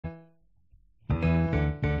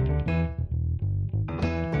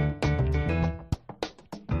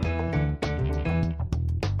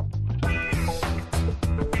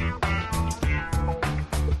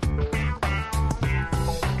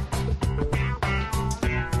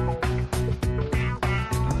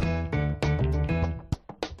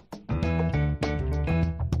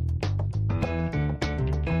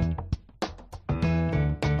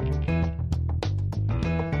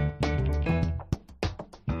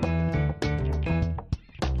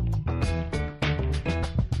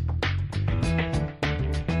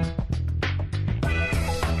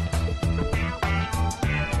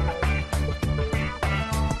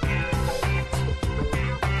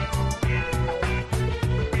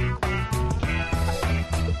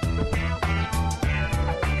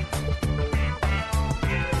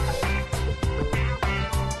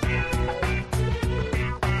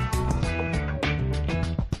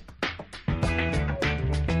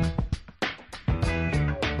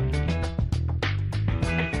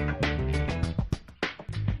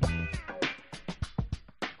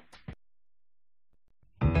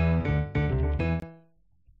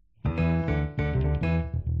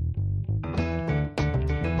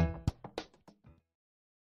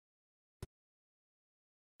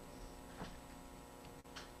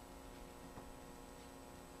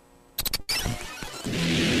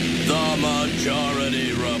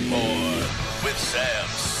Sam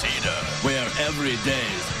Seder, where every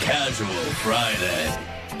day's casual Friday.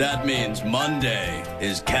 That means Monday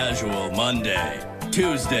is casual Monday,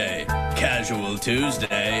 Tuesday, casual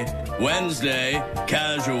Tuesday, Wednesday,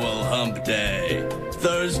 casual hump day,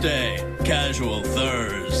 Thursday, casual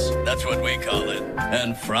Thurs, that's what we call it,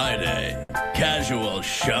 and Friday, casual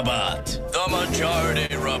Shabbat. The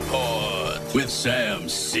Majority Report with Sam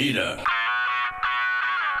Seder.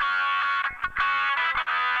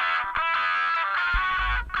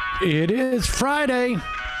 It is Friday,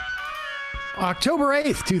 October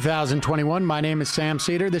 8th, 2021. My name is Sam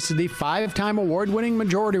Seder. This is the five-time award-winning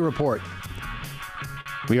Majority Report.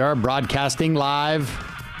 We are broadcasting live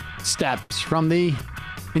steps from the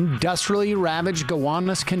industrially ravaged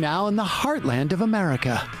Gowanus Canal in the heartland of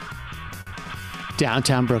America,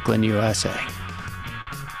 downtown Brooklyn, USA.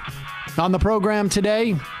 On the program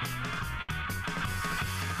today,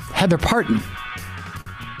 Heather Parton,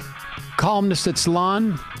 columnist at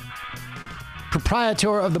Salon,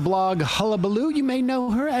 proprietor of the blog Hullaballoo. You may know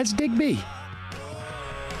her as Digby.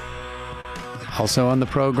 Also on the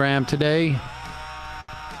program today,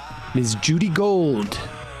 Ms. Judy Gold,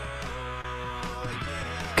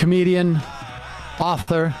 comedian,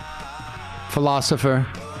 author, philosopher,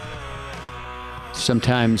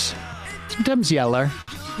 sometimes yeller.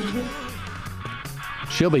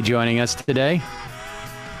 She'll be joining us today.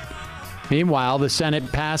 Meanwhile, the Senate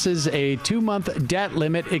passes a 2-month debt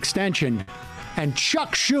limit extension. And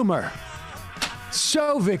Chuck Schumer,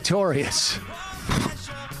 so victorious.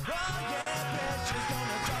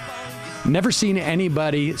 Never seen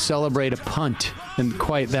anybody celebrate a punt in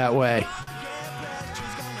quite that way.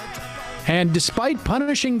 And despite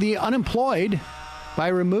punishing the unemployed by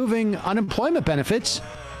removing unemployment benefits,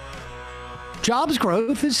 jobs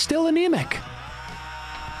growth is still anemic.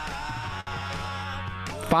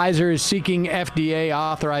 Pfizer is seeking FDA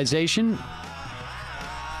authorization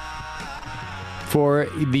for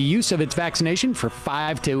the use of its vaccination for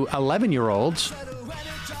 5 to 11-year-olds.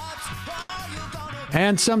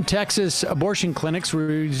 And some Texas abortion clinics will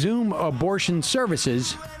resume abortion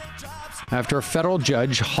services after a federal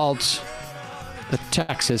judge halts the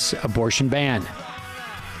Texas abortion ban.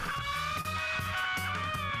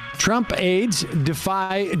 Trump aides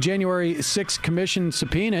defy January 6 commission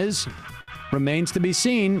subpoenas. Remains to be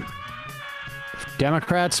seen.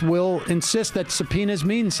 Democrats will insist that subpoenas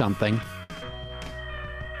mean something.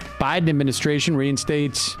 Biden administration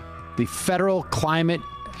reinstates the federal climate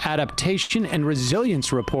adaptation and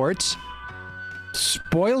resilience reports.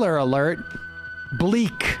 Spoiler alert,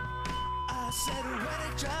 bleak.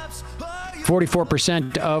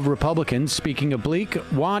 44% of Republicans, speaking of bleak,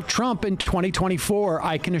 want Trump in 2024.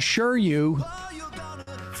 I can assure you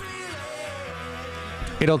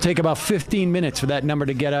it'll take about 15 minutes for that number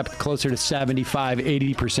to get up closer to 75,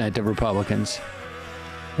 80% of Republicans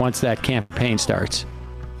once that campaign starts.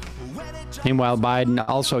 Meanwhile, Biden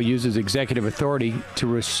also uses executive authority to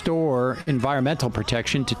restore environmental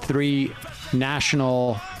protection to 3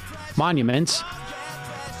 national monuments,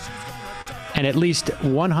 and at least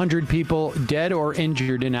 100 people dead or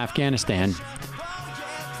injured in Afghanistan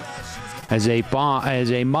as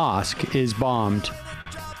a mosque is bombed.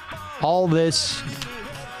 All this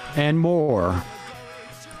and more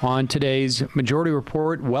on today's Majority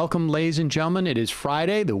Report. Welcome, ladies and gentlemen. It is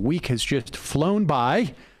Friday. The week has just flown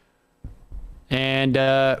by. And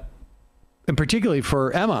particularly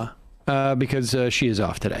for Emma, because she is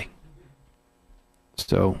off today.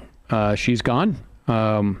 So she's gone.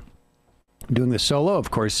 Doing the solo. Of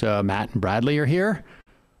course, Matt and Bradley are here.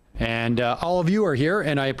 And all of you are here.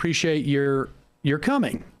 And I appreciate your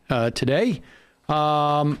coming today.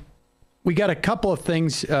 We got a couple of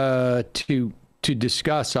things to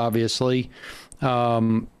discuss, obviously.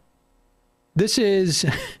 This is...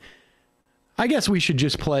 I guess we should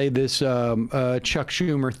just play this Chuck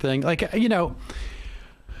Schumer thing. Like, you know,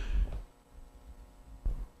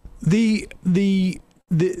 the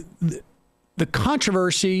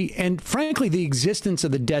controversy and, frankly, the existence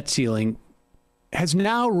of the debt ceiling has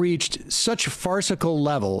now reached such farcical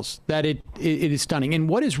levels that it is stunning. And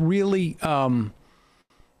what is really,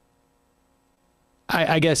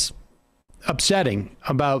 I guess, upsetting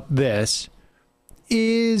about this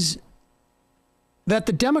is that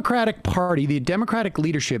the Democratic Party, the Democratic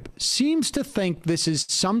leadership, seems to think this is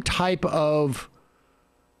some type of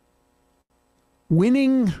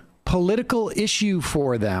winning political issue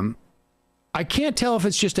for them. I can't tell if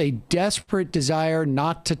it's just a desperate desire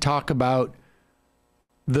not to talk about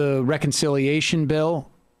the reconciliation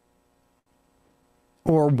bill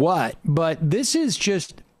or what, but this is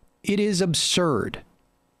just, it is absurd.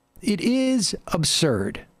 It is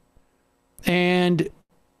absurd. And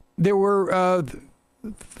there were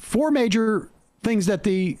four major things that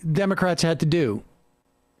the Democrats had to do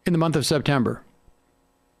in the month of September.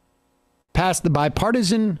 Pass the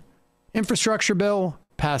bipartisan infrastructure bill,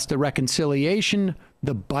 pass the reconciliation,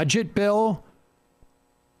 the budget bill,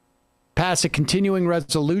 pass a continuing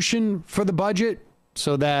resolution for the budget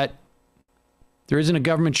so that there isn't a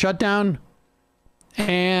government shutdown,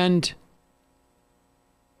 and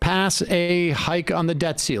pass a hike on the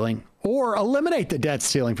debt ceiling, or eliminate the debt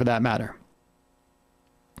ceiling for that matter.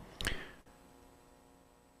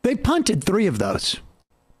 They punted three of those.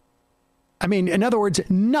 I mean, in other words,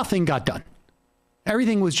 nothing got done.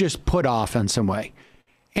 Everything was just put off in some way.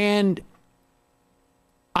 And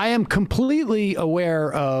I am completely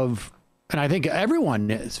aware of, and I think everyone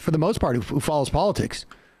is, for the most part, who follows politics,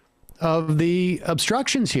 of the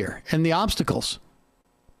obstructions here and the obstacles.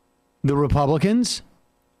 The Republicans,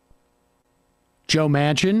 Joe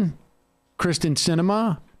Manchin, Kristen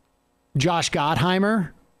Sinema, Josh Gottheimer.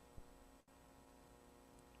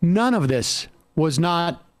 None of this was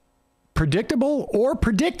not predictable or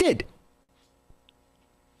predicted.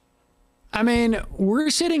 I mean, we're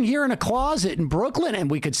sitting here in a closet in Brooklyn and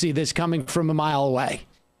we could see this coming from a mile away.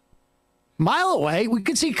 Mile away, we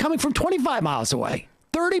could see it coming from 25 miles away,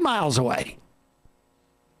 30 miles away.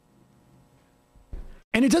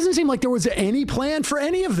 And it doesn't seem like there was any plan for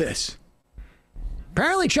any of this.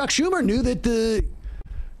 Apparently, Chuck Schumer knew that the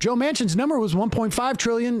Joe Manchin's number was $1.5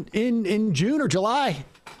 trillion in June or July.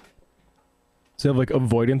 Does he have like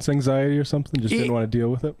avoidance anxiety or something? Just didn't want to deal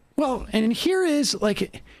with it? Well, and here is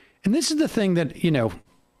like, and this is the thing that, you know,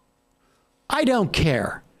 I don't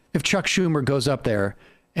care if Chuck Schumer goes up there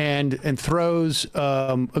and throws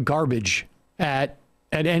a garbage at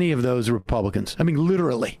any of those Republicans. I mean,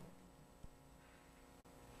 literally.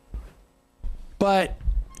 But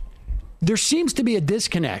there seems to be a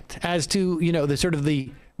disconnect as to, you know, the sort of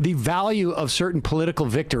the value of certain political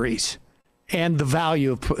victories and the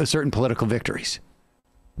value of certain political victories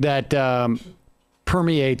that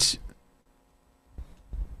permeates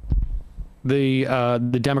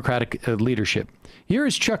the Democratic leadership. Here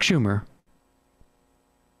is Chuck Schumer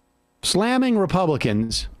slamming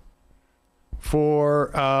Republicans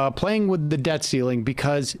for playing with the debt ceiling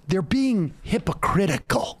because they're being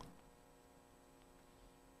hypocritical.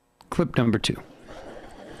 Clip number 2.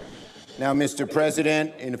 Now, Mr.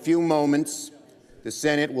 President, in a few moments, the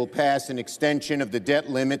Senate will pass an extension of the debt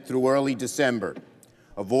limit through early December,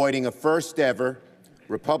 avoiding a first-ever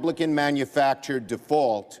Republican-manufactured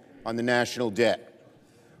default on the national debt.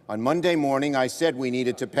 On Monday morning, I said we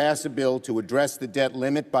needed to pass a bill to address the debt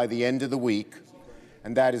limit by the end of the week,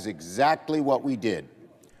 and that is exactly what we did.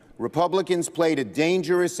 Republicans played a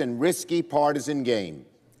dangerous and risky partisan game,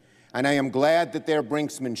 and I am glad that their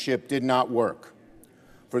brinksmanship did not work.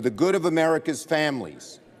 For the good of America's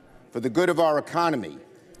families, for the good of our economy,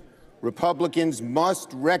 Republicans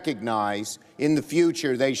must recognize in the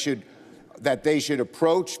future that they should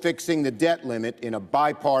approach fixing the debt limit in a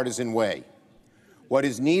bipartisan way. What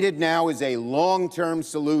is needed now is a long-term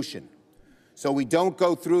solution, so we don't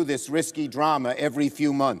go through this risky drama every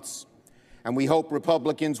few months. And we hope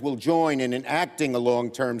Republicans will join in enacting a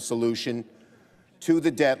long-term solution to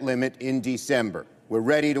the debt limit in December. We're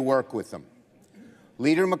ready to work with them.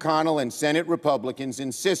 Leader McConnell and Senate Republicans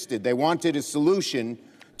insisted they wanted a solution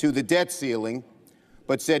to the debt ceiling,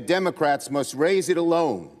 but said Democrats must raise it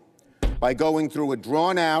alone by going through a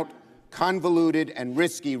drawn-out, convoluted, and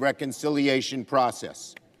risky reconciliation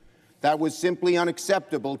process. That was simply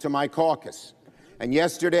unacceptable to my caucus. And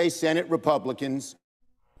yesterday, Senate Republicans...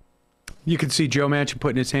 You can see Joe Manchin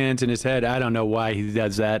putting his hands in his head. I don't know why he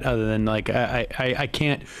does that, other than like I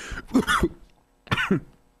can't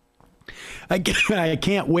I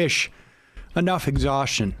can't wish enough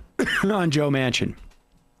exhaustion on Joe Manchin.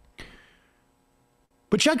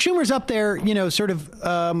 But Chuck Schumer's up there, you know, sort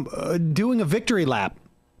of doing a victory lap.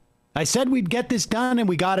 I said we'd get this done, and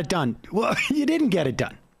we got it done. Well, you didn't get it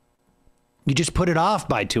done. You just put it off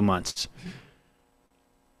by 2 months.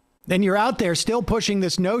 And you're out there still pushing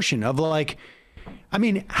this notion of like, I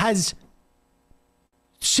mean,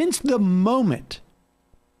 since the moment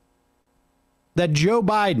that Joe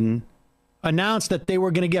Biden announced that they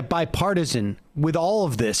were going to get bipartisan with all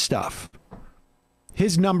of this stuff,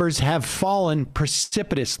 his numbers have fallen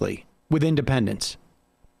precipitously with independents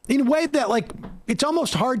in a way that, like, it's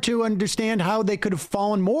almost hard to understand how they could have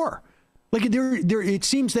fallen more. Like, it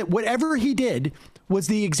seems that whatever he did was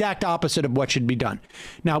the exact opposite of what should be done.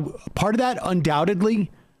 Now, part of that undoubtedly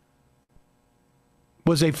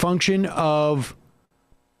was a function of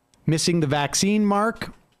missing the vaccine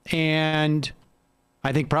mark, and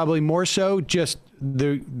I think probably more so just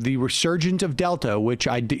the resurgence of Delta, which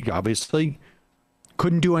I obviously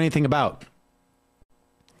couldn't do anything about.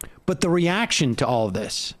 But the reaction to all of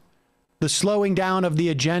this, the slowing down of the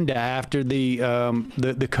agenda after the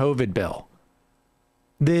COVID bill,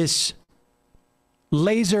 this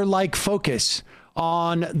laser-like focus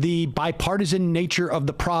on the bipartisan nature of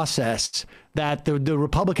the process that the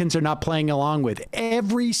Republicans are not playing along with.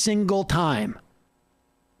 Every single time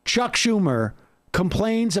Chuck Schumer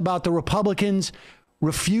complains about the Republicans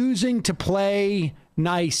refusing to play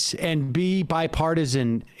nice and be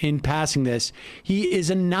bipartisan in passing this, he is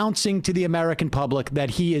announcing to the American public that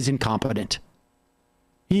he is incompetent.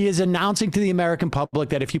 He is announcing to the American public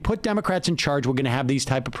that if you put Democrats in charge, we're going to have these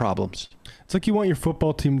type of problems. It's like you want your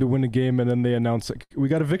football team to win a game, and then they announce, like, we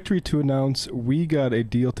got a victory to announce. We got a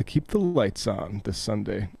deal to keep the lights on this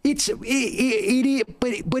Sunday.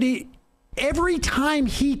 Every time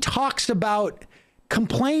he talks about,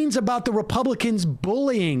 complains about the Republicans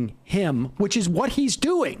bullying him, which is what he's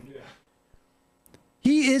doing. Yeah.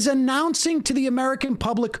 He is announcing to the American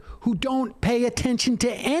public who don't pay attention to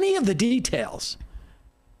any of the details.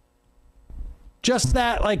 Just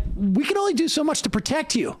that, like, we can only do so much to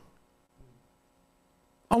protect you.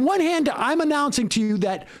 On one hand, I'm announcing to you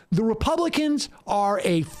that the Republicans are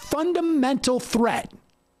a fundamental threat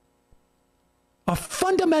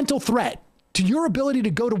to your ability to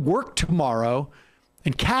go to work tomorrow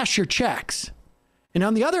and cash your checks. And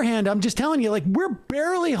on the other hand, I'm just telling you, like, we're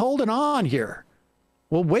barely holding on here.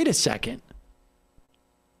 Well, wait a second.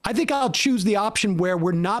 I think I'll choose the option where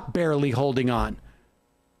we're not barely holding on.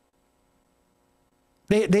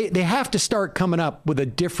 They have to start coming up with a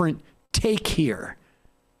different take here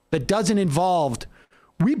that doesn't involve,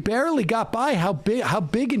 we barely got by how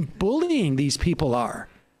big and bullying these people are.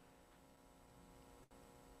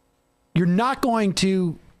 You're not going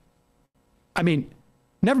to, I mean,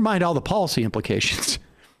 never mind all the policy implications.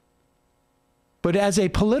 But as a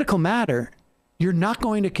political matter, you're not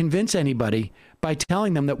going to convince anybody by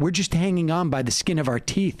telling them that we're just hanging on by the skin of our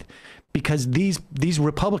teeth because these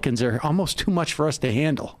Republicans are almost too much for us to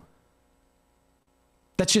handle.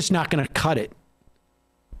 That's just not going to cut it.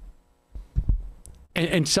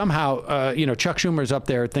 And somehow, Chuck Schumer's up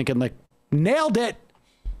there thinking, like, nailed it.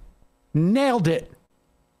 Nailed it.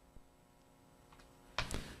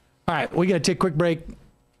 All right, we got to take a quick break.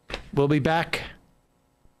 We'll be back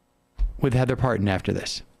with Heather Parton after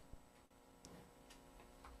this.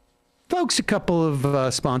 Folks, a couple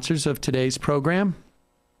of sponsors of today's program.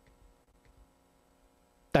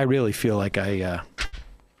 I really feel like I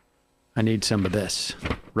need some of this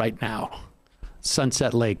right now.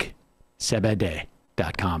 Sunset Lake,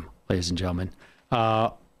 Sebede.com, ladies and gentlemen.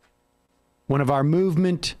 One of our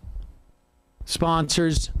movement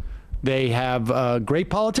sponsors. They have great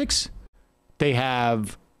politics. They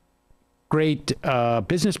have great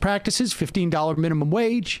business practices, $15 minimum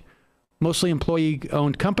wage, mostly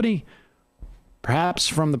employee-owned company. Perhaps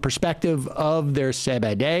from the perspective of their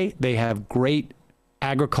Sebede, they have great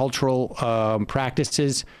agricultural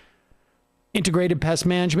practices, integrated pest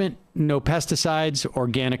management, no pesticides,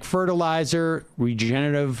 organic fertilizer,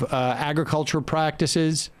 regenerative agriculture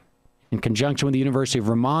practices in conjunction with the University of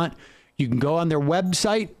Vermont. You can go on their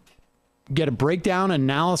website, get a breakdown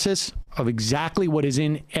analysis of exactly what is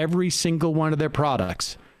in every single one of their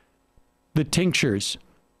products. The tinctures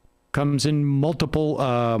comes in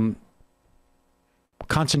multiple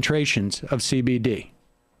concentrations of CBD.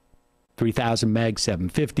 3,000 meg,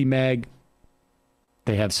 750 meg.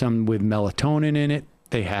 They have some with melatonin in it.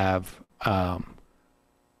 They have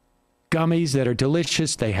gummies that are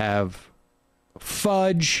delicious. They have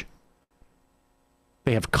fudge.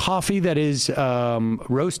 They have coffee that is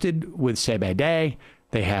roasted with CBD.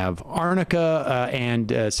 They have arnica and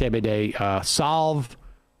CBD salve.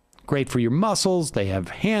 Great for your muscles. They have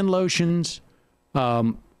hand lotions.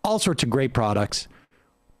 All sorts of great products.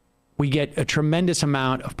 We get a tremendous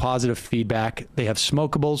amount of positive feedback. They have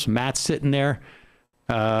smokables. Matt's sitting there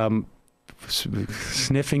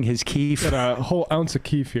sniffing his keef. Got a whole ounce of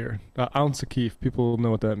keef here. Ounce of keef. People know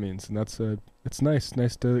what that means. And that's it's nice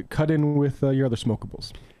to cut in with your other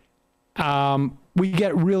smokables. We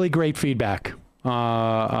get really great feedback for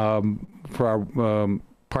our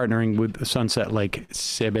partnering with Sunset Lake,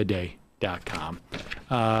 Sebede.com.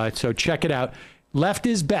 So check it out. Left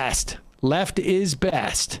is best. Left is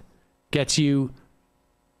best. Gets you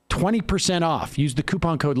 20% off. Use the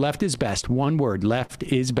coupon code Left is Best. One word, Left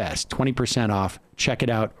is Best. 20% off. Check it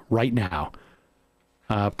out right now.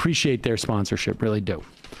 Appreciate their sponsorship. Really do.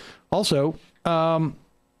 Also, I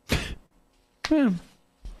don't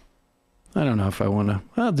know if I want to.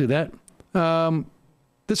 I'll do that.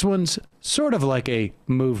 This one's sort of like a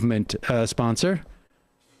movement sponsor.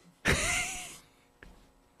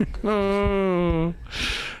 Oh,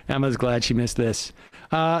 Emma's glad she missed this.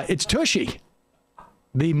 It's Tushy,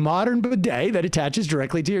 the modern bidet that attaches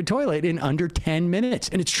directly to your toilet in under 10 minutes.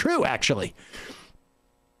 And it's true, actually.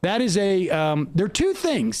 That is there are two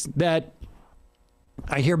things that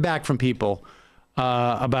I hear back from people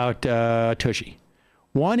about Tushy.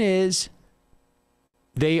 One is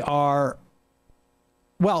they are,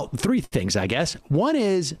 well, three things, I guess. One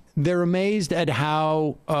is they're amazed at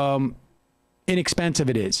how inexpensive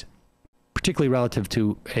it is, particularly relative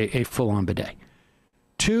to a full-on bidet.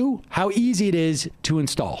 Two, how easy it is to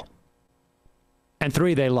install. And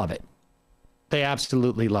three, they love it. They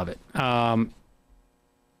absolutely love it. I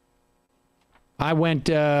went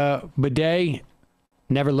bidet,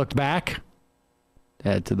 never looked back.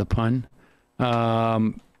 Add to the pun.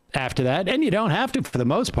 After that, and you don't have to for the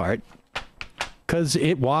most part, because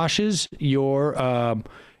it washes your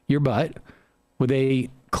butt with a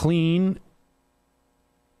clean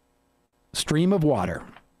stream of water.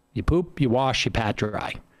 You poop, you wash, you pat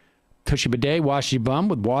dry. Tushy bidet washes your bum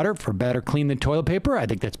with water for better clean than toilet paper. I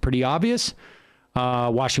think that's pretty obvious.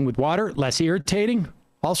 Washing with water, less irritating.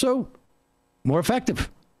 Also, more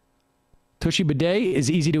effective. Tushy bidet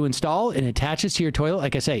is easy to install and attaches to your toilet.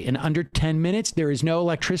 Like I say, in under 10 minutes, there is no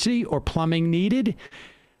electricity or plumbing needed.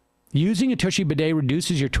 Using a Tushy bidet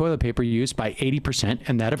reduces your toilet paper use by 80%.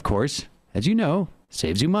 And that, of course, as you know,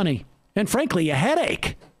 saves you money. And frankly, a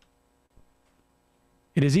headache.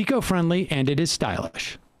 It is eco-friendly and it is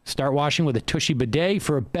stylish. Start washing with a Tushy bidet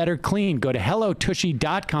for a better clean. Go to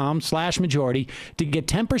hellotushy.com/majority to get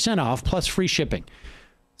 10% off plus free shipping.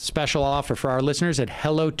 Special offer for our listeners at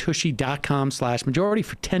hellotushy.com/majority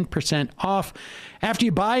for 10% off. After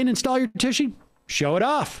you buy and install your Tushy, show it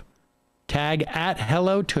off. Tag at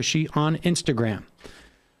hellotushy on Instagram.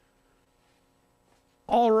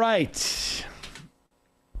 All right.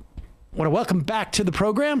 I want to welcome back to the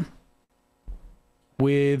program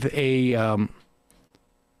with a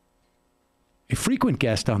frequent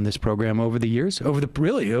guest on this program over the years, over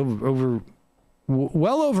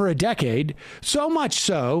well over a decade, so much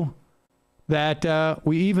so that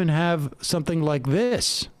we even have something like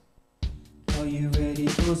this. Are you ready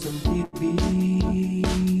for some pee-pee?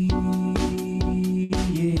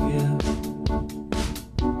 Yeah.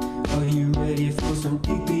 Are you ready for some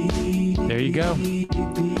pee-pee? There you go.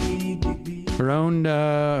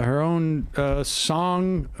 Her own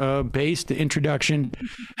song-based introduction.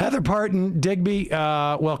 Heather Parton, Digby,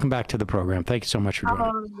 welcome back to the program. Thank you so much for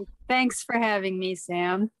joining. Thanks for having me,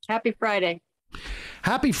 Sam. Happy Friday.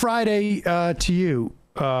 Happy Friday to you,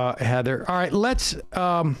 Heather. All right, let's.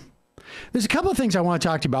 There's a couple of things I want to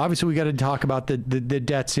talk to you about. Obviously, we got to talk about the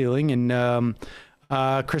debt ceiling and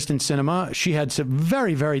Kristen Sinema. She had some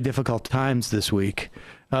very, very difficult times this week.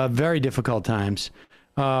 Very difficult times.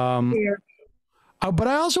 But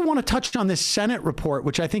I also want to touch on this Senate report,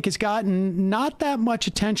 which I think has gotten not that much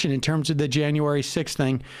attention in terms of the January 6th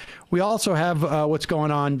thing. We also have what's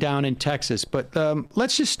going on down in Texas. But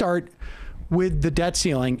let's just start with the debt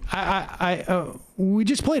ceiling. We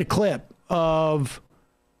just played a clip of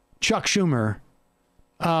Chuck Schumer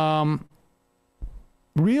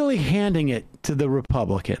really handing it to the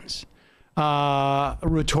Republicans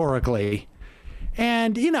rhetorically.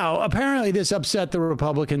 And, apparently this upset the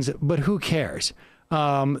Republicans, but who cares?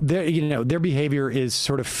 Their behavior is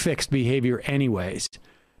sort of fixed behavior anyways.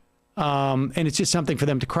 And it's just something for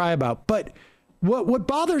them to cry about. But what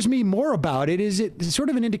bothers me more about it is it's sort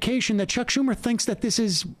of an indication that Chuck Schumer thinks that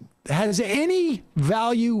this has any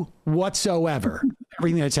value whatsoever.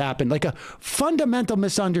 Everything that's happened, like a fundamental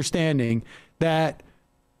misunderstanding that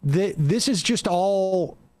this is just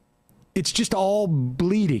all, it's just all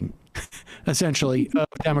bleeding, essentially, of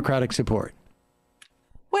Democratic support.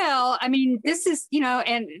 Well, I mean, this is,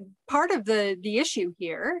 and part of the issue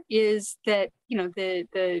here is that,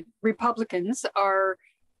 the Republicans are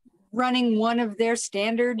running one of their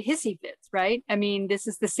standard hissy fits, right? I mean, this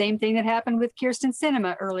is the same thing that happened with Kyrsten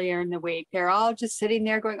Sinema earlier in the week. They're all just sitting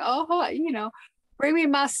there going, bring me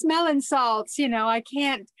my smelling salts. I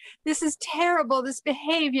can't, this is terrible, this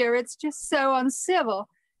behavior. It's just so uncivil.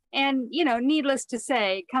 And, needless to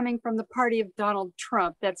say, coming from the party of Donald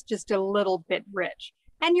Trump, that's just a little bit rich.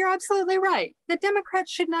 And you're absolutely right. The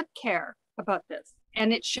Democrats should not care about this.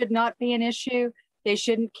 And it should not be an issue. They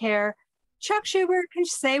shouldn't care. Chuck Schumer can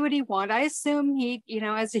say what he wants. I assume he,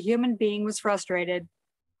 as a human being, was frustrated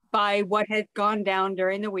by what had gone down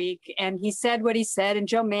during the week. And he said what he said. And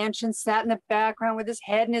Joe Manchin sat in the background with his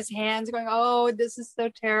head in his hands going, oh, this is so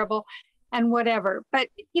terrible and whatever. But,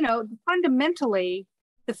 fundamentally,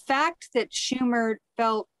 the fact that Schumer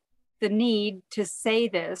felt the need to say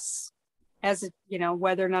this as you know,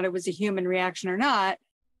 whether or not it was a human reaction or not,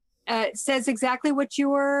 says exactly what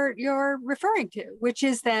you're referring to, which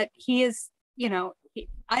is that he is, you know,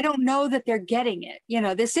 I don't know that they're getting it. You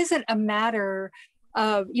know, this isn't a matter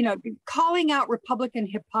of, you know, calling out Republican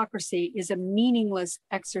hypocrisy is a meaningless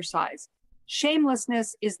exercise.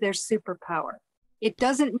 Shamelessness is their superpower. It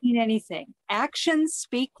doesn't mean anything. Actions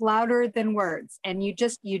speak louder than words, and you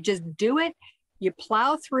just do it. You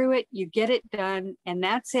plow through it, you get it done, and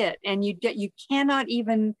that's it. And you cannot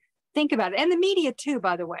even think about it. And the media too,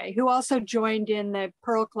 by the way, who also joined in the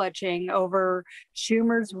pearl clutching over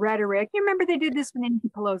Schumer's rhetoric. You remember they did this with Nancy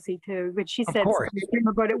Pelosi too, but she said something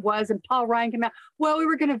about it was, and Paul Ryan came out, well, we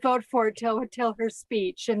were going to vote for it till her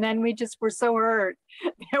speech. And then we just were so hurt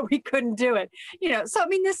that we couldn't do it. You know, so I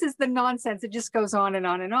mean, this is the nonsense. It just goes on and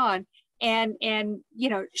on and on. And you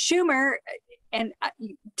know, Schumer, and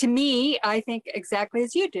to me, I think exactly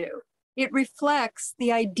as you do. It reflects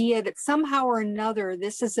the idea that somehow or another,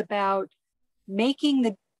 this is about making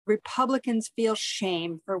the Republicans feel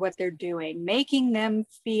shame for what they're doing, making them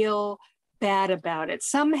feel bad about it,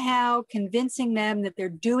 somehow convincing them that they're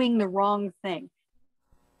doing the wrong thing.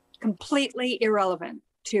 Completely irrelevant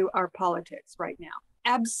to our politics right now.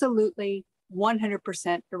 Absolutely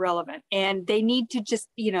 100% irrelevant. And they need to just,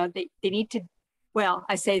 you know, they need to, well,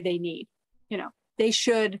 I say they need, you know, they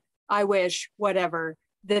should, I wish, whatever,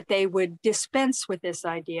 that they would dispense with this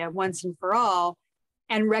idea once and for all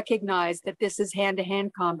and recognize that this is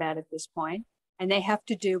hand-to-hand combat at this point, and they have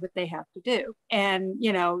to do what they have to do. And,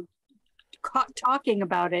 you know, talking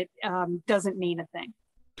about it doesn't mean a thing.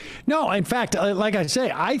 No, in fact, like I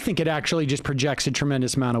say, I think it actually just projects a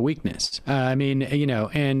tremendous amount of weakness. I mean, you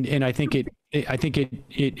know, and I think it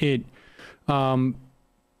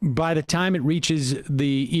by the time it reaches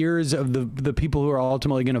the ears of the people who are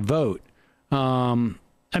ultimately going to vote,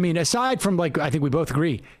 I mean, aside from, like, I think we both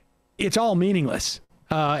agree, it's all meaningless.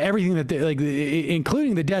 Everything that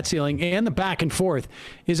including the debt ceiling and the back and forth,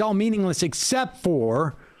 is all meaningless except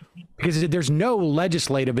for, because there's no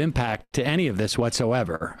legislative impact to any of this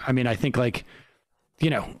whatsoever. I mean, I think, like, you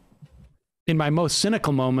know, in my most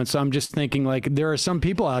cynical moments, I'm just thinking, like, there are some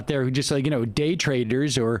people out there who just, like, you know, day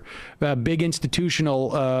traders or big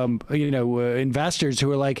institutional, investors who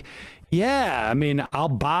are like, yeah, I mean, I'll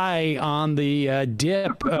buy on the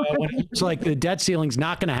dip when it looks like the debt ceiling's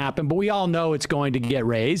not going to happen, but we all know it's going to get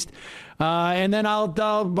raised. And then I'll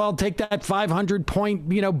take that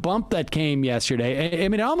 500-point, you know, bump that came yesterday. I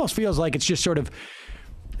mean, it almost feels like it's just sort of,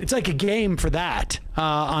 it's like a game for that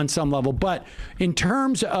on some level. But in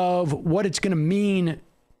terms of what it's going to mean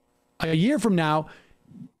a year from now,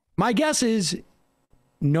 my guess is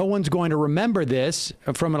no one's going to remember this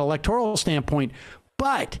from an electoral standpoint,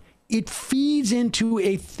 but it feeds into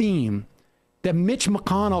a theme that Mitch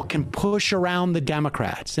McConnell can push around the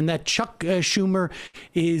Democrats, and that Chuck Schumer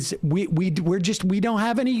is, we don't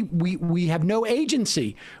have any, we have no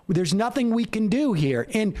agency. There's nothing we can do here.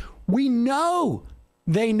 And we know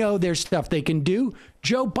they know there's stuff they can do.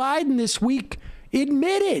 Joe Biden this week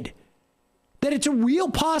admitted that it's a real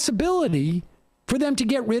possibility for them to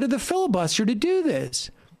get rid of the filibuster to do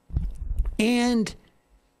this. And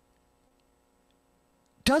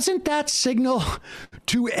doesn't that signal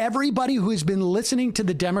to everybody who has been listening to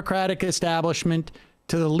the Democratic establishment,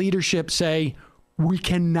 to the leadership, say, we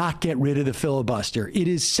cannot get rid of the filibuster? It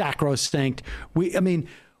is sacrosanct. I mean,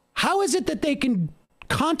 how is it that they can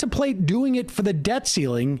contemplate doing it for the debt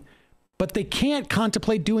ceiling, but they can't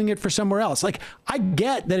contemplate doing it for somewhere else? Like, I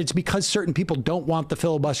get that it's because certain people don't want the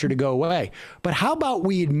filibuster to go away, but how about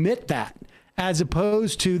we admit that, as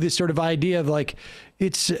opposed to this sort of idea of, like,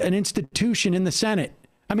 it's an institution in the Senate?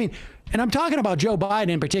 I mean, and I'm talking about Joe Biden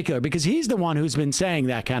in particular, because he's the one who's been saying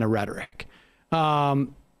that kind of rhetoric.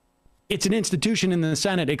 It's an institution in the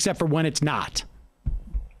Senate, except for when it's not.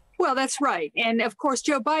 Well, that's right. And of course,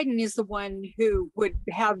 Joe Biden is the one who would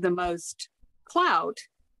have the most clout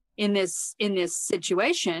in this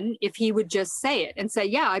situation if he would just say it and say,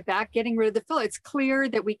 yeah, I back getting rid of the filibuster. It's clear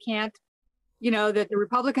that we can't, you know, that the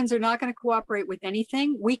Republicans are not going to cooperate with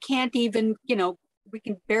anything. We can't even, you know, we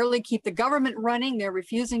can barely keep the government running. They're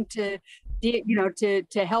refusing to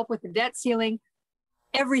help with the debt ceiling.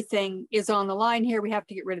 Everything is on the line here. We have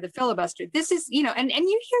to get rid of the filibuster. This is, you know, and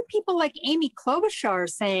you hear people like Amy Klobuchar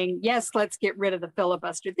saying, yes, let's get rid of the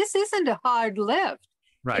filibuster. This isn't a hard lift.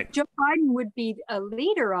 Right. If Joe Biden would be a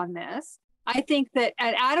leader on this, I think that,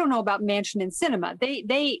 and I don't know about Manchin and Sinema.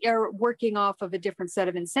 They are working off of a different set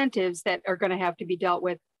of incentives that are going to have to be dealt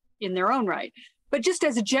with in their own right. But just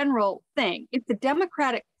as a general thing, if the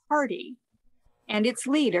Democratic Party and its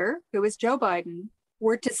leader, who is Joe Biden,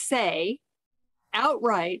 were to say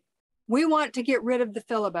outright, we want to get rid of the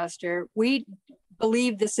filibuster. We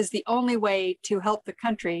believe this is the only way to help the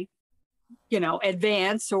country,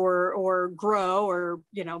 advance or grow or,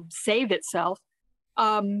 save itself.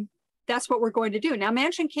 That's what we're going to do. Now,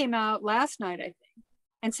 Manchin came out last night, I think,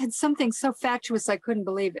 and said something so fatuous I couldn't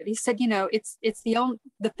believe it. He said, it's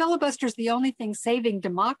the filibuster is the only thing saving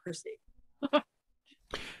democracy.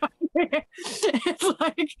 It's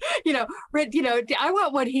like, I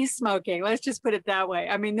want what he's smoking. Let's just put it that way.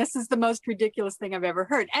 I mean, this is the most ridiculous thing I've ever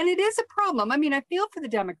heard. And it is a problem. I mean, I feel for the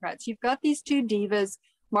Democrats. You've got these two divas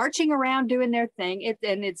marching around doing their thing.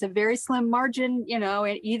 And it's a very slim margin,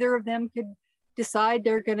 and either of them could decide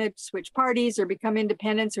they're going to switch parties or become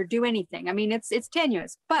independents or do anything. I mean, it's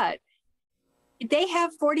tenuous, but they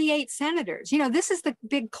have 48 senators. This is the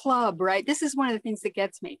big club, right? This is one of the things that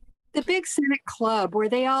gets me. The big Senate club where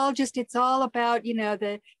they all it's all about,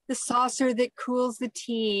 the saucer that cools the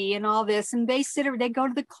tea and all this. And they go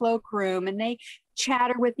to the cloakroom and they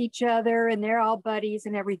chatter with each other and they're all buddies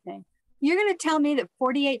and everything. You're going to tell me that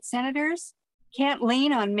 48 senators can't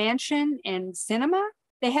lean on Manchin and Sinema?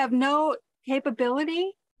 They have no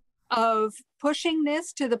capability of pushing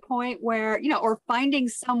this to the point where, or finding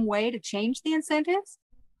some way to change the incentives,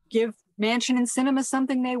 give Manchin and Sinema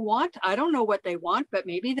something they want. I don't know what they want, but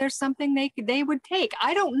maybe there's something they would take.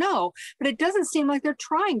 I don't know, but it doesn't seem like they're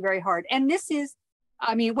trying very hard. And this is,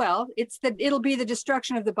 it'll be the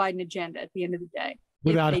destruction of the Biden agenda at the end of the day.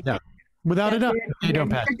 Without a doubt. Without a doubt, they don't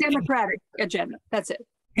pass. The Democratic agenda. That's it.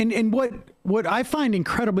 And what I find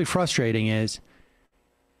incredibly frustrating is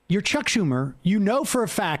you're Chuck Schumer. For a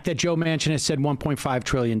fact that Joe Manchin has said $1.5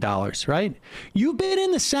 trillion, right? You've been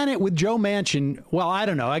in the Senate with Joe Manchin. Well, I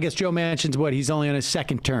don't know. I guess Joe Manchin's he's only on his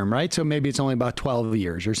second term, right? So maybe it's only about 12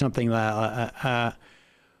 years or something. You've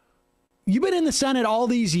been in the Senate all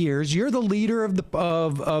these years. You're the leader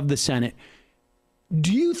of the Senate.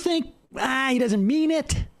 Do you think he doesn't mean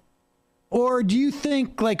it? Or do you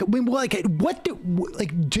think did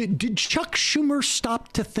Chuck Schumer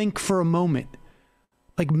stop to think for a moment?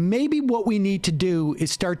 Maybe what we need to do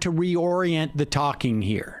is start to reorient the talking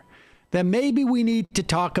here. That maybe we need to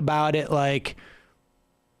talk about it like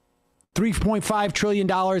 $3.5 trillion.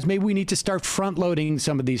 Maybe we need to start front loading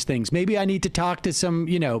some of these things. Maybe I need to talk to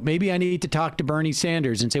maybe I need to talk to Bernie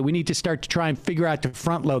Sanders and say we need to start to try and figure out to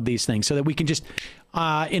front load these things so that we can just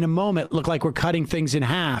in a moment look like we're cutting things in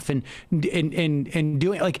half and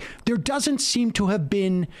doing there seemed to have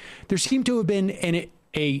been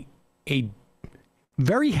a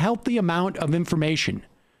very healthy amount of information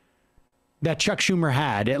that Chuck Schumer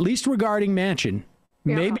had, at least regarding Manchin.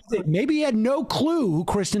 Yeah. Maybe he had no clue who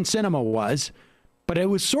Kristen Sinema was, but it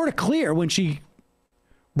was sort of clear when she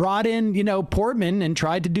brought in, Portman and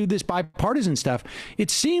tried to do this bipartisan stuff. It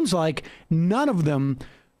seems like none of them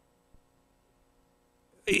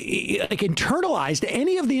internalized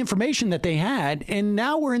any of the information that they had. And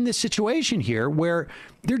now we're in this situation here where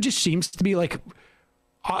there just seems to be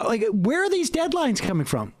where are these deadlines coming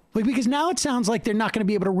from? Because now it sounds like they're not going to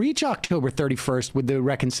be able to reach October 31st with the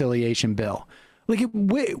reconciliation bill.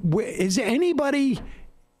 Is anybody?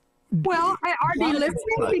 Well, are they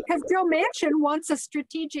listening? Because Joe Manchin wants a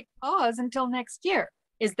strategic pause until next year.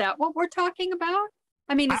 Is that what we're talking about?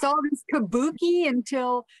 I mean, is all this kabuki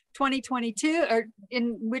until 2022, or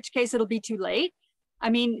in which case it'll be too late?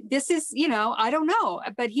 I mean, this is, I don't know,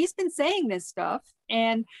 but he's been saying this stuff,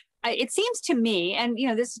 and it seems to me, and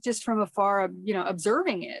this is just from afar,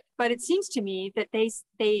 observing it, but it seems to me that they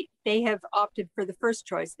have opted for the first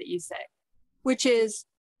choice that you say, which is,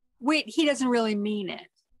 he doesn't really mean it.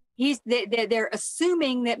 They're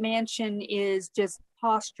assuming that Manchin is just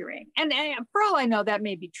posturing, and for all I know, that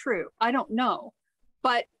may be true. I don't know,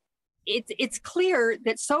 but it's clear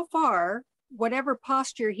that so far, whatever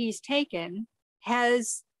posture he's taken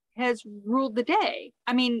has ruled the day.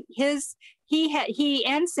 I mean, he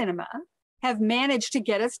and Sinema have managed to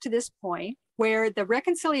get us to this point where the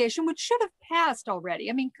reconciliation, which should have passed already.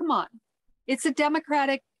 I mean, come on, it's a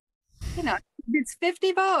Democratic, it's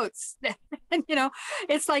 50 votes. And,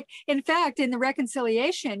 it's like, in fact, in the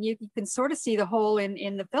reconciliation, you can sort of see the hole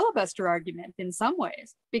in the filibuster argument in some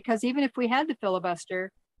ways, because even if we had the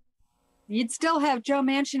filibuster, you'd still have Joe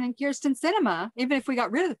Manchin and Kyrsten Sinema. Even if we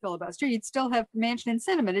got rid of the filibuster, you'd still have Manchin and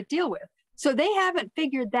Sinema to deal with. So they haven't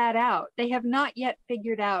figured that out. They have not yet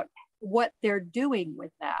figured out what they're doing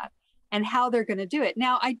with that and how they're going to do it.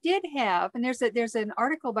 Now, I did have, and there's an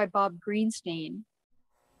article by Bob Greenstein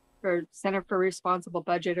for Center for Responsible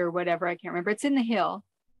Budget or whatever, I can't remember. It's in the Hill.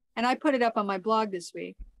 And I put it up on my blog this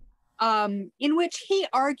week, in which he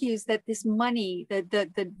argues that this money,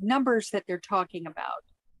 the numbers that they're talking about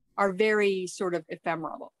are very sort of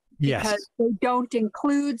ephemeral. Yes. because they don't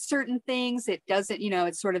include certain things. It doesn't,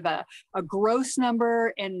 it's sort of a gross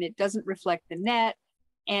number, and it doesn't reflect the net.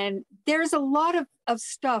 And there's a lot of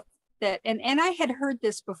stuff that, and I had heard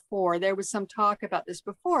this before. There was some talk about this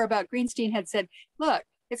before, about Greenstein had said, look,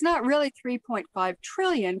 it's not really 3.5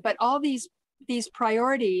 trillion, but all these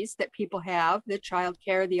priorities that people have, the child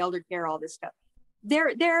care, the elder care, all this stuff,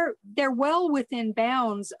 they're well within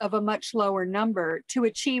bounds of a much lower number to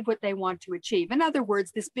achieve what they want to achieve. In other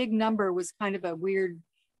words, this big number was kind of a weird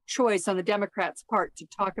choice on the Democrats' part to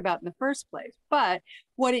talk about in the first place. But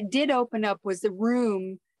what it did open up was the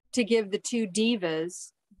room to give the two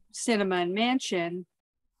divas, Sinema and Manchin,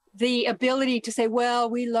 the ability to say, well,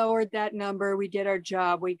 we lowered that number, we did our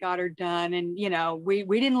job, we got her done, and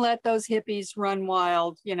we didn't let those hippies run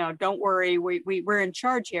wild, don't worry, we're in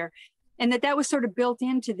charge here. And that was sort of built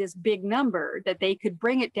into this big number, that they could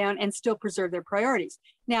bring it down and still preserve their priorities.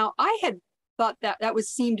 Now, I had thought that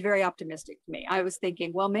seemed very optimistic to me. I was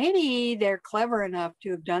thinking, well, maybe they're clever enough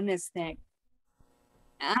to have done this thing.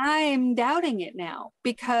 I'm doubting it now,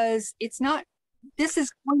 because this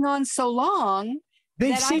is going on so long.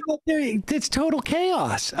 They seem like it's total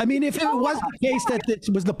chaos. I mean, if it was the case that this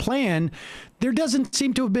was the plan, there doesn't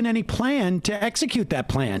seem to have been any plan to execute that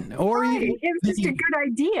plan. Or right. It was just a good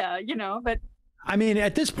idea, but I mean,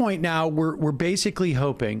 at this point now, we're basically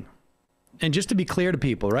hoping, and just to be clear to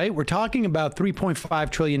people, right? We're talking about $3.5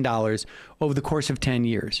 trillion over the course of 10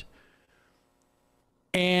 years.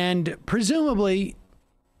 And presumably,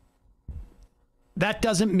 that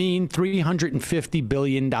doesn't mean $350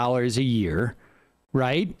 billion a year,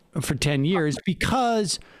 right, for 10 years,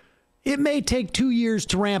 because it may take 2 years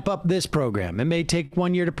to ramp up this program. It may take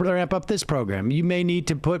 1 year to ramp up this program. You may need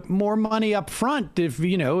to put more money up front if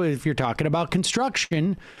you're talking about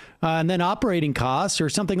construction and then operating costs or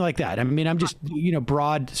something like that. I mean, I'm just,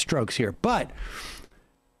 broad strokes here. But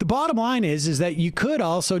the bottom line is that you could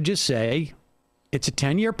also just say it's a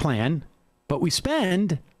 10-year plan, but we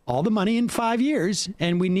spend all the money in 5 years,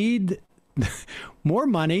 and we need more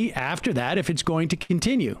money after that if it's going to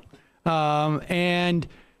continue. And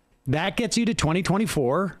that gets you to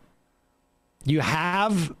 2024. You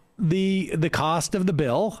have the cost of the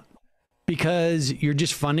bill because you're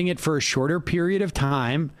just funding it for a shorter period of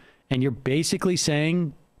time. And you're basically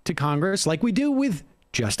saying to Congress, like we do with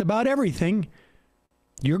just about everything,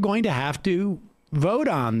 you're going to have to vote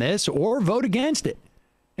on this or vote against it.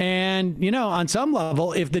 And, on some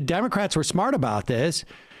level, if the Democrats were smart about this,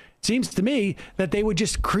 it seems to me that they would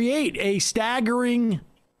just create a staggering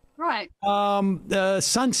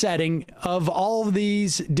sunsetting of all of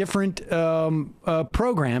these different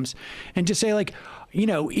programs and just say, like,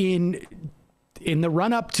 in the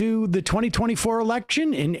run up to the 2024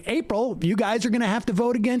 election in April, you guys are going to have to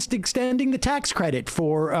vote against extending the tax credit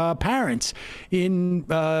for parents. In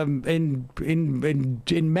May,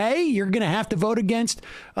 you're going to have to vote against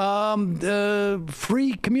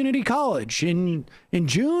free community college. In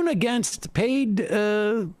June, against paid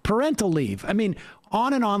parental leave. I mean,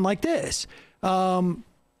 on and on like this.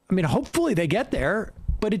 Hopefully they get there,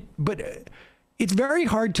 but it's very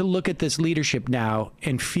hard to look at this leadership now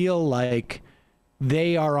and feel like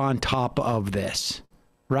they are on top of this,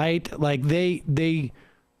 right? Like it's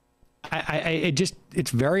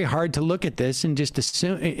very hard to look at this and just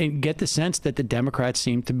assume and get the sense that the Democrats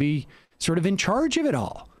seem to be sort of in charge of it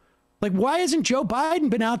all. Like, why hasn't Joe Biden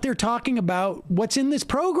been out there talking about what's in this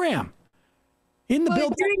program? In the bill,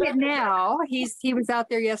 he's doing it now. He was out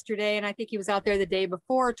there yesterday, and I think he was out there the day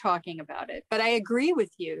before talking about it. But I agree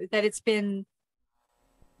with you that it's been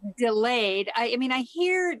delayed. I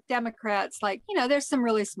hear Democrats, like, there's some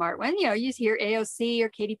really smart ones. You hear AOC or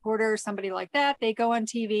Katie Porter or somebody like that. They go on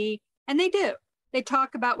TV and they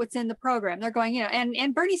talk about what's in the program. They're going,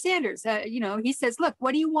 and Bernie Sanders, he says, look,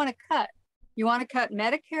 what do you want to cut? You want to cut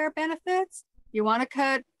Medicare benefits? You want to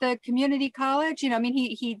cut the community college?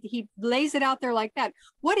 He lays it out there like that.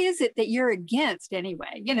 What is it that you're against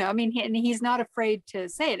anyway? And he's not afraid to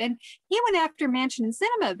say it. And he went after Manchin and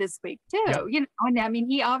Sinema this week too. Yep.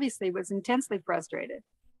 He obviously was intensely frustrated.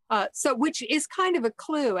 Which is kind of a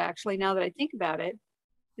clue, actually, now that I think about it,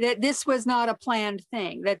 that this was not a planned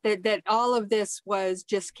thing, that all of this was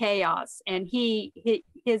just chaos. And he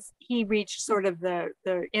reached sort of the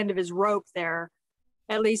end of his rope there,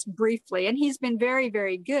 at least briefly. And he's been very,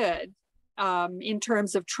 very good in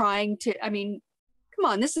terms of trying to, come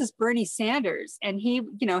on, this is Bernie Sanders. And he,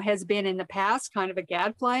 has been in the past kind of a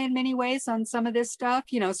gadfly in many ways on some of this stuff,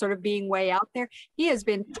 sort of being way out there. He has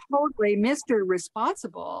been totally Mr.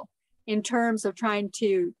 Responsible in terms of trying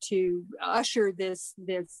to usher this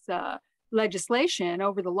legislation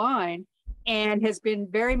over the line. and has been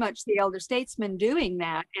very much the elder statesman doing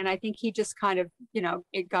that. And I think he just kind of,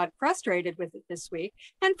 it got frustrated with it this week,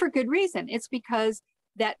 and for good reason. It's because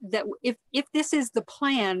that if this is the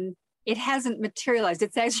plan, it hasn't materialized.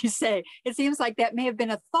 It's, as you say, it seems like that may have been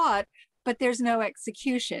a thought, but there's no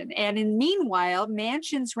execution. And in meanwhile,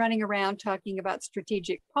 Manchin's running around talking about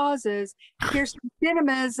strategic pauses.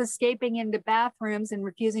 Sinema's escaping into bathrooms and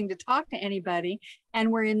refusing to talk to anybody.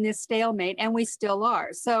 And we're in this stalemate, and we still are.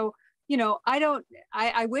 So,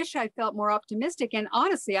 I wish I felt more optimistic. And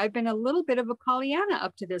honestly, I've been a little bit of a Pollyanna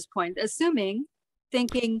up to this point,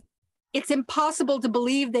 thinking it's impossible to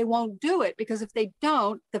believe they won't do it, because if they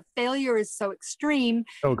don't, the failure is so extreme.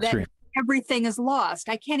 That everything is lost.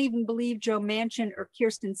 I can't even believe Joe Manchin or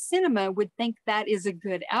Sinema would think that is a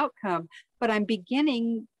good outcome. But I'm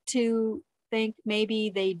beginning to think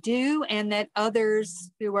maybe they do, and that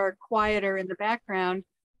others who are quieter in the background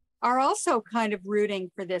are also kind of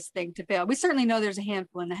rooting for this thing to fail. We certainly know there's a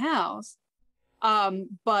handful in the House,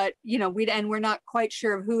 but we're not quite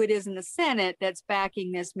sure of who it is in the Senate that's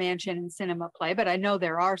backing this Manchin and Sinema play. But I know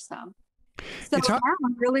there are some. So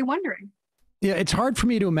I'm really wondering. Yeah, it's hard for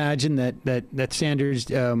me to imagine that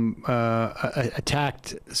Sanders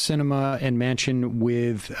attacked Sinema and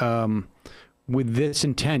Manchin with this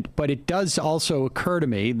intent. But it does also occur to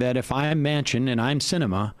me that if I'm Manchin and I'm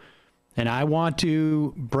Sinema, and I want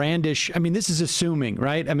to brandish, this is assuming,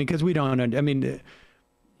 right? Because we don't,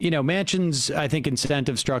 Manchin's, I think,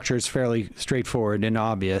 incentive structure is fairly straightforward and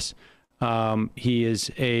obvious. He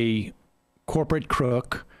is a corporate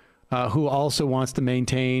crook who also wants to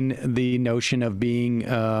maintain the notion of being,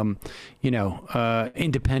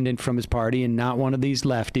 independent from his party and not one of these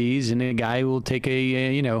lefties, and a guy who will take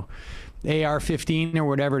AR-15 or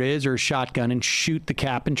whatever it is, or a shotgun, and shoot the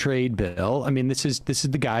cap and trade bill. This is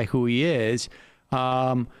the guy who he is.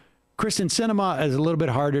 Kyrsten Sinema is a little bit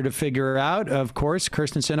harder to figure out, of course,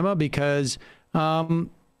 Kyrsten Sinema, because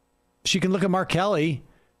she can look at Mark Kelly,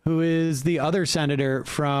 who is the other senator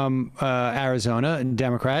from Arizona, and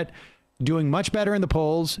Democrat, doing much better in the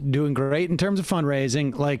polls, doing great in terms of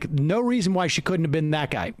fundraising. Like, no reason why she couldn't have been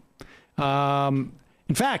that guy. In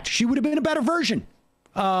fact, she would have been a better version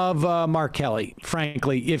of Mark Kelly,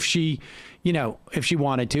 frankly, if she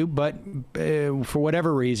wanted to, but for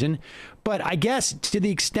whatever reason. But I guess to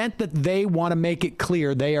the extent that they want to make it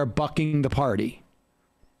clear they are bucking the party,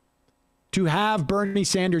 to have Bernie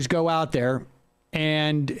Sanders go out there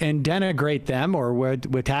and denigrate them or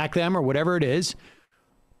attack them or whatever it is,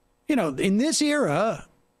 in this era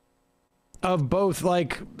of both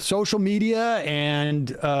like social media and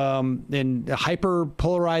hyper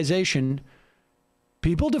polarization,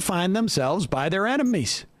 people define themselves by their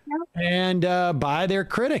enemies and by their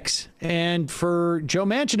critics. And for Joe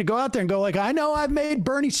Manchin to go out there and go like, I know I've made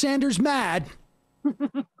Bernie Sanders mad.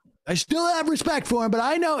 I still have respect for him, but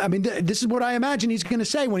I know, this is what I imagine he's going to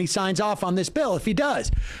say when he signs off on this bill, if he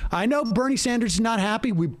does. I know Bernie Sanders is not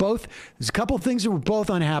happy. There's a couple of things that we're both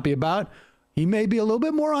unhappy about. He may be a little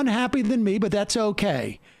bit more unhappy than me, but that's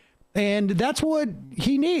okay. And that's what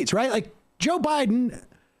he needs, right? Like Joe Biden,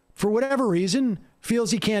 for whatever reason,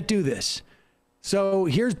 feels he can't do this. So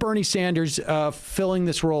here's Bernie Sanders filling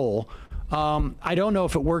this role. I don't know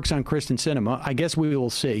if it works on Kyrsten Sinema. I guess we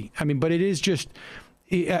will see. But it is just,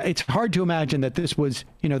 it's hard to imagine that this was,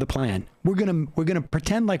 the plan. We're gonna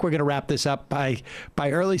pretend like we're gonna wrap this up by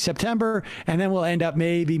early September, and then we'll end up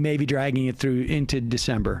maybe dragging it through into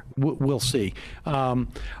December. We'll see. All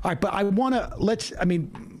right, but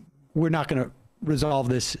we're not gonna resolve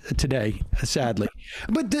this today, sadly.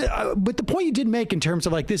 But the point you did make in terms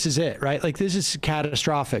of like, this is it, right? Like, this is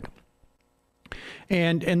catastrophic.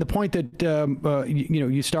 And the point that,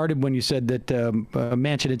 you started when you said that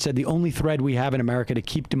Manchin had said the only thread we have in America to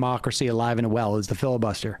keep democracy alive and well is the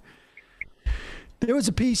filibuster. There was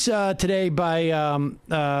a piece today by,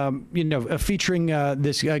 featuring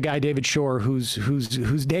this guy, David Shore,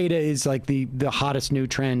 whose data is like the hottest new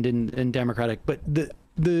trend in Democratic. But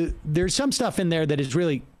there's some stuff in there that is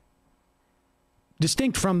really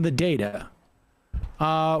distinct from the data,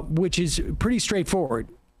 which is pretty straightforward.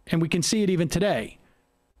 And we can see it even today.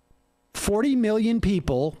 40 million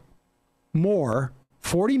more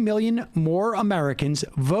Americans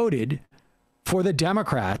voted for the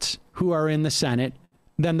Democrats who are in the Senate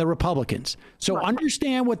than the Republicans. So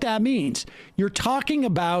understand what that means. You're talking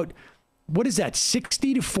about, what is that,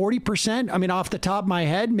 60 to 40%? Off the top of my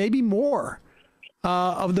head, maybe more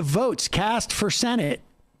of the votes cast for Senate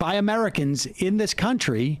by Americans in this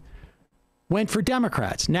country went for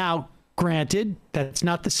Democrats. Now, granted, that's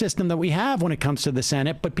not the system that we have when it comes to the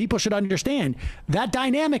Senate, but people should understand that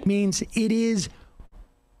dynamic means it is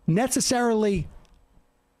necessarily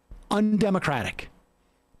undemocratic.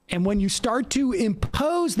 And when you start to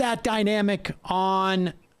impose that dynamic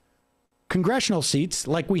on congressional seats,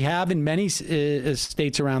 like we have in many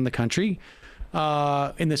states around the country,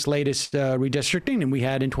 in this latest redistricting, and we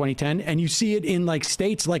had in 2010, and you see it in like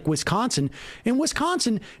states like Wisconsin. In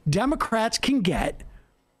Wisconsin, Democrats can get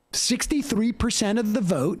 63% of the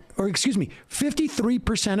vote, or excuse me,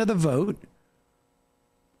 53% of the vote,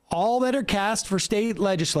 all that are cast for state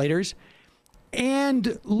legislators,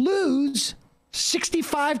 and lose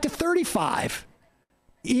 65 to 35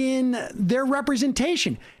 in their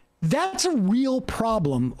representation. That's a real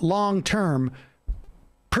problem long term,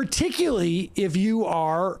 particularly if you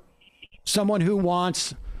are someone who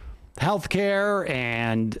wants health care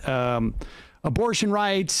and abortion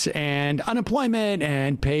rights and unemployment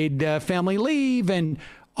and paid family leave and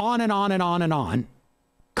on and on and on and on.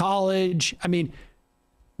 College. I mean,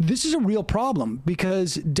 this is a real problem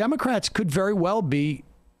because Democrats could very well be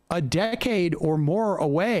a decade or more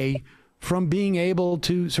away from being able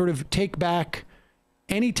to sort of take back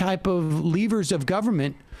any type of levers of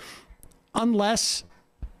government unless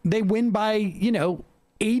they win by,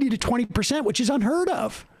 80 to 20%, which is unheard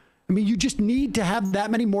of. I mean, you just need to have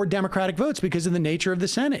that many more Democratic votes because of the nature of the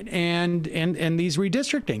Senate and these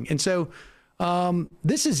redistricting. And so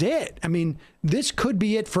this is it. I mean, this could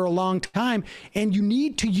be it for a long time. And you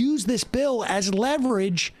need to use this bill as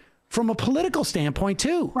leverage from a political standpoint,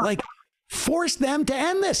 too. Like, force them to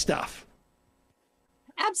end this stuff.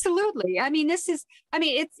 Absolutely. I mean,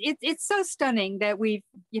 it's so stunning that we're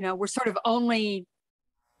sort of only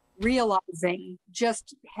realizing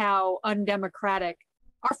just how undemocratic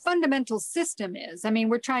our fundamental system is. I mean,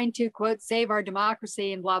 we're trying to, quote, save our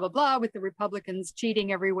democracy and blah, blah, blah, with the Republicans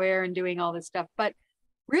cheating everywhere and doing all this stuff. But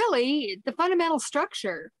really, the fundamental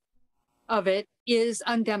structure of it is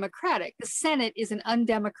undemocratic. The Senate is an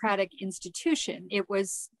undemocratic institution. It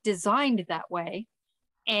was designed that way.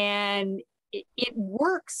 And it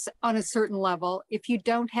works on a certain level if you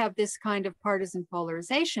don't have this kind of partisan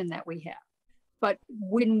polarization that we have. But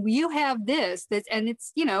when you have this, and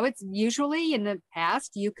it's, it's usually in the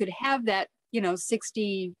past, you could have that,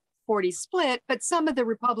 60-40 split, but some of the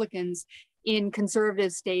Republicans in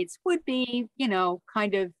conservative states would be,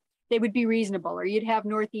 they would be reasonable, or you'd have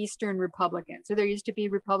Northeastern Republicans, or there used to be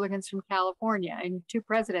Republicans from California, and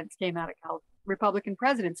Republican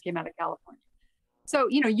presidents came out of California. So,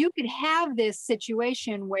 you could have this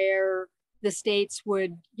situation where the states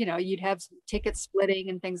would, you'd have some ticket splitting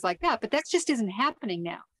and things like that, but that just isn't happening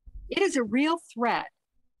now. It is a real threat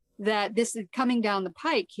that this is coming down the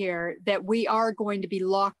pike here, that we are going to be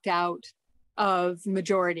locked out of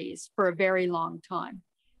majorities for a very long time.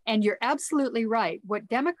 And you're absolutely right. What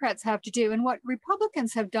Democrats have to do, and what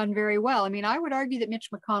Republicans have done very well, I mean, I would argue that Mitch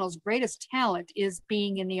McConnell's greatest talent is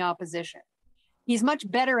being in the opposition. He's much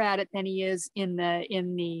better at it than he is in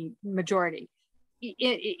the majority.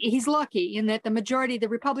 He's lucky in that the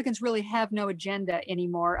Republicans really have no agenda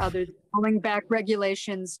anymore other than pulling back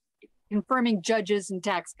regulations, confirming judges, and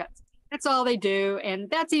tax cuts. That's all they do. And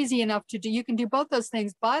that's easy enough to do. You can do both those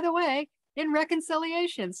things, by the way, in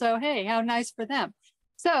reconciliation. So, hey, how nice for them.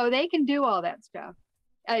 So they can do all that stuff,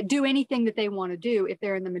 do anything that they want to do if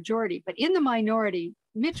they're in the majority. But in the minority,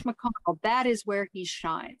 Mitch McConnell, that is where he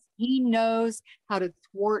shines. He knows how to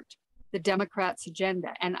thwart the Democrats'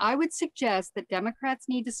 agenda. And I would suggest that Democrats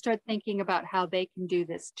need to start thinking about how they can do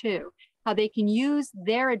this too, how they can use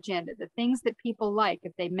their agenda, the things that people like.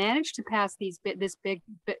 If they manage to pass this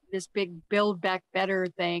big Build Back Better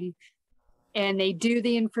thing, and they do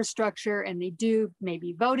the infrastructure, and they do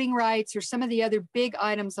maybe voting rights or some of the other big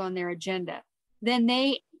items on their agenda, then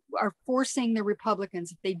they are forcing the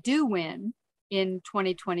Republicans, if they do win in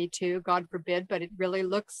 2022, God forbid, but it really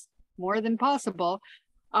looks more than possible,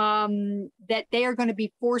 that they are going to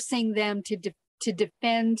be forcing them to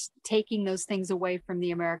defend taking those things away from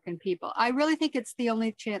the American people. I really think it's the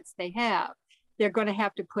only chance they have. They're going to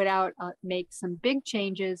have to make some big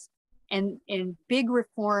changes and big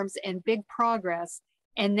reforms and big progress,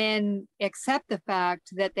 and then accept the fact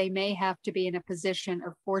that they may have to be in a position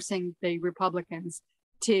of forcing the Republicans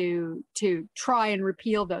to try and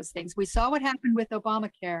repeal those things. We saw what happened with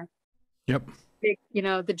Obamacare. Yep.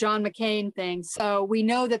 The John McCain thing. So we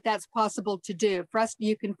know that that's possible to do.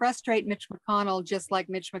 You can frustrate Mitch McConnell just like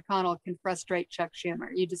Mitch McConnell can frustrate Chuck Schumer.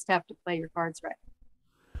 You just have to play your cards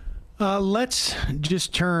right. Let's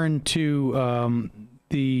just turn to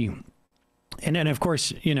and then of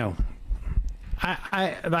course,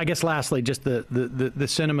 I guess lastly, just the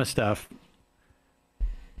Sinema stuff.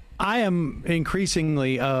 I am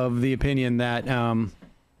increasingly of the opinion that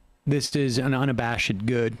this is an unabashed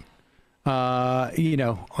good. I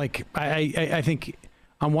think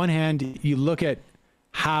on one hand, you look at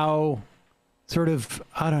how sort of,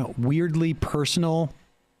 I don't know, weirdly personal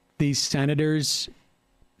these senators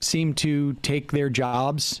seem to take their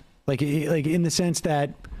jobs, like in the sense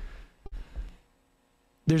that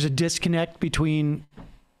there's a disconnect between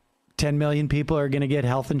 10 million people are going to get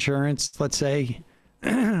health insurance, let's say,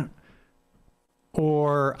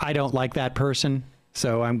 or I don't like that person,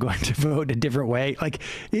 so I'm going to vote a different way. Like,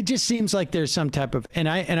 it just seems like there's some type of, and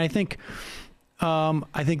I think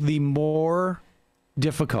the more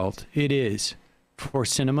difficult it is for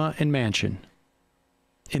Sinema and Manchin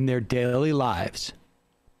in their daily lives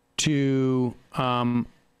to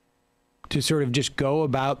sort of just go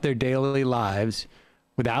about their daily lives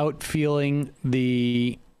without feeling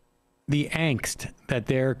the angst that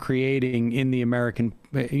they're creating in the American,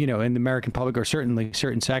 in the American public, or certainly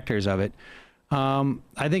certain sectors of it,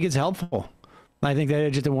 I think it's helpful. I think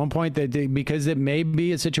that just at one point because it may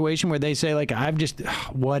be a situation where they say, like, I've just,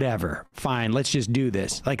 whatever, fine, let's just do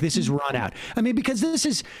this. Like, this is run out. I mean, because this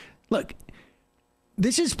is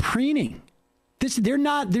preening.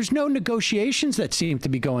 There's no negotiations that seem to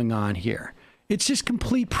be going on here. It's just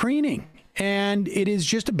complete preening. And it is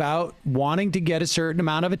just about wanting to get a certain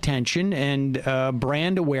amount of attention and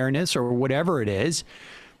brand awareness or whatever it is.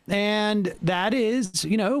 And that is,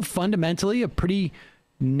 fundamentally a pretty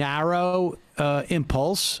narrow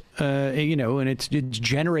impulse, and it's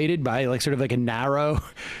generated by like sort of like a narrow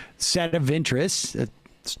set of interests.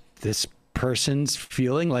 This person's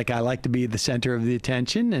feeling like I like to be the center of the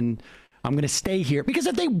attention and I'm going to stay here. Because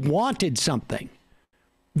if they wanted something,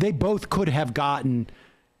 they both could have gotten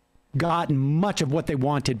much of what they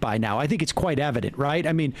wanted by now. I think it's quite evident, right?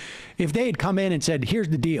 I mean, if they had come in and said, here's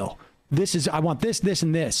the deal. I want this, this,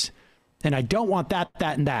 and this, and I don't want that,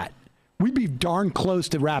 that, and that, we'd be darn close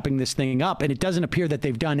to wrapping this thing up. And it doesn't appear that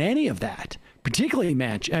they've done any of that, particularly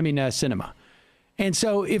Sinema. And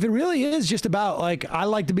so if it really is just about, like, I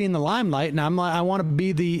like to be in the limelight and I want to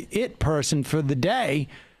be the it person for the day,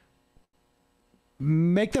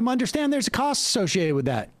 make them understand there's a cost associated with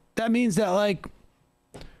that. That means that, like,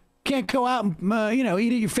 can't go out and,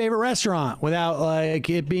 eat at your favorite restaurant without, like,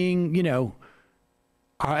 it being, am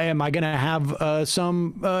I going to have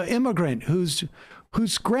some immigrant whose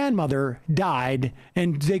grandmother died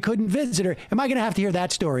and they couldn't visit her? Am I going to have to hear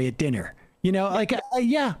that story at dinner?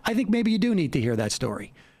 Yeah, I think maybe you do need to hear that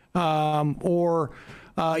story. Or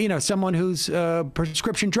someone whose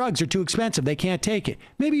prescription drugs are too expensive, they can't take it.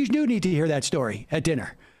 Maybe you do need to hear that story at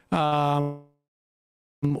dinner. Or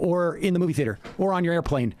in the movie theater, or on your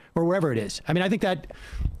airplane, or wherever it is. I mean, I think that,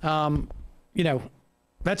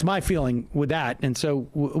 that's my feeling with that. And so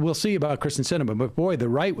we'll see about Kristen Sinema. But boy, the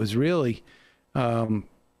right was really,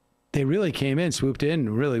 they really came in, swooped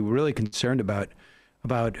in, really concerned about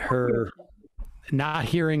her not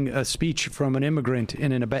hearing a speech from an immigrant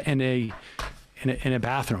in a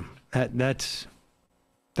bathroom. That's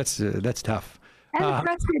tough. And the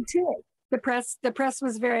press did too. The press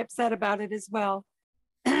was very upset about it as well.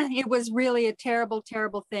 It was really a terrible,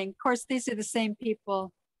 terrible thing. Of course, these are the same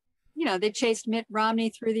people. They chased Mitt Romney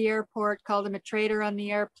through the airport, called him a traitor on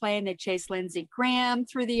the airplane. They chased Lindsey Graham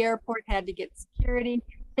through the airport, had to get security.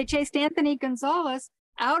 They chased Anthony Gonzalez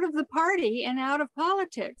out of the party and out of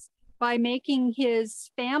politics by making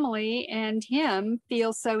his family and him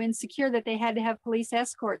feel so insecure that they had to have police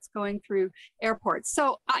escorts going through airports.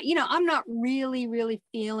 So, I'm not really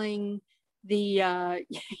feeling the,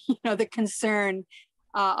 the concern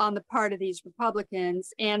on the part of these Republicans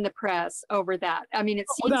and the press over that. I mean, it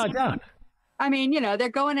seems, without doubt. I mean, they're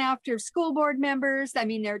going after school board members. I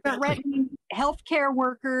mean, they're threatening healthcare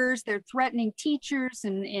workers. They're threatening teachers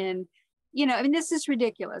and I mean, this is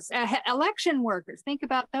ridiculous. Election workers, think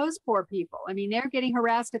about those poor people. I mean, they're getting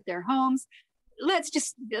harassed at their homes. This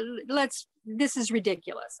is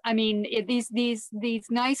ridiculous. I mean, these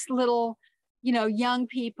nice little, young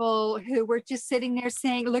people who were just sitting there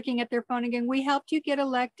looking at their phone again, we helped you get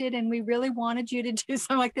elected and we really wanted you to do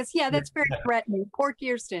something like this. Yeah, that's very threatening. Poor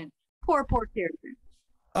Kirsten. Poor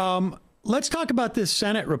Kirsten. Let's talk about this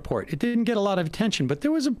Senate report. It didn't get a lot of attention, but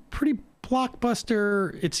there was a pretty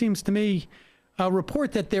blockbuster, it seems to me,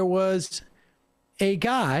 report that there was a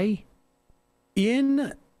guy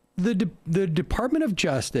in the Department of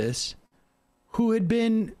Justice who had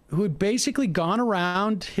basically gone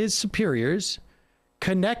around his superiors,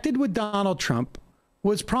 connected with Donald Trump,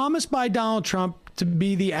 was promised by Donald Trump to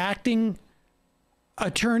be the acting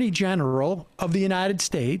Attorney General of the United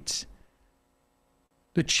States,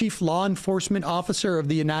 the chief law enforcement officer of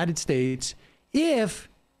the United States, if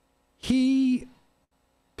he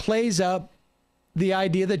plays up the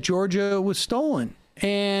idea that Georgia was stolen.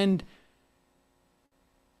 And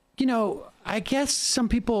I guess some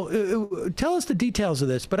people tell us the details of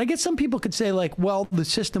this, but I guess some people could say like, well, the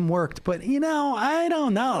system worked, but I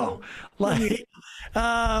don't know. Like,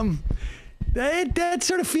 that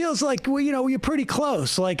sort of feels like, well, you're pretty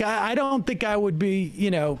close. Like, I don't think I would be,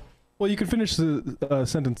 Well, you could finish the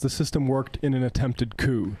sentence. The system worked in an attempted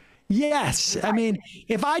coup. Yes. I mean,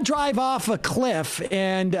 if I drive off a cliff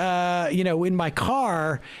and, in my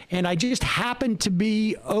car and I just happen to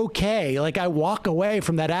be okay, like I walk away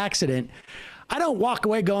from that accident, I don't walk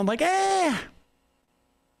away going like, I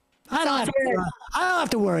don't have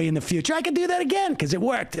to worry in the future. I can do that again because it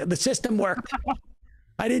worked. The system worked.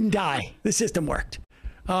 I didn't die. The system worked.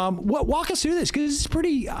 Walk us through this because it's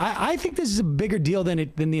pretty, I think this is a bigger deal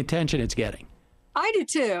than the attention it's getting. I do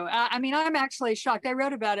too. I'm actually shocked. I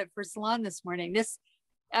wrote about it for Salon this morning.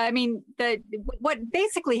 What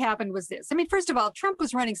basically happened was this. First of all, Trump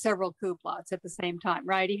was running several coup plots at the same time,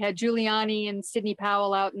 right? He had Giuliani and Sidney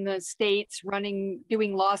Powell out in the States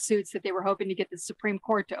doing lawsuits that they were hoping to get the Supreme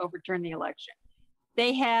Court to overturn the election.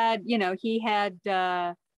 They had, he had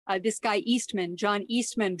this guy John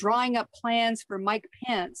Eastman, drawing up plans for Mike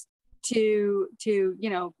Pence to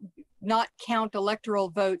not count electoral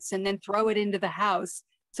votes and then throw it into the House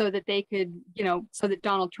so that they could, so that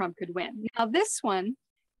Donald Trump could win. Now, this one,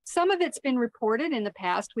 some of it's been reported in the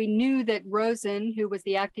past. We knew that Rosen, who was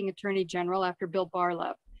the acting attorney general after Bill Barr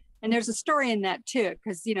left, and there's a story in that too,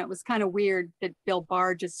 because, it was kind of weird that Bill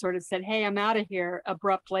Barr just sort of said, hey, I'm out of here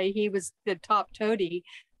abruptly. He was the top toady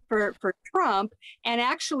for Trump and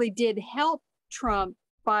actually did help Trump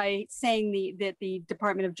by saying that the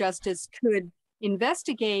Department of Justice could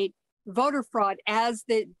investigate voter fraud as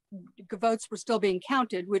the votes were still being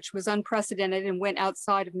counted, which was unprecedented and went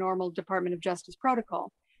outside of normal Department of Justice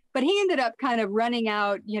protocol. But he ended up kind of running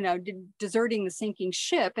out, deserting the sinking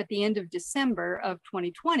ship at the end of December of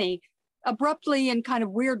 2020, abruptly and kind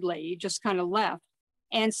of weirdly, he just kind of left.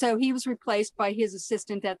 And so he was replaced by his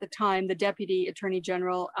assistant at the time, the Deputy Attorney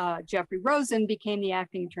General, Jeffrey Rosen, became the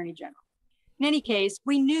acting Attorney General. In any case,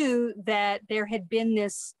 we knew that there had been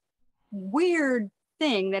this weird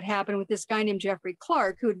thing that happened with this guy named Jeffrey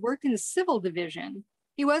Clark, who had worked in the civil division.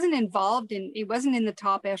 He wasn't in the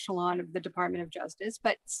top echelon of the Department of Justice,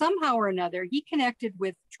 but somehow or another, he connected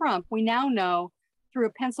with Trump. We now know through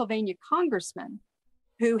a Pennsylvania congressman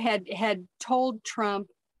who had told Trump,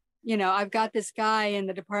 I've got this guy in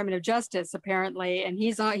the Department of Justice, apparently, and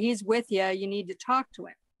he's with you. You need to talk to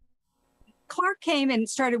him. Clark came and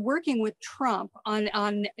started working with Trump on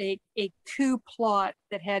a coup plot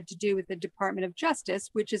that had to do with the Department of Justice,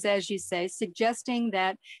 which is, as you say, suggesting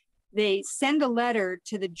that they send a letter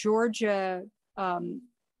to the Georgia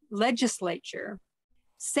legislature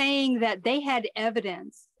saying that they had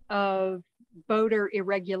evidence of voter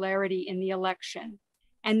irregularity in the election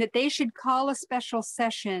and that they should call a special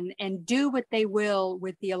session and do what they will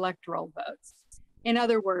with the electoral votes. In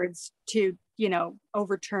other words, to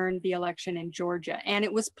overturn the election in Georgia. And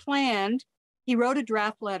it was planned. He wrote a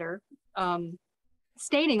draft letter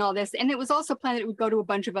stating all this. And it was also planned that it would go to a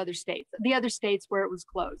bunch of other states, the other states where it was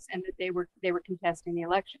close and that they were contesting the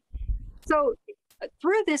election. So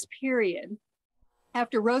through this period,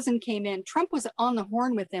 after Rosen came in, Trump was on the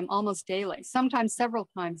horn with him almost daily, sometimes several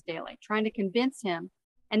times daily, trying to convince him.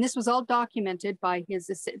 And this was all documented by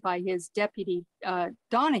his deputy,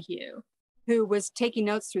 Donahue, who was taking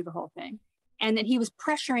notes through the whole thing. And that he was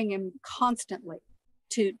pressuring him constantly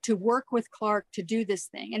to work with Clark to do this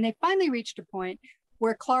thing. And they finally reached a point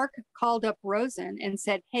where Clark called up Rosen and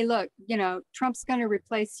said, hey, look, Trump's going to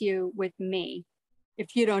replace you with me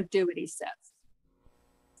if you don't do what he says.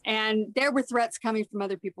 And there were threats coming from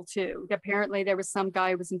other people too. Apparently there was some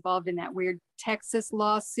guy who was involved in that weird Texas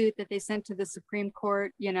lawsuit that they sent to the Supreme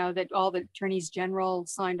Court, that all the attorneys general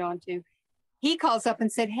signed on to. He calls up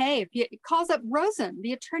and said, hey, calls up Rosen,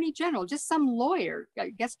 the attorney general, just some lawyer.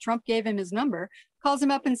 I guess Trump gave him his number, calls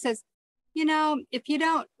him up and says, if you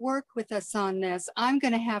don't work with us on this, I'm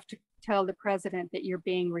going to have to tell the president that you're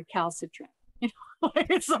being recalcitrant.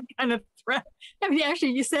 It's some kind of threat.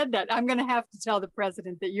 Actually, you said that. I'm going to have to tell the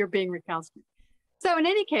president that you're being recalcitrant. So in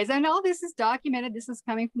any case, and all this is documented. This is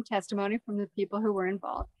coming from testimony from the people who were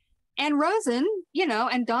involved. And Rosen,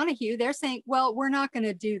 and Donahue, they're saying, well, we're not going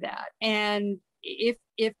to do that. And if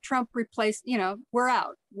Trump replaced, we're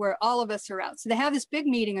out. All of us are out. So they have this big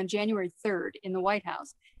meeting on January 3rd in the White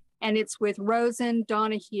House. And it's with Rosen,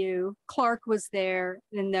 Donahue, Clark was there,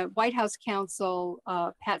 and the White House counsel,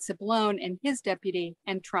 Pat Cipollone, and his deputy,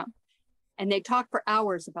 and Trump. And they talk for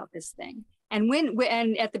hours about this thing. And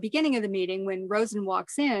and at the beginning of the meeting, when Rosen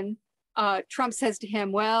walks in, Trump says to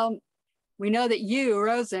him, well, we know that you,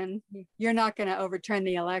 Rosen, you're not going to overturn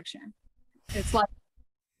the election. It's like,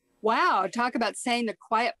 Wow, talk about saying the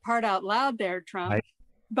quiet part out loud there, Trump. Right.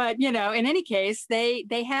 But, in any case,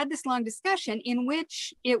 they had this long discussion in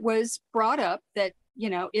which it was brought up that,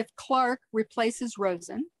 if Clark replaces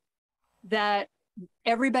Rosen, that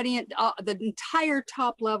everybody, the entire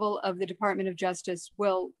top level of the Department of Justice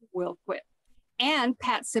will quit. And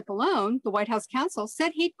Pat Cipollone, the White House counsel,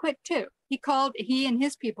 said he'd quit too. He and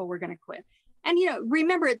his people were going to quit. And,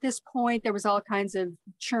 remember at this point, there was all kinds of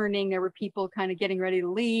churning. There were people kind of getting ready to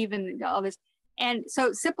leave and all this. And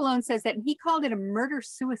so Cipollone says that, and he called it a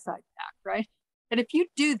murder-suicide pact, right? That if you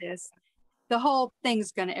do this, the whole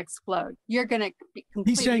thing's going to explode. You're going to be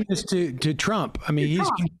completely... He's saying this to Trump. I mean, he's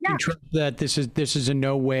telling Trump that this is a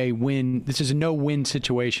no-win. This is a no-win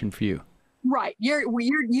situation for you. Right. You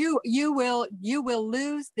will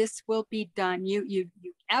lose. This will be done. You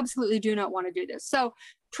absolutely do not want to do this. So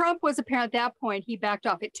Trump was apparent at that point. He backed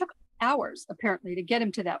off. It took hours, apparently, to get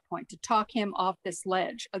him to that point, to talk him off this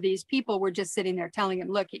ledge. These people were just sitting there telling him,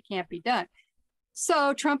 look, it can't be done.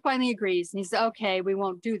 So Trump finally agrees, and he says, okay, we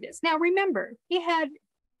won't do this. Now, remember, he had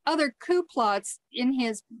other coup plots in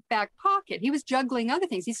his back pocket. He was juggling other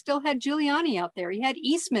things. He still had Giuliani out there. He had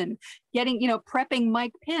Eastman prepping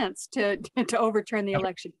Mike Pence to overturn the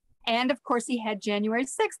election. And of course, he had January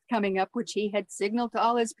 6th coming up, which he had signaled to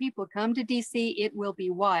all his people, come to DC, it will be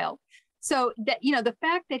wild. So that, the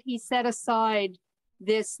fact that he set aside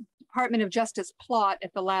this Department of Justice plot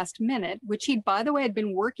at the last minute, which he, by the way, had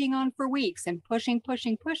been working on for weeks and pushing.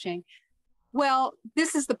 Well,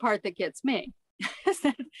 this is the part that gets me.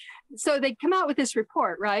 So they come out with this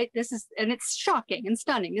report, right? And it's shocking and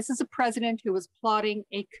stunning. This is a president who was plotting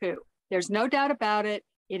a coup. There's no doubt about it.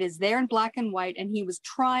 It is there in black and white. And he was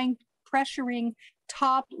pressuring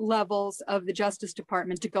top levels of the Justice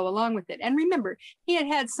Department to go along with it. And remember, he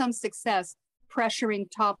had some success pressuring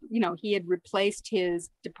he had replaced his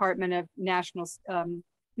Department of National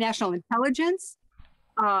Intelligence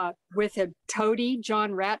with a toady,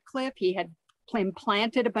 John Ratcliffe. He had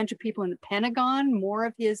implanted a bunch of people in the Pentagon, more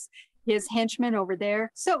of his henchmen over there.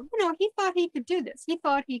 So, he thought he could do this. He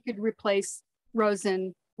thought he could replace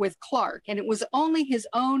Rosen with Clark. And it was only his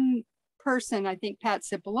own person, I think, Pat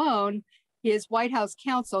Cipollone, his White House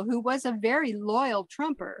counsel, who was a very loyal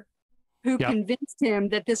Trumper, who convinced him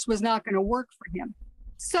that this was not going to work for him.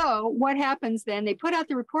 So what happens then? They put out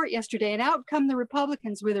the report yesterday, and out come the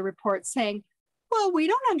Republicans with a report saying, well, we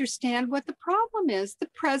don't understand what the problem is. The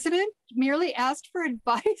president merely asked for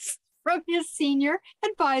advice from his senior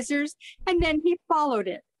advisors, and then he followed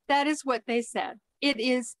it. That is what they said. It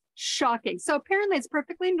is shocking. So apparently it's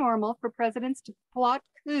perfectly normal for presidents to plot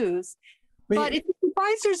coups. But if his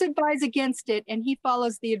advisors advise against it and he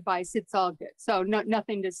follows the advice, it's all good. So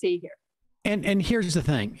nothing to see here. And here's the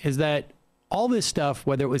thing, is that all this stuff,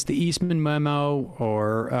 whether it was the Eastman memo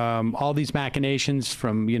or all these machinations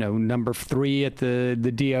from, number 3 at the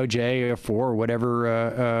DOJ or 4 or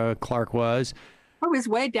whatever Clark was. I was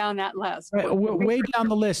way down that list. Way down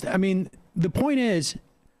the list. I mean, the point is,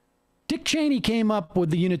 Dick Cheney came up with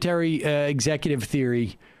the unitary executive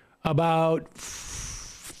theory about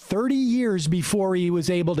 30 years before he was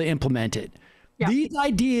able to implement it. Yeah. These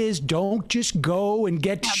ideas don't just go and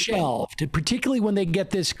get shelved, particularly when they get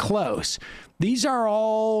this close. These are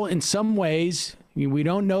all, in some ways, we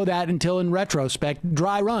don't know that until in retrospect,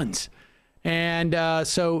 dry runs. And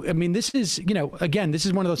so, I mean, this is, again, this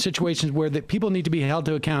is one of those situations where the people need to be held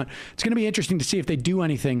to account. It's going to be interesting to see if they do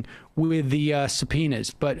anything with the subpoenas.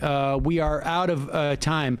 But we are out of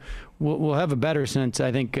time. We'll have a better sense,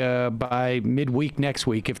 I think, by midweek next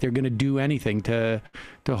week, if they're going to do anything to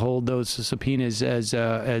hold those subpoenas as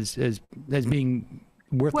being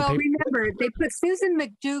worth the paper. Well, remember, they put Susan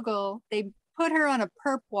McDougal, they put her on a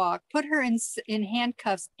perp walk, put her in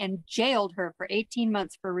handcuffs, and jailed her for 18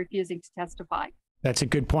 months for refusing to testify. That's a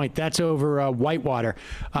good point. That's over Whitewater.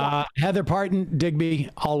 Heather Parton, Digby,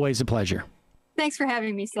 always a pleasure. Thanks for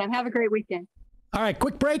having me, Sam. Have a great weekend. All right,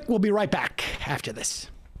 quick break. We'll be right back after this.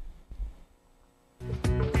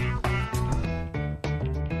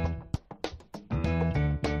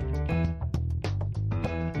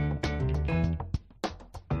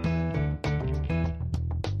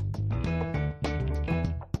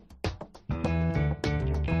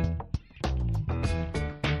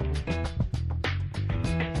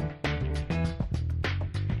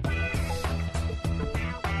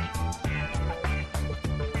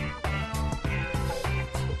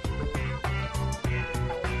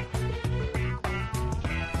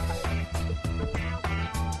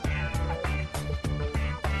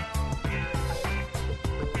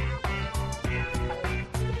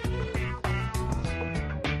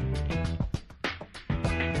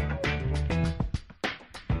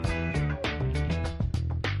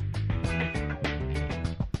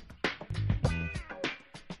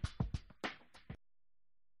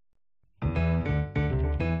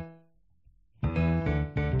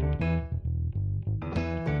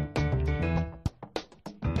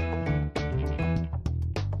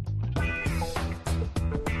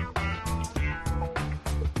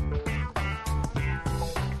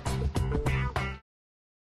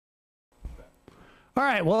 All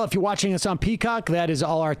right. Well, if you're watching us on Peacock, that is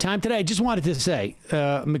all our time today. I just wanted to say,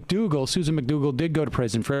 Susan McDougal did go to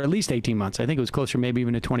prison for at least 18 months. I think it was closer, maybe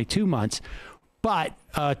even to 22 months, but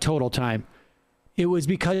total time. It was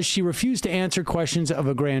because she refused to answer questions of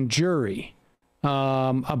a grand jury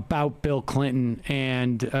about Bill Clinton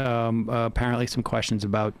and apparently some questions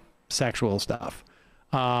about sexual stuff.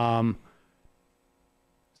 So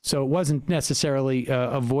it wasn't necessarily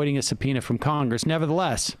avoiding a subpoena from Congress.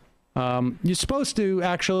 Nevertheless, you're supposed to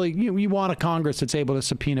actually, you want a Congress that's able to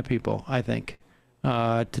subpoena people, I think,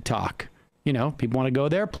 to talk. You know, people want to go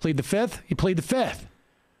there, plead the fifth, you plead the fifth.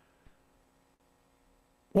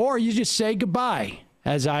 Or you just say goodbye,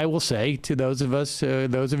 as I will say to those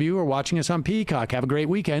of you who are watching us on Peacock. Have a great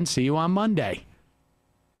weekend. See you on Monday.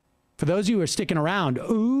 For those of you who are sticking around,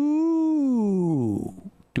 ooh,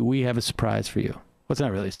 do we have a surprise for you? Well, it's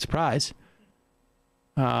not really a surprise.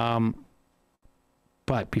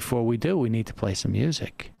 But before we do, we need to play some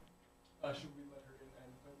music.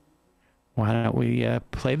 Why don't we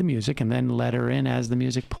play the music and then let her in as the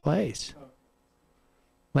music plays?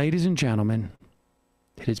 Ladies and gentlemen,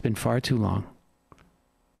 it has been far too long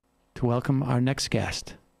to welcome our next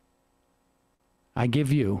guest. I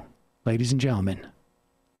give you, ladies and gentlemen,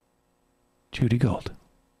 Judy Gold.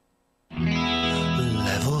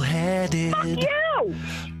 Level-headed. Fuck you!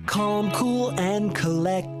 Calm, cool, and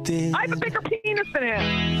collected. I have a bigger penis than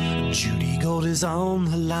him. Judy Gold is on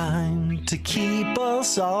the line to keep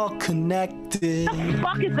us all connected. What the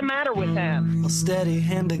fuck is the matter with him? A steady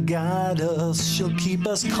hand to guide us. She'll keep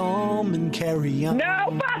us calm and carry on.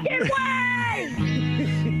 No fucking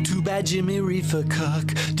way! Too bad Jimmy Reefer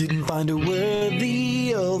Cuck didn't find her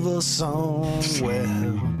worthy of a song.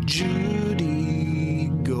 Well,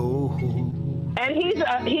 Judy Gold. And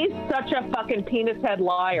he's such a fucking penis head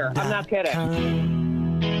liar. I'm not kidding.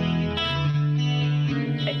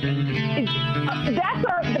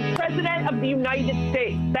 That's the president of the United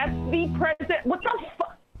States. That's the president. What the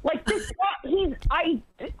fuck? Like this guy, I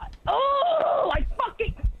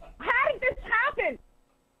fucking, how did this happen?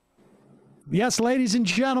 Yes, ladies and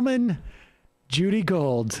gentlemen, Judy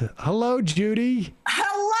Gold. Hello, Judy.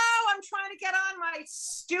 Hello, I'm trying to get on my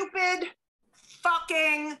stupid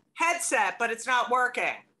fucking headset, but it's not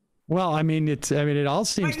working. Well, I mean, it all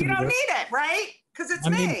seems But to you be. don't need it, right? Because it's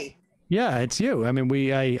me. Yeah, it's you. I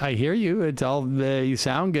mean, I hear you. It's all, you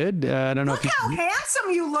sound good. I don't know Look if how handsome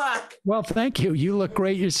you look. Well, thank you. You look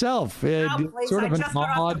great yourself. Oh, please, I just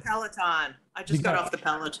got off the Peloton. Off the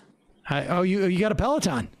Peloton. You got a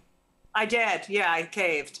Peloton? I did. Yeah, I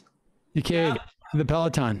caved. You caved the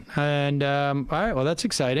Peloton. And all right, well, that's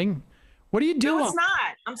exciting. What do you do? No, it's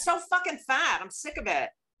not. I'm so fucking fat. I'm sick of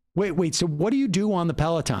it. Wait. So what do you do on the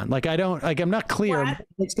Peloton? I'm not clear. What?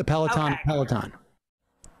 What's the Peloton? Okay. Peloton.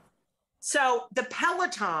 So the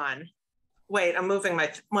Peloton, wait, I'm moving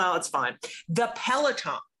well, it's fine. The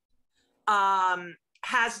Peloton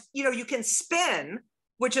has, you can spin,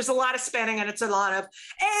 which is a lot of spinning, and it's a lot of,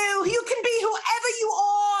 you can be whoever you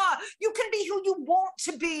are. You can be who you want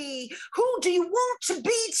to be. Who do you want to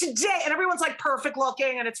be today? And everyone's like perfect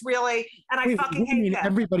looking, and it's really, and I fucking hate that.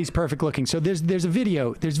 Everybody's perfect looking. So there's a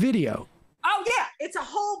video. There's video. Oh yeah, it's a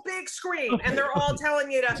whole big screen, and they're all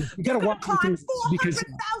telling you to you gotta walk climb through 400,000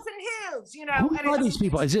 hills. Who and are these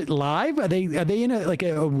people? Is it live? Are they in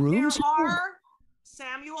a room?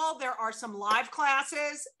 There are some live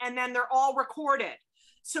classes, and then they're all recorded,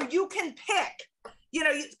 so you can pick.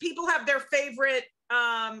 People have their favorite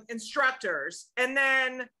instructors, and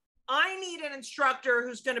then I need an instructor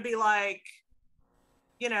who's going to be like,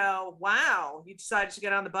 wow, you decided to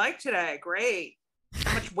get on the bike today. Great.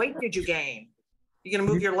 How much weight did you gain? You're going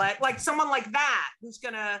to move your leg, like someone like that who's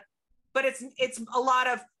going to, but it's a lot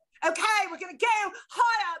of, okay, we're going to go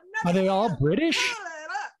higher. Are they all British?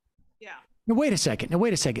 Yeah. Now, wait a second.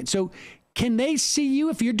 So can they see you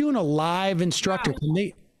if you're doing a live instructor? No.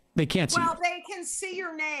 Can they can't see Well, you. they can see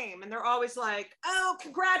your name, and they're always like, oh,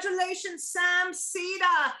 congratulations, Sam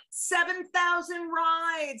Seder, 7,000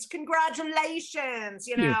 rides. Congratulations,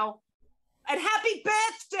 And happy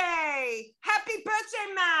birthday. Happy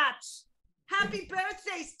birthday, Matt. Happy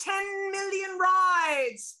birthdays, 10 million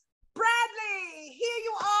rides. Bradley, here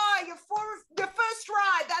you are, your first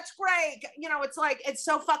ride. That's great. It's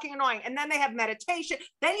so fucking annoying. And then they have meditation.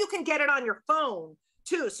 Then you can get it on your phone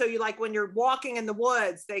too. So you when you're walking in the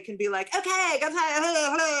woods, they can be like, okay,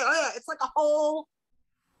 it's like a whole.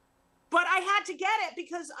 But I had to get it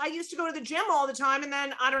because I used to go to the gym all the time. And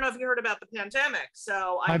then I don't know if you heard about the pandemic.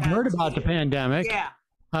 So I've heard about the pandemic. Yeah.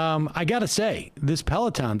 I got to say, this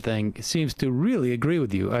Peloton thing seems to really agree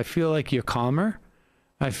with you. I feel like you're calmer.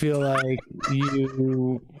 I feel like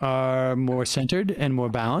you are more centered and more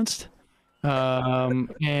balanced.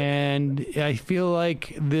 And I feel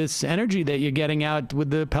like this energy that you're getting out with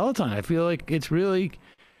the Peloton, I feel like it's really,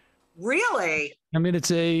 I mean,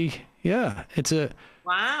 it's a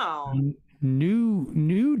Wow.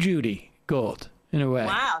 new Judy Gold in a way.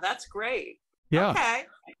 Wow, that's great. Yeah. Okay.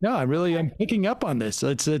 No, I'm picking up on this.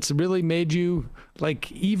 It's really made you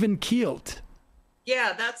like even keeled.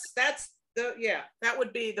 Yeah, that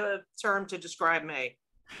would be the term to describe me.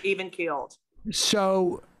 Even keeled.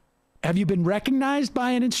 So have you been recognized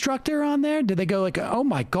by an instructor on there? Did they go like, oh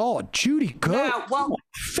my God, Judy Gold, No, well,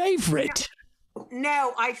 favorite?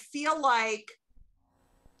 No, I feel like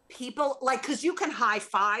people like, cause you can high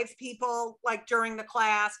five people like during the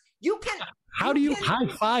class. How do you high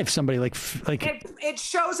five somebody? Like it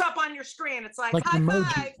shows up on your screen. It's like high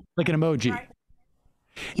emoji, five. like an emoji. Right.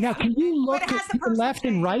 Now, can you look But it has at the the left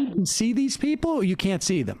and person's right and see these people, or you can't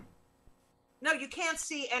see them? No, you can't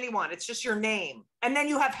see anyone. It's just your name. And then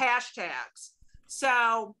you have hashtags.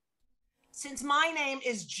 So since my name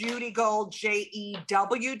is Judy Gold, Jewdy,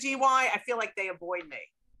 I feel like they avoid me.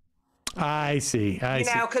 I see. You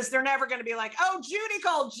know, because they're never going to be like, oh, Judy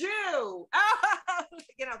Gold, Jew. Oh,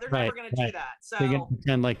 they're never going to do that. So they're going to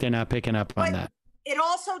pretend like they're not picking up on that. It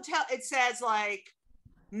also it says like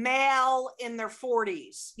male in their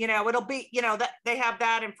 40s. You know, it'll be, you know, that they have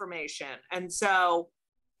that information. And so,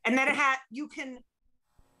 and then you can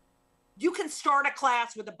start a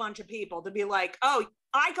class with a bunch of people to be like, oh,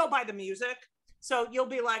 I go by the music. So you'll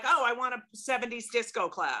be like, oh, I want a 70s disco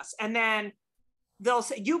class. And then they'll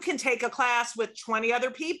say, you can take a class with 20 other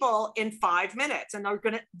people in 5 minutes. And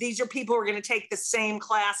these are people who are going to take the same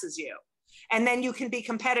class as you. And then you can be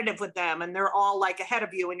competitive with them. And they're all like ahead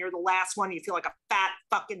of you. And you're the last one. You feel like a fat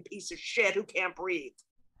fucking piece of shit who can't breathe.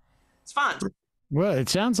 It's fun. Well, it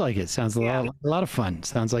sounds like it. Sounds a lot of fun.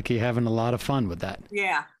 Sounds like you're having a lot of fun with that.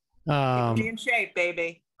 Yeah. Be in shape,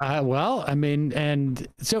 baby. Well, I mean, and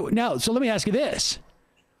so let me ask you this.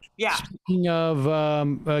 Yeah. Speaking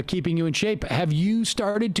of keeping you in shape, have you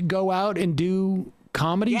started to go out and do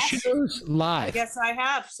comedy shows live? Yes, I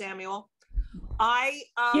have, Samuel.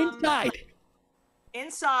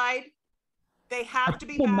 Inside. They have to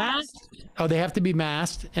be masked. Oh, they have to be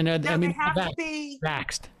masked, and they have to be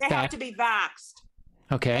vaxxed. They have to be vaxxed.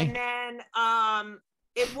 Okay. And then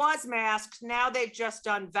it was masked. Now they've just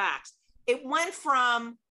done vaxxed. It went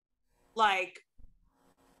from like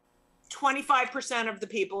 25% of the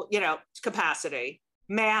people, you know, capacity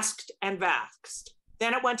masked and vaxxed.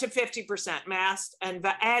 Then it went to 50% masked and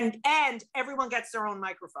everyone gets their own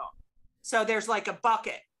microphone. So there's like a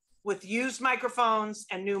bucket with used microphones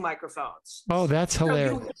and new microphones. Oh, that's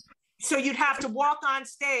hilarious. So you'd have to walk on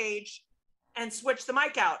stage and switch the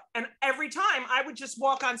mic out. And every time I would just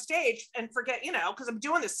walk on stage and forget, you know, because I'm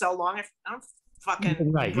doing this so long, I don't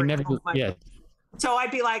fucking right. You never do. Yeah. So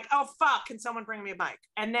I'd be like, oh, fuck, can someone bring me a mic?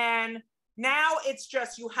 And then now it's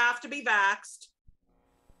just, you have to be vaxxed.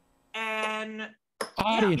 And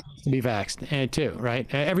audience has to be vaxxed too,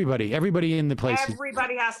 right? Everybody in the place.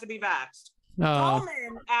 Everybody has to be vaxxed.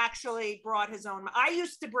 Coleman actually brought his own. I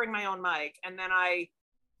used to bring my own mic, and then I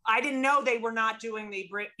didn't know they were not doing the,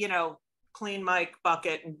 you know, clean mic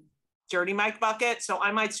bucket and dirty mic bucket. So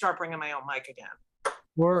I might start bringing my own mic again.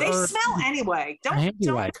 They smell anyway. Don't.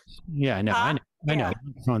 Yeah, I know. I know.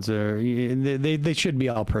 Microphones are. They should be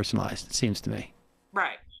all personalized. It seems to me.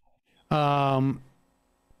 Right.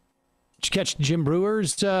 Did you catch Jim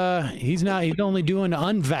Brewer's? He's only doing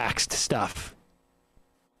unvaxxed stuff.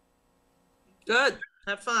 Good.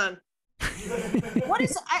 Have fun. What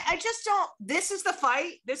is? I just don't. This is the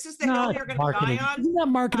fight. This is the hill you're going to die on. Isn't that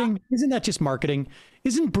marketing? Isn't that just marketing?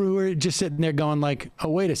 Isn't Brewer just sitting there going like, "Oh,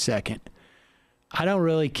 wait a second. I don't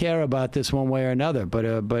really care about this one way or another, but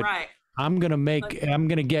right. I'm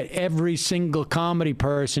gonna get every single comedy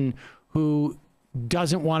person who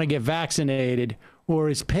doesn't want to get vaccinated or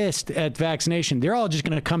is pissed at vaccination. They're all just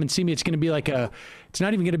gonna come and see me. It's gonna be like it's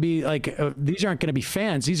not even gonna be like these aren't gonna be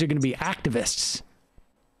fans. These are gonna be activists."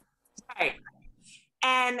 Right.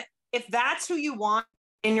 And if that's who you want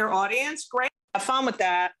in your audience, great. Have fun with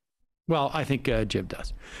that. Well, I think Jim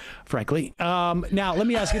does, frankly. Now, let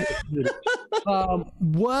me ask you this.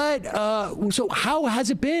 So how has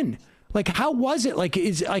it been? Like, how was it? Like,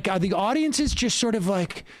 are the audiences just sort of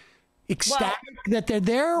like ecstatic that they're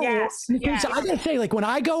there? Yes. Because I gotta say, like, when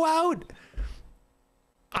I go out,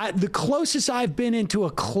 the closest I've been into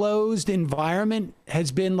a closed environment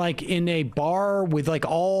has been like in a bar with like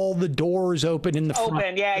all the doors open in the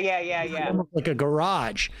front. Yeah. Almost like a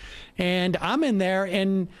garage. And I'm in there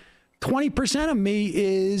and 20% of me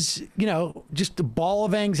is, you know, just a ball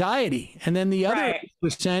of anxiety. And then the other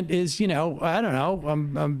percent is, you know, I don't know,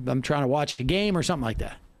 I'm trying to watch a game or something like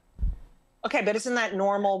that. Okay, but isn't that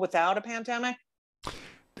normal without a pandemic?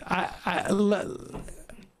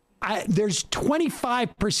 There's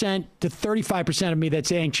 25% to 35% of me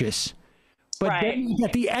that's anxious. But then you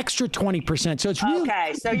get the extra 20%. So it's really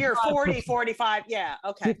okay. So you're 40, 45. Yeah.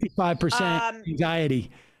 Okay. 55%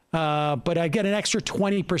 anxiety. But I get an extra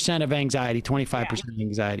 20% of anxiety, 25% of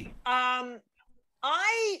anxiety.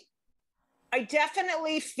 I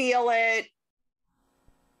definitely feel it.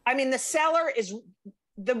 I mean,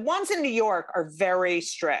 the ones in New York are very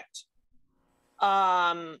strict.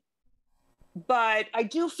 But I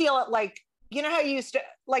do feel it like, you know how you used to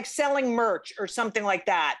like selling merch or something like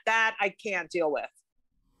that. That I can't deal with.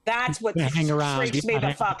 That's what freaks me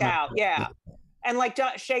the fuck out. Yeah. And like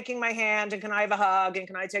shaking my hand and can I have a hug and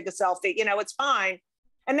can I take a selfie? You know, it's fine.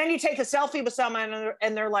 And then you take a selfie with someone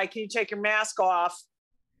and they're like, can you take your mask off?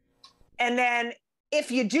 And then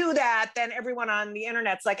if you do that, then everyone on the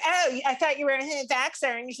internet's like, oh, I thought you were a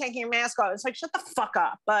vaxxer and you're taking your mask off. It's like, shut the fuck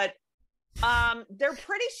up. But they're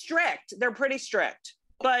pretty strict.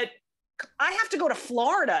 But I have to go to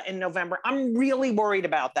Florida in November. I'm really worried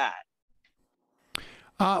about that.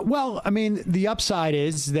 Well, I mean, the upside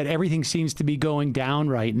is that everything seems to be going down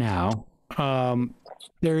right now.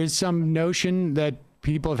 There is some notion that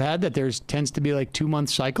people have had that tends to be like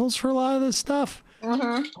 2-month cycles for a lot of this stuff.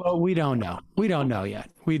 Mm-hmm. Well, we don't know. We don't know yet.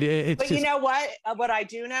 But you know what? What I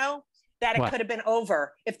do know? That it could have been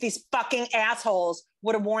over if these fucking assholes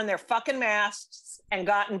would have worn their fucking masks and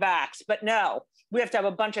gotten vaxxed. But no, we have to have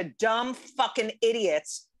a bunch of dumb fucking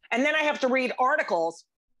idiots. And then I have to read articles,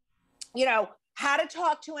 you know, how to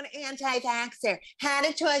talk to an anti-vaxxer, how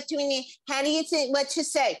to talk to how do you say, what to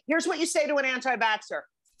say? Here's what you say to an anti-vaxxer.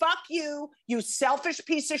 Fuck you, you selfish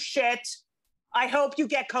piece of shit. I hope you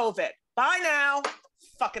get COVID. Bye now,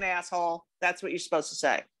 fucking asshole. That's what you're supposed to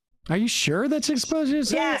say. Are you sure that's supposed to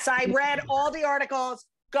say? Yes, I read all the articles.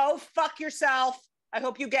 Go fuck yourself. I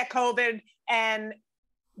hope you get COVID and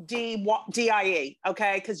DIE,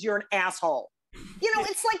 okay? Because you're an asshole. You know,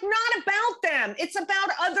 it's like not about them. It's about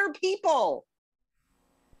other people.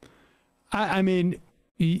 I mean,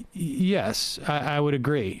 yes, I would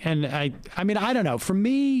agree. And I mean, I don't know. For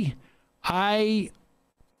me, my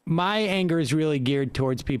anger is really geared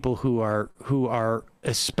towards people who are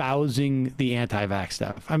espousing the anti-vax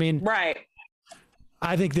stuff. I mean, right.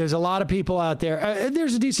 I think there's a lot of people out there.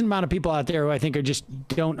 There's a decent amount of people out there who I think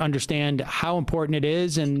don't understand how important it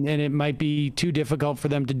is, and it might be too difficult for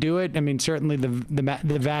them to do it. I mean, certainly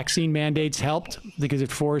the vaccine mandates helped because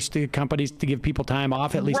it forced the companies to give people time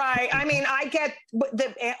off at least. Right. I mean, I get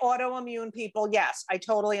the autoimmune people. Yes, I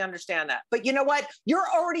totally understand that. But you know what? You're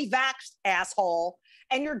already vaxxed, asshole,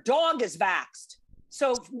 and your dog is vaxxed.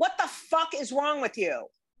 So what the fuck is wrong with you?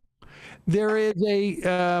 There is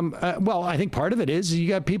well, I think part of it is you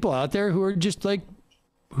got people out there who are just like,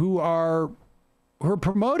 who are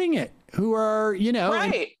promoting it, who are, you know,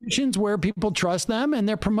 in positions where people trust them and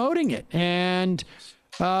they're promoting it. And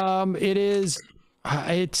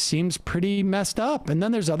it seems pretty messed up. And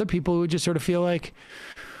then there's other people who just sort of feel like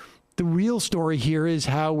the real story here is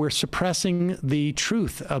how we're suppressing the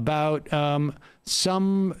truth about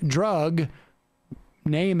some drug,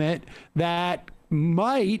 name it, that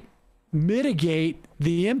might mitigate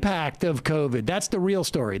the impact of COVID. That's the real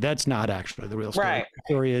story. That's not actually the real story. Right.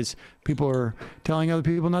 The story is people are telling other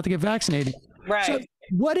people not to get vaccinated. Right. So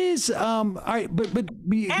what is all right, but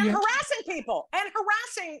harassing people and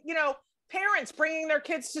harassing, you know, parents bringing their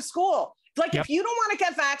kids to school. Like, if you don't want to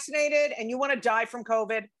get vaccinated and you want to die from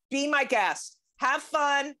COVID, be my guest. Have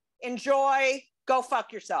fun, enjoy, go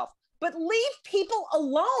fuck yourself. But leave people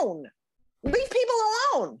alone. Leave people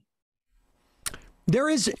alone.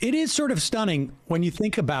 It is sort of stunning when you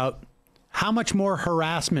think about how much more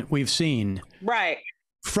harassment we've seen. Right.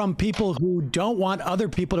 From people who don't want other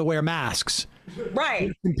people to wear masks. Right.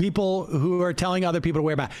 From people who are telling other people to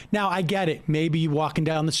wear masks. Now, I get it. Maybe you're walking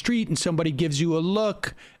down the street and somebody gives you a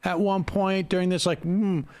look at one point during this, like,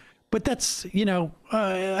 but that's, you know,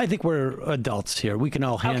 I think we're adults here. We can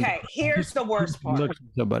all handle. Okay, here's the worst part. Look at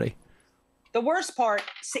somebody. The worst part,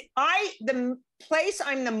 see, the place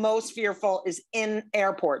I'm the most fearful is in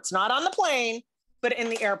airports, not on the plane, but in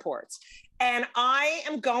the airports. And I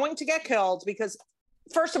am going to get killed because,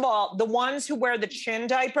 first of all, the ones who wear the chin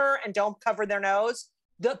diaper and don't cover their nose,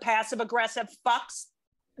 the passive aggressive fucks,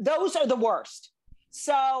 those are the worst.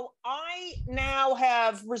 So I now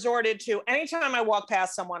have resorted to, anytime I walk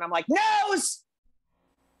past someone, I'm like, nose!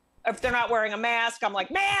 If they're not wearing a mask, I'm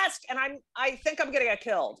like, mask! And I think I'm gonna get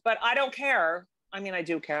killed, but I don't care. I mean, I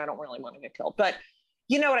do care. I don't really want to get killed, but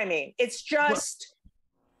you know what I mean? It's just,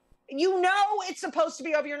 you know, it's supposed to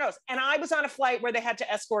be over your nose. And I was on a flight where they had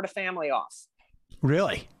to escort a family off.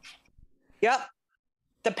 Really? Yep.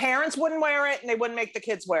 The parents wouldn't wear it and they wouldn't make the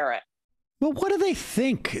kids wear it. Well, what do they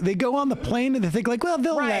think? They go on the plane and they think like, well,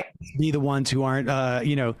 they'll let us be the ones who aren't,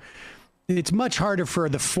 it's much harder for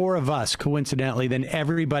the four of us, coincidentally, than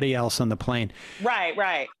everybody else on the plane.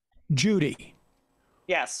 Right. Judy.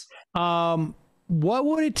 Yes. What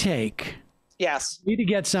would it take? Yes. For you to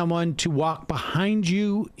get someone to walk behind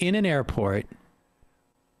you in an airport,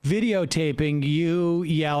 videotaping you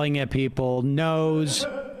yelling at people, nose,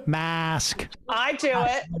 mask. I do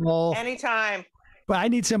it anytime. But I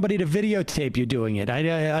need somebody to videotape you doing it.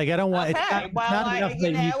 I don't want. Okay.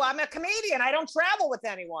 I'm a comedian. I don't travel with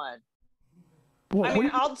anyone.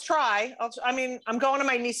 I'll try. I'm going to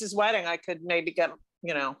my niece's wedding. I could maybe get,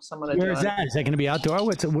 someone to do it. Where is that? Is that going to be outdoor?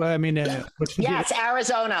 Yes,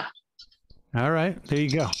 Arizona. All right, there you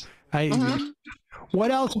go.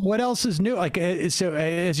 What else is new?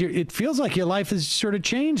 It feels like your life has sort of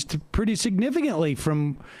changed pretty significantly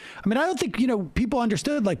from. I don't think people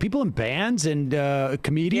understood. Like people in bands and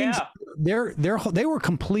comedians, they were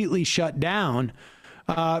completely shut down.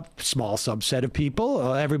 Small subset of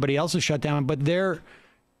people. Everybody else is shut down, but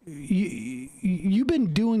you've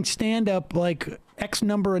been doing stand up like X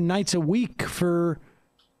number of nights a week for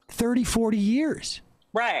 30, 40 years.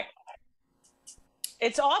 Right.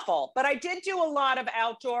 It's awful, but I did do a lot of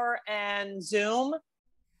outdoor and Zoom,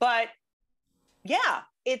 but yeah,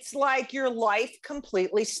 it's like your life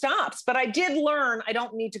completely stops. But I did learn I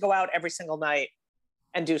don't need to go out every single night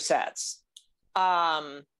and do sets.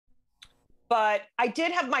 But I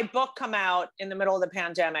did have my book come out in the middle of the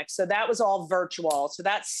pandemic, so that was all virtual. So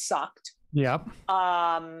that sucked. Yep.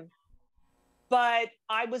 But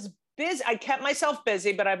I was busy. I kept myself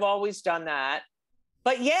busy, but I've always done that.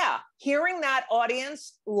 But yeah, hearing that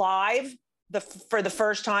audience live for the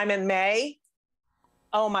first time in May,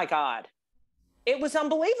 oh my God, it was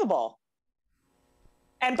unbelievable.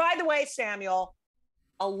 And by the way, Samuel,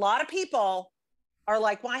 a lot of people are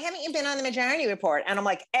like, why haven't you been on the Majority Report? And I'm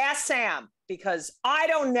like, ask Sam, because I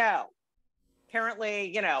don't know.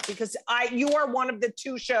 Apparently, because you are one of the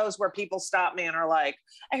two shows where people stop me and are like,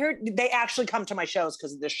 I heard they actually come to my shows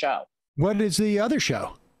because of this show. What is the other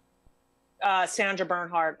show? Sandra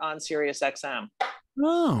Bernhardt on Sirius XM.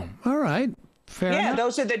 Oh, all right. Fair enough.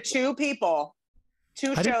 Those are the two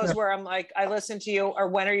shows where I'm like, I listen to you, or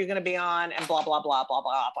when are you going to be on, and blah, blah, blah, blah,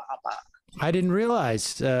 blah, blah, blah. I didn't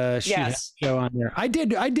realize she had a show on there. I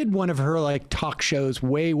did one of her like talk shows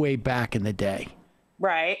way back in the day.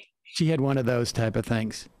 Right. She had one of those type of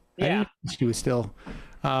things. Yeah. She was still.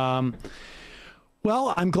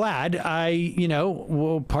 Well, I'm glad.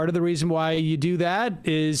 Part of the reason why you do that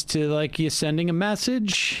is to you're sending a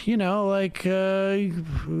message,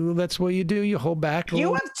 that's what you do. You hold back.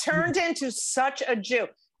 You have turned into such a Jew.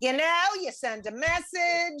 You send a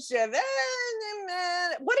message.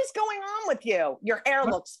 What is going on with you? Your hair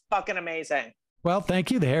looks fucking amazing. Well,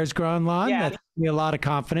 thank you. The hair's growing long. Yeah. That gives me a lot of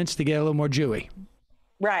confidence to get a little more Jewy.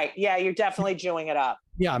 Right. Yeah, you're definitely Jewing it up.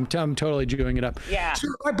 Yeah, I'm totally Jewing it up. Yeah. So,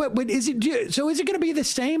 but is it going to be the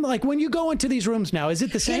same? Like when you go into these rooms now, is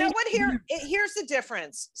it the same? You know what? Here's the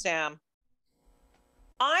difference, Sam.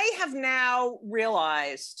 I have now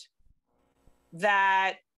realized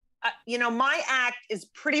that, my act is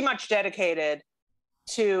pretty much dedicated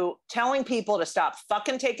to telling people to stop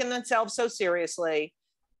fucking taking themselves so seriously.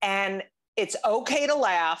 And it's okay to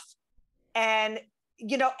laugh. And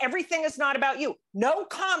everything is not about you. No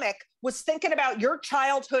comic was thinking about your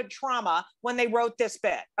childhood trauma when they wrote this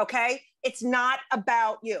bit, okay? It's not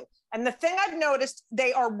about you. And the thing I've noticed,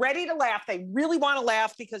 they are ready to laugh. They really want to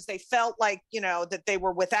laugh because they felt like, that they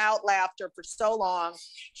were without laughter for so long.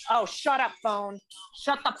 Oh, shut up, phone.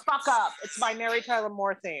 Shut the fuck up. It's my Mary Tyler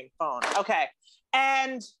Moore theme, phone. Okay.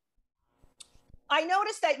 And I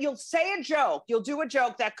noticed that you'll say a joke, you'll do a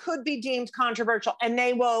joke that could be deemed controversial, and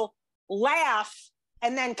they will laugh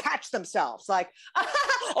and then catch themselves like,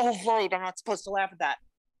 oh, right, I'm not supposed to laugh at that.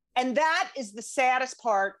 And that is the saddest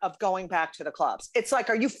part of going back to the clubs. It's like,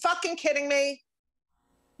 are you fucking kidding me?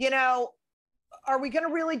 Are we going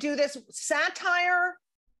to really do this? Satire,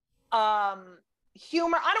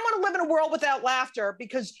 humor. I don't want to live in a world without laughter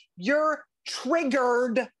because you're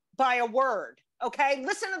triggered by a word, okay?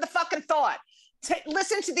 Listen to the fucking thought.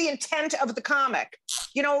 Listen to the intent of the comic.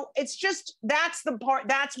 It's just, that's the part,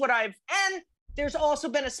 that's what and there's also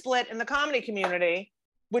been a split in the comedy community,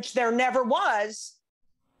 which there never was,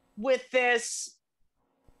 with this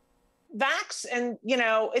vax. And,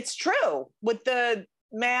 it's true with the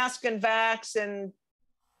mask and vax and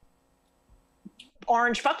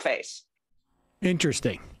orange fuckface.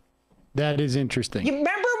 Interesting. That is interesting. You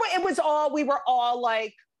remember when we were all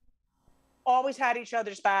like, always had each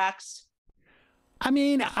other's backs? I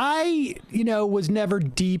mean, I was never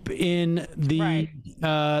deep in the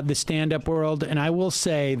stand-up world, and I will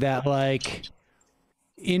say that, like,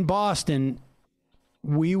 in Boston,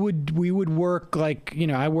 we would work, like,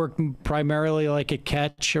 I worked primarily like at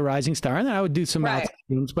Catch, a Rising Star, and then I would do some outside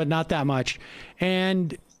rooms, but not that much.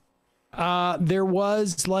 And there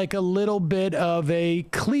was like a little bit of a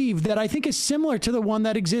cleave that I think is similar to the one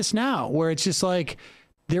that exists now, where it's just like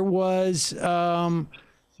there was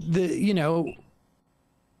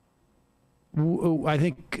I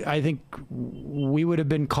think we would have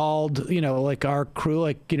been called, like our crew,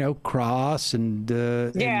 like, Cross and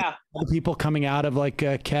and the people coming out of like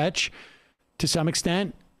Catch to some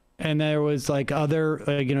extent. And there was like other,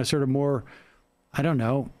 sort of more, I don't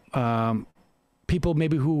know, people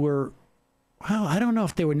maybe who were, well, I don't know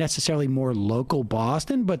if they were necessarily more local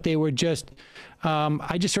Boston, but they were just,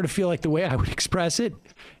 I just sort of feel like the way I would express it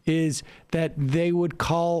is that they would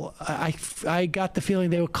call, I got the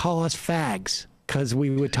feeling they would call us fags because we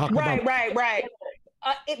would talk about. Right.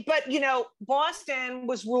 But, Boston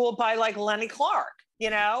was ruled by like Lenny Clark,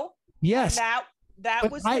 Yes. And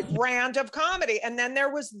that was the brand of comedy. And then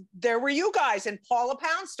there were you guys and Paula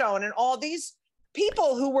Poundstone and all these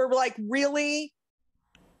people who were like really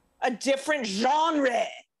a different genre.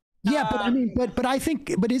 Yeah, but I mean, but I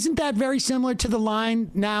think, but isn't that very similar to the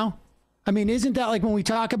line now? I mean, isn't that like when we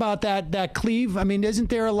talk about that cleave? I mean, isn't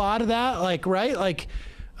there a lot of that? Like, right? Like,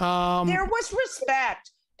 there was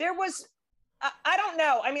respect. There was, I don't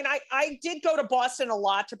know. I mean, I did go to Boston a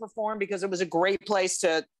lot to perform because it was a great place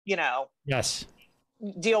to, yes,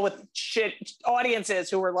 deal with shit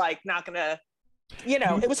audiences who were like not gonna,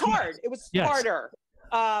 it was hard. It was harder.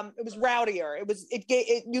 It was rowdier.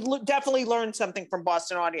 You definitely learned something from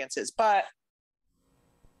Boston audiences, but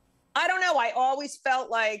I don't know. I always felt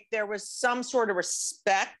like there was some sort of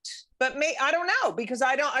respect, but I don't know, because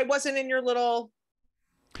I wasn't in your little.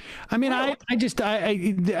 I mean, I just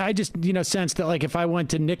sense that, like, if I went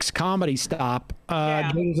to Nick's Comedy Stop,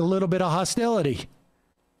 there was a little bit of hostility.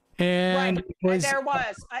 And there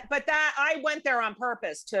was, but that I went there on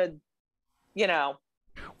purpose to,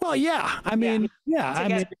 Well, yeah. I mean, I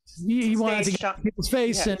mean, you wanted to get people's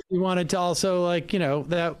face, and you wanted to also, like,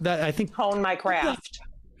 that I think hone my craft.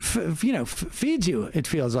 Feeds you. It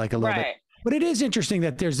feels like a little bit. But it is interesting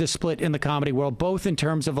that there's this split in the comedy world, both in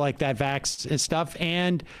terms of like that vax stuff,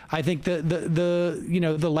 and I think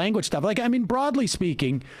the language stuff. Like, I mean, broadly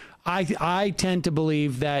speaking, I tend to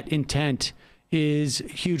believe that intent is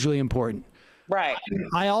hugely important. Right.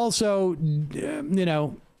 I also,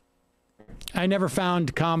 I never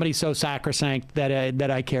found comedy so sacrosanct that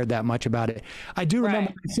I cared that much about it. I do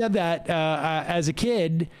remember I said that as a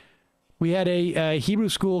kid, we had a Hebrew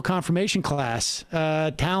school confirmation class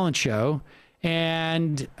talent show,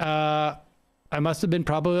 and I must have been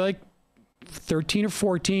probably like 13 or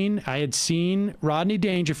 14. I had seen Rodney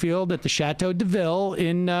Dangerfield at the Chateau de Ville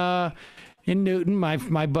in Newton.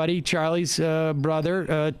 My buddy Charlie's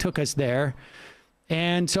brother took us there.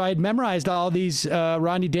 And so I had memorized all these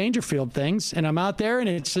Rodney Dangerfield things, and I'm out there, and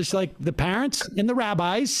it's just like the parents and the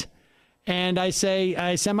rabbis. And I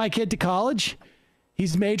send my kid to college.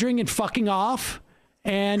 He's majoring in fucking off.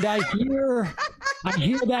 And I hear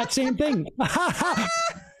that same thing.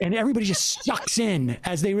 And everybody just sucks in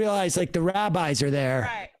as they realize, like, the rabbis are there.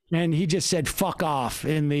 Right. And he just said fuck off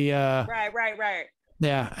in the Right.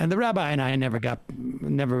 Yeah, and the rabbi and I never got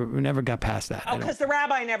past that. Oh, because the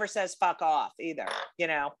rabbi never says fuck off either,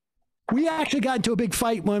 We actually got into a big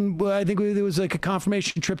fight when I think there was like a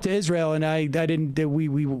confirmation trip to Israel, and I didn't.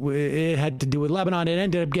 It had to do with Lebanon. It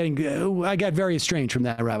ended up I got very estranged from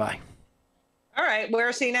that rabbi. All right, where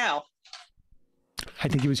is he now? I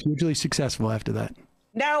think he was hugely successful after that.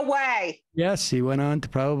 No way. Yes, he went on to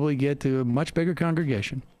probably get to a much bigger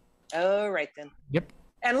congregation. All right then. Yep.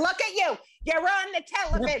 And look at you. You're on the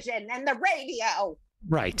television and the radio.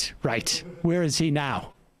 Right. Where is he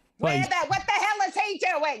now? What the hell is he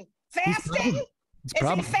doing? Fasting? Is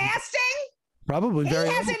he fasting? Probably very.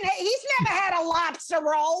 He's never had a lobster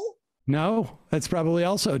roll. No, that's probably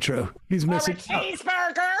also true. He's missing. Or a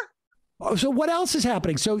cheeseburger. Oh, so what else is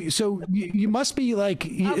happening? So you must be like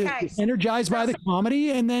energized by the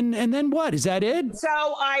comedy, and then what? Is that it? So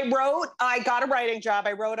I got a writing job.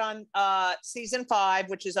 I wrote on season 5,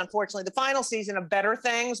 which is unfortunately the final season of Better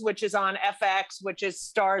Things, which is on FX, which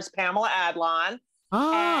stars Pamela Adlon.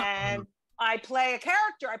 And I play a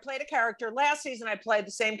character. I played a character last season. I played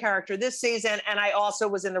the same character this season, and I also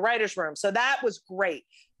was in the writer's room. So that was great.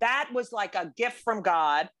 That was like a gift from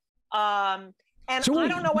God. And so I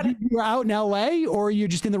don't know what you were out in LA, or are you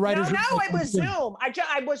just in the writer's room? No, it was Zoom.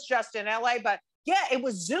 I was just in LA, but yeah, it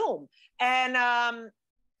was Zoom. And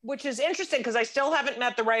which is interesting because I still haven't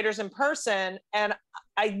met the writers in person. And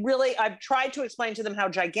I've tried to explain to them how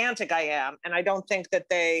gigantic I am. And I don't think that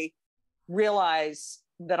they realize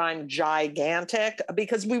that I'm gigantic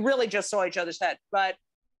because we really just saw each other's head. But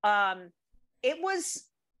it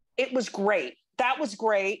was great. That was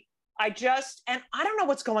great. And I don't know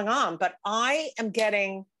what's going on, but I am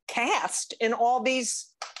getting cast in all these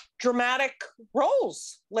dramatic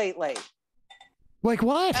roles lately. Like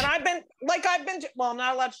what? And well, I'm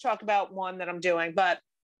not allowed to talk about one that I'm doing, but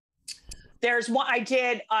there's one I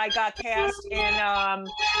got cast in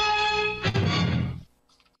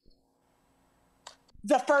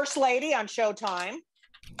The First Lady on Showtime.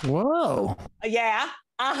 Whoa. Yeah.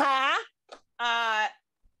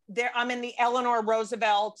 I'm in the Eleanor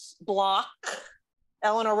Roosevelt block.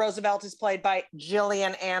 Eleanor Roosevelt is played by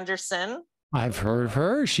Gillian Anderson. I've heard of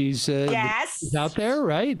her. She's she's out there,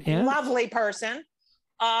 right? Yeah. Lovely person.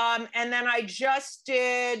 And then I just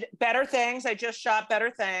did Better Things. I just shot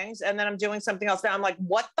Better Things, and then I'm doing something else now. I'm like,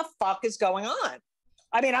 what the fuck is going on?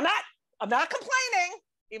 I mean, I'm not complaining,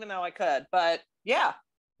 even though I could, but yeah.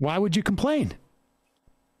 Why would you complain?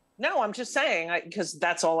 No, I'm just saying because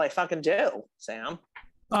that's all I fucking do, Sam.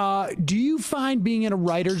 Do you find being in a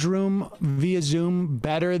writer's room via Zoom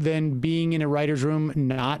better than being in a writer's room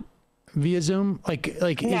not via Zoom?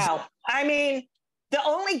 No, I mean,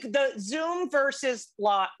 the Zoom versus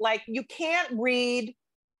like you can't read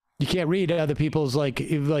other people's like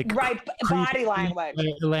right body language.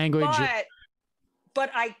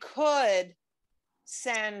 But I could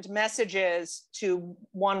send messages to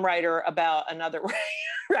one writer about another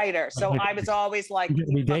writer. So I was always like,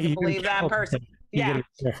 can you believe that person? Yeah.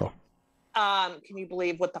 Can you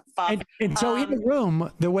believe what the fuck? And so in the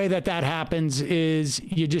room, the way that happens is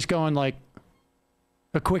you're just going like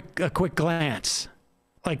a quick glance.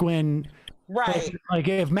 Like when, right. Like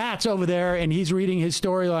if Matt's over there and he's reading his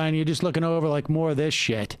storyline, you're just looking over like more of this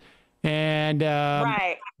shit. And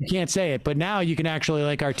right. You can't say it, but now you can actually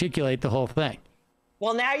like articulate the whole thing.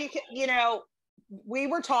 Well, now you can, we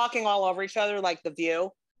were talking all over each other like The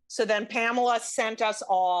View. So then Pamela sent us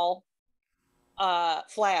all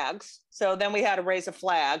flags. So then we had to raise a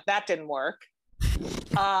flag. That didn't work.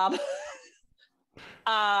 Like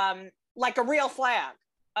a real flag.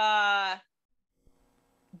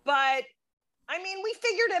 But I mean, we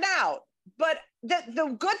figured it out. But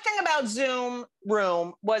the good thing about Zoom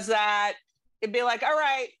Room was that it'd be like, all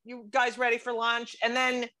right, you guys ready for lunch? And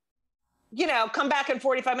then, come back in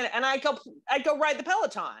 45 minutes. And I'd go ride the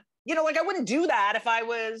Peloton. Like I wouldn't do that if I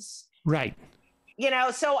was right.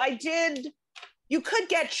 So I did. You could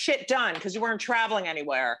get shit done because you weren't traveling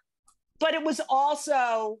anywhere, but it was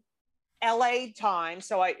also LA time.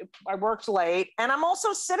 So I worked late, and I'm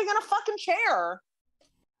also sitting in a fucking chair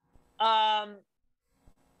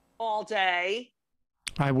all day.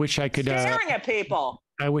 I wish I could staring at people.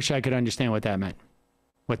 I wish I could understand what that meant,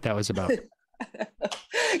 what that was about.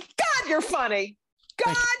 God, you're funny.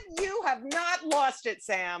 God, you have not lost it,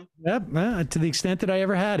 Sam. Yep, to the extent that I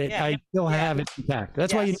ever had it, I still have it intact.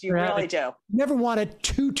 That's why you really do. You never want it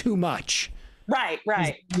too much. Right.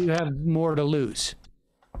 You have more to lose.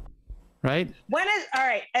 Right? All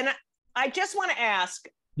right, and I just want to ask,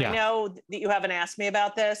 I know that you haven't asked me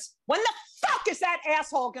about this. When the fuck is that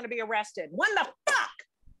asshole going to be arrested? When the fuck?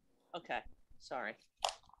 Okay, sorry.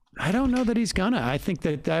 I don't know that he's gonna. I think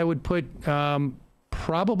that I would put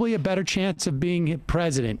probably a better chance of being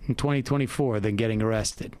president in 2024 than getting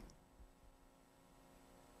arrested.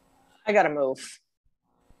 I gotta move.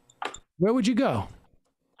 Where would you go?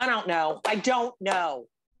 I don't know. I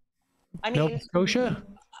mean, Nova Scotia?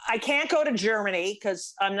 I can't go to Germany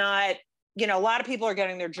because I'm not, a lot of people are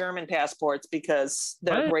getting their German passports because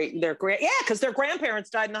they're great. Yeah, because their grandparents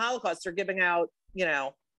died in the Holocaust. They're giving out,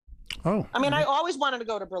 Oh. I mean, I always wanted to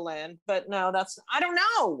go to Berlin, but no, I don't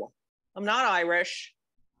know. I'm not Irish.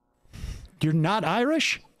 You're not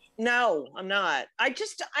Irish? No, I'm not.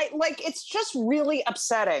 It's just really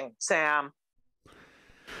upsetting, Sam.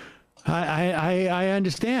 I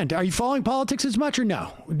understand. Are you following politics as much or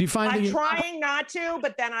no? Do you find I'm trying not to,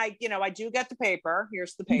 but then I do get the paper.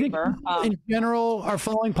 Here's the paper. In general, are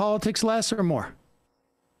following politics less or more?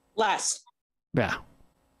 Less. Yeah.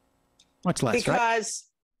 Much less, because,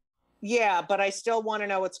 yeah, but I still want to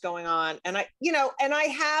know what's going on. And I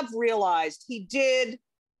have realized he did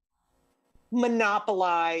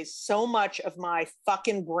monopolize so much of my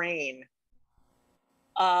fucking brain.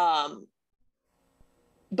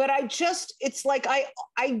 But it's like,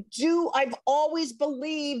 I've always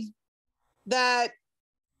believed that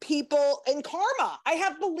people in karma, I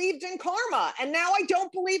have believed in karma. And now I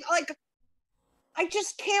don't believe, I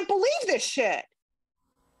just can't believe this shit.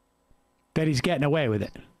 That he's getting away with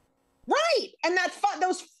it. Right. And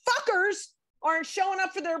those fuckers aren't showing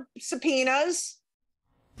up for their subpoenas.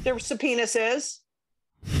 Their subpoenas.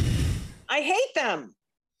 I hate them.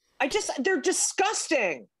 They're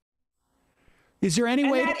disgusting. Is there any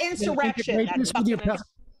way that insurrection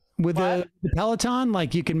with the Peloton?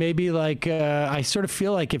 Like you can maybe I sort of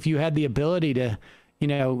feel like if you had the ability to,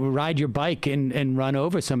 ride your bike and run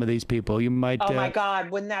over some of these people, you might. Oh my God.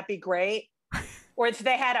 Wouldn't that be great? Or if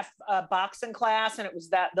they had a boxing class and it was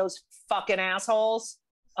those fucking assholes.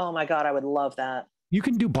 Oh my God. I would love that. You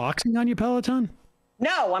can do boxing on your Peloton?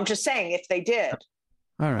 No, I'm just saying if they did.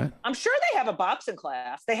 All right. I'm sure they have a boxing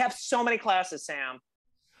class. They have so many classes, Sam.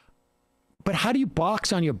 But how do you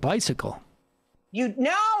box on your bicycle?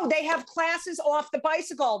 They have classes off the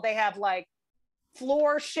bicycle. They have like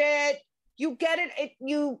floor shit. You get it.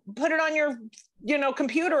 You put it on your,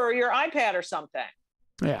 computer or your iPad or something.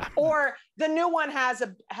 Yeah. Or the new one has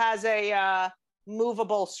a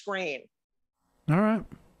movable screen. All right.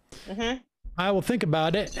 Mm-hmm. I will think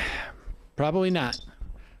about it. Probably not.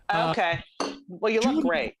 Okay. Well, you look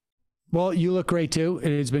great. Well, you look great too.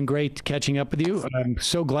 It has been great catching up with you. I'm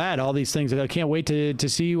so glad all these things. I can't wait to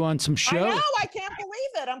see you on some shows. I know. I can't believe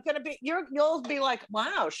it. I'm gonna be. You'll be like,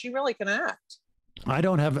 wow, she really can act. I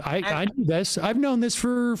don't have. I do this. I've known this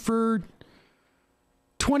for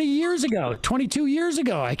 20 years ago. 22 years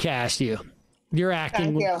ago, I cast you. Your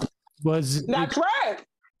acting was. That's right.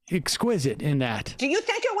 Exquisite in that. Do you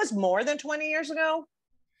think it was more than 20 years ago?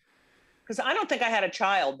 Because I don't think I had a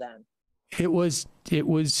child then. It was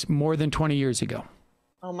more than 20 years ago.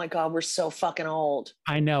 Oh my God, we're so fucking old.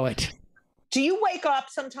 I know it. Do you wake up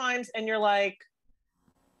sometimes and you're like,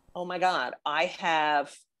 oh my God, I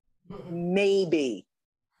have maybe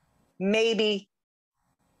 30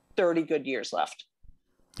 good years left.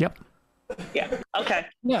 Yep. Yeah. Okay.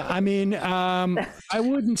 Yeah. I mean, I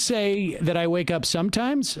wouldn't say that I wake up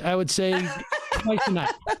sometimes. I would say twice a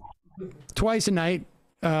night. Twice a night.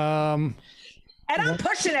 And I'm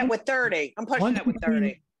pushing it with 30. I'm pushing it with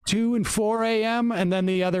 30. 2 and 4 a.m. And then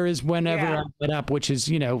the other is whenever I get up, which is,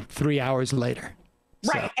 3 hours later.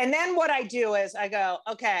 Right. So. And then what I do is I go,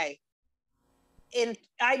 okay,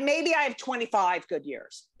 maybe I have 25 good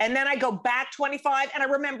years. And then I go back 25 and I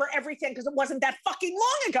remember everything because it wasn't that fucking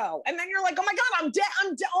long ago. And then you're like, oh my God, I'm dead.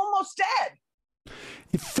 I'm almost dead.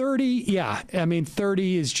 30. Yeah. I mean,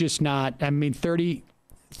 30 is just not, 30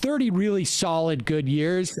 really solid good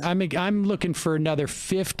years. I'm looking for another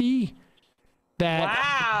 50 that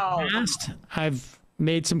I've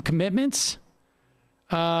made some commitments.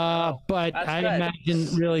 But I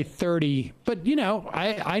imagine really 30. But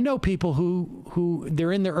I know people who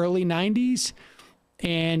they're in their early 90s,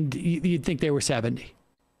 and you'd think they were 70.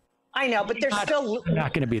 I know, but I'm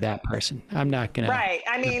not going to be that person. I'm not going to. Right.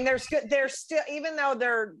 I mean, there's still, even though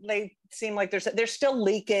they seem like there's still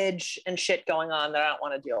leakage and shit going on that I don't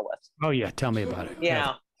want to deal with. Oh yeah, tell me about it.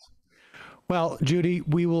 Yeah. Well, Judy,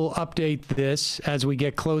 we will update this as we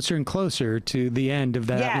get closer and closer to the end of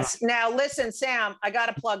that. Yes. Now, listen, Sam, I got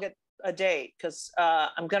to plug a date because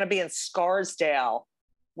I'm going to be in Scarsdale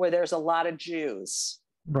where there's a lot of Jews.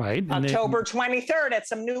 Right. October 23rd at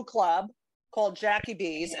some new club called Jackie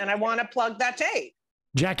B's, and I want to plug that date.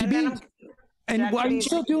 Jackie B's? And are you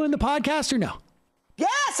still doing the podcast or no?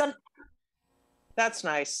 Yes. That's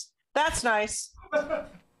nice. That's nice.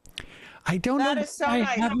 I don't know. That is so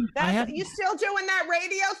nice. You still doing that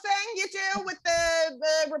radio thing you do with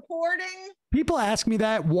the reporting? People ask me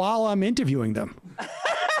that while I'm interviewing them.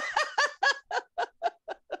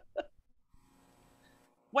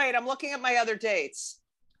 Wait, I'm looking at my other dates.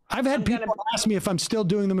 I've had people ask me if I'm still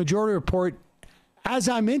doing the Majority Report as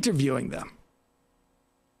I'm interviewing them.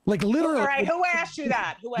 Like literally. All right, who asked you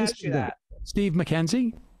that? Who asked you that? Steve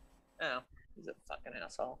McKenzie. Oh, he's a fucking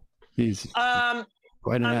asshole. I'm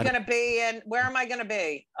going to be in, where am I going to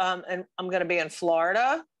be? And I'm going to be in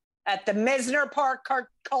Florida at the Misner Park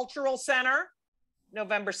Cultural Center,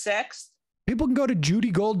 November 6th. People can go to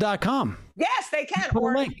judygold.com. Yes, they can.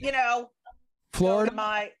 Or, Florida.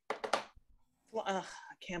 I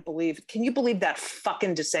can't believe, can you believe that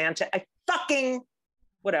fucking DeSantis?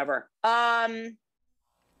 Whatever.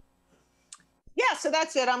 Yeah, so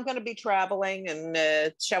that's it. I'm going to be traveling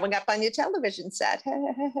and showing up on your television set.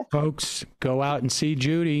 Folks, go out and see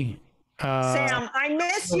Judy. Sam, I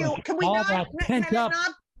miss you. Can we not?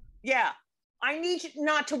 Yeah, I need you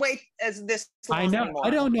not to wait as this long I know. anymore. I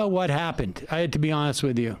don't know what happened. I had to be honest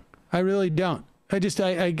with you. I really don't. I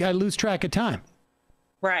lose track of time.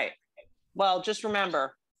 Right. Well, just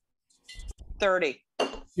remember, 30.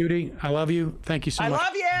 Judy, I love you. Thank you so much. I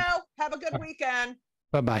love you. Have a good weekend.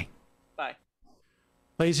 Bye-bye. Bye.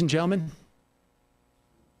 Ladies and gentlemen,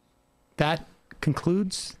 that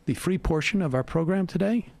concludes the free portion of our program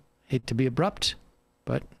today. Hate to be abrupt,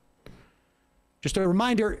 but just a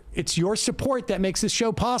reminder, it's your support that makes this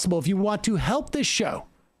show possible. If you want to help this show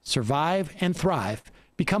survive and thrive,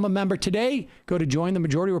 become a member today. Go to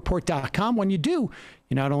jointhemajorityreport.com. When you do,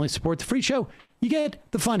 you not only support the free show, you get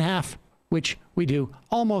the fun half, which we do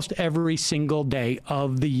almost every single day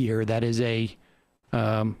of the year. That is a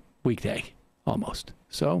weekday, almost.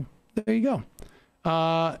 So there you go.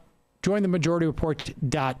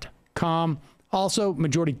 Jointhemajorityreport.com. Also,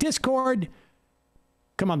 Majority Discord.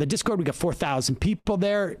 Come on, the Discord, we got 4,000 people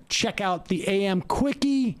there. Check out the AM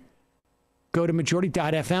Quickie. Go to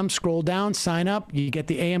majority.fm, scroll down, sign up. You get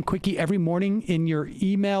the AM Quickie every morning in your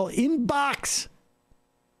email inbox.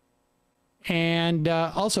 And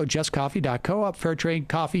also, justcoffee.coop, fair trade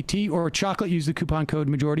coffee, tea, or chocolate. Use the coupon code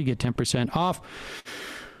majority, get 10% off.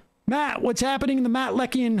 Matt, what's happening in the Matt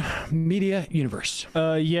Leckian media universe?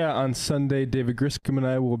 On Sunday, David Griscom and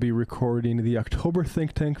I will be recording the October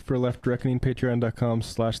Think Tank for Left Reckoning,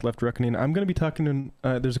 patreon.com/Left Reckoning. I'm going to be talking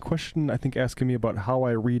to, there's a question, I think, asking me about how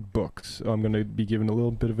I read books. So I'm going to be giving a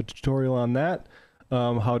little bit of a tutorial on that,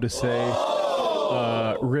 how to say,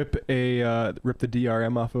 rip the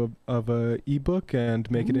DRM off of a ebook and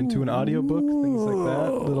make it into an audiobook, things like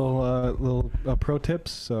that. Little pro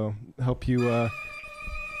tips, so help you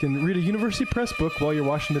can read a University Press book while you're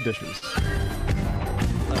washing the dishes.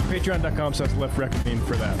 Patreon.com/Left Reckoning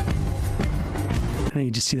for that. And you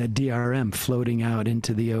just see that DRM floating out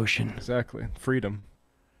into the ocean. Exactly. Freedom.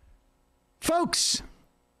 Folks,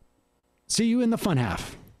 see you in the fun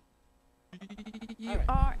half. You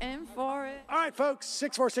are in for it. All right, folks,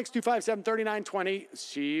 646-257-3920.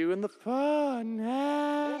 See you in the fun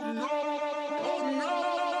half.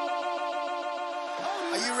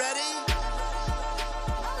 Are you ready?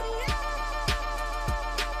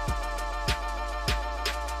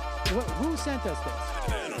 Who sent us this?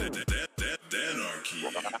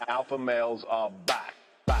 Alpha males are back,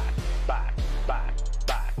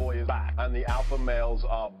 boys back, and the alpha males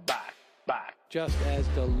are back. Just as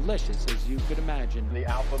delicious as you could imagine. The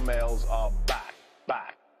alpha males are back,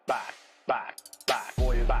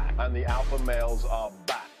 boys back, and the alpha males are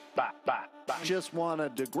back. Just wanna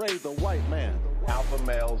degrade the white man. Alpha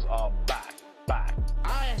males are back.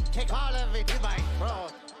 I take all of it to my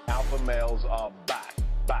throat. Alpha males are back.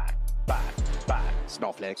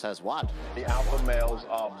 Snowflakes says what? The alpha males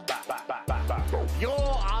are back. You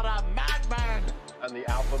are a madman. And the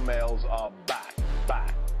alpha males are back.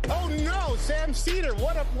 Oh no, Sam Seder!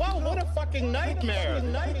 What a fucking nightmare!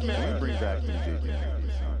 Bring back DJ Danner.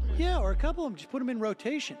 Yeah, or a couple of them. Just put them in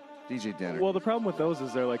rotation. DJ Danner. Well, the problem with those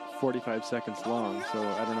is they're like 45 seconds long, so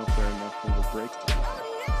I don't know if they're enough of a break.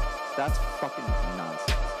 That's fucking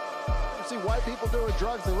nonsense. You see white people doing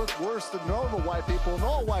drugs, they look worse than normal white people, and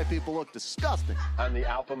all white people look disgusting. And the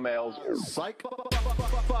alpha males, psych,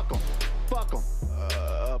 fuck 'em.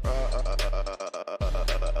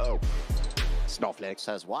 Snowflake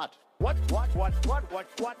says what?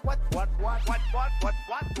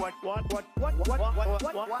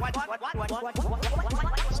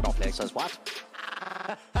 Snowflake says what?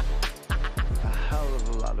 A hell of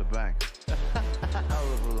a lot of bank.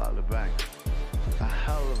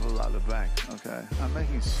 Okay, I'm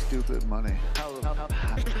making stupid money. Hell of a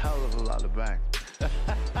lot of bank.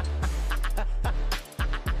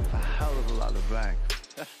 A hell of a lot of bank.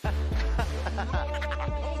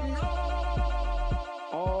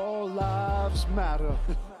 All lives matter.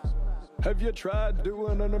 Have you tried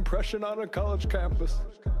doing an impression on a college campus?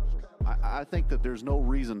 I think that there's no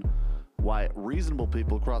reason why reasonable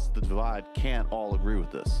people across the divide can't all agree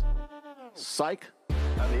with this. Psych.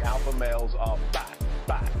 And the alpha males are back.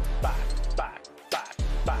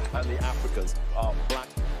 And the Africans are black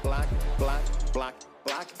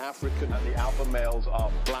African. And the alpha males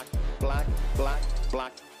are black.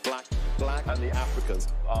 And the Africans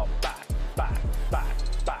are back.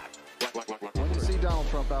 When you see Donald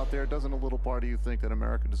Trump out there, doesn't a little part of you think that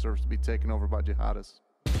America deserves to be taken over by jihadists?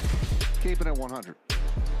 Keep it at 100.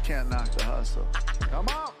 Can't knock the hustle. Come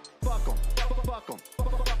on, fuck 'em.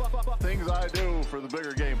 Things I do for the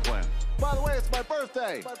bigger game plan. By the way, it's my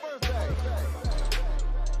birthday.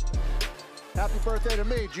 Happy birthday to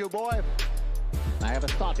me, Jew boy. I have a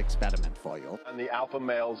thought experiment for you. And the alpha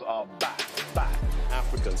males are back.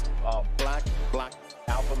 Africans are black.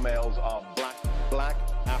 Alpha males are black.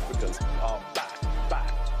 Africans are back.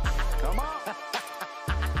 Come on.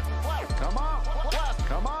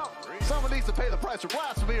 Come on. Someone needs to pay the price for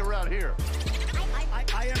blasphemy around here.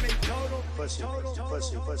 I am a total pussy.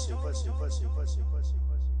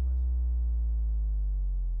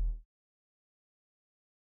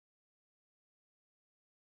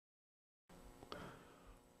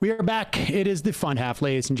 We are back. It is the fun half,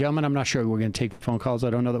 ladies and gentlemen. I'm not sure we're going to take phone calls. I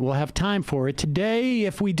don't know that we'll have time for it today.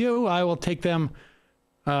 If we do, I will take them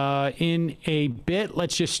in a bit.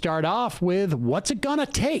 Let's just start off with what's it going to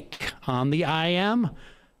take on the I am.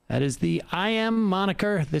 That is the I am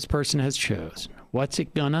moniker this person has chosen. What's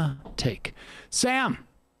it going to take? Sam,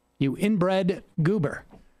 you inbred goober.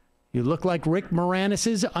 You look like Rick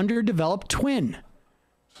Moranis' underdeveloped twin.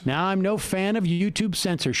 Now, I'm no fan of YouTube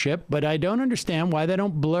censorship, but I don't understand why they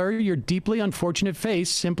don't blur your deeply unfortunate face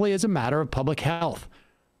simply as a matter of public health.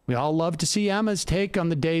 We all love to see Emma's take on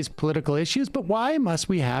the day's political issues, but why must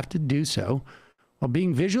we have to do so while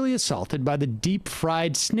being visually assaulted by the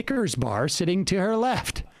deep-fried Snickers bar sitting to her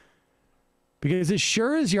left? Because as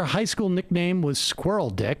sure as your high school nickname was Squirrel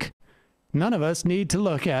Dick, none of us need to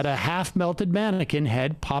look at a half-melted mannequin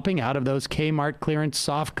head popping out of those Kmart clearance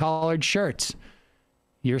soft-collared shirts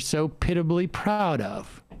you're so pitiably proud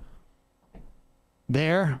of.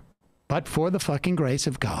 There, but for the fucking grace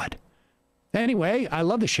of God. Anyway, I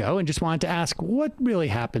love the show and just wanted to ask, what really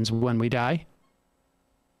happens when we die?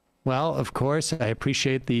 Well, of course, I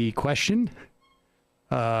appreciate the question.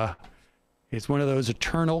 It's one of those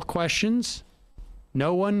eternal questions.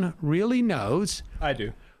 No one really knows. I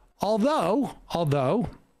do. Although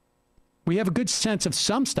we have a good sense of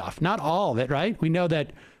some stuff, not all of it, right? We know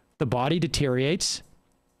that the body deteriorates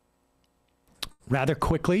rather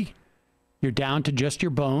quickly. You're down to just your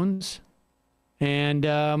bones. And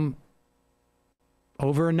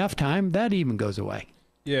over enough time, that even goes away.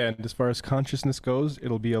 Yeah, and as far as consciousness goes,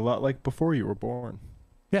 it'll be a lot like before you were born.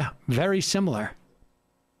 Yeah, very similar.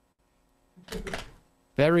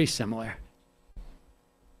 Very similar.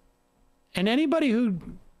 And anybody who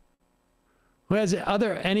has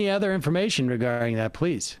any other information regarding that,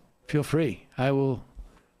 please feel free. I will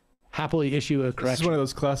happily issue a correction. This is one of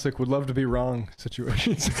those classic would love to be wrong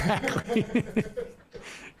situations. Exactly.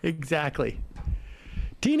 Exactly.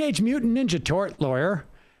 Teenage Mutant Ninja Tort Lawyer.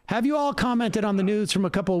 Have you all commented on the news from a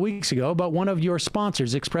couple of weeks ago about one of your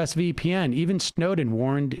sponsors, ExpressVPN? Even Snowden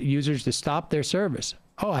warned users to stop their service.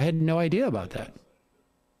 Oh, I had no idea about that.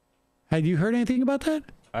 Had you heard anything about that?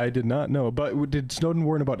 I did not know. But did Snowden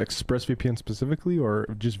warn about ExpressVPN specifically or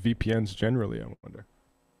just VPNs generally, I wonder?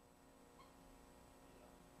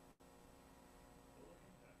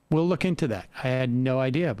 We'll look into that. I had no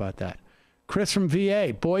idea about that. Chris from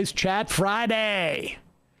VA, Boys Chat Friday.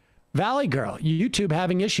 Valley Girl, YouTube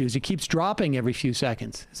having issues. It keeps dropping every few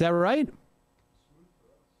seconds. Is that right?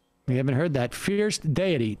 We haven't heard that. Fierce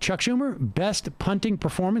Deity, Chuck Schumer, best punting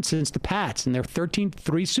performance since the Pats in their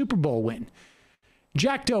 13-3 Super Bowl win.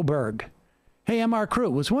 Jack Doberg, hey MR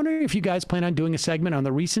Crew, was wondering if you guys plan on doing a segment on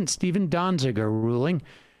the recent Stephen Donziger ruling,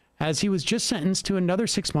 as he was just sentenced to another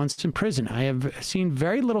 6 months in prison. I have seen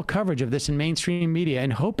very little coverage of this in mainstream media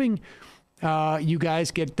and hoping you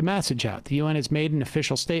guys get the message out. The UN has made an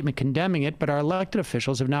official statement condemning it, but our elected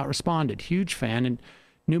officials have not responded. Huge fan and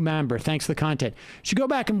new member. Thanks for the content. You should go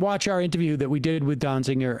back and watch our interview that we did with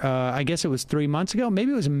Donziger. I guess it was 3 months ago.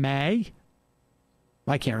 Maybe it was May.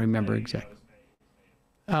 I can't remember exactly.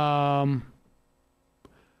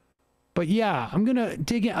 But yeah, I'm going to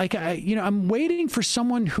dig in. Like, I'm waiting for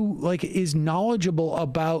someone who like is knowledgeable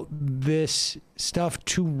about this stuff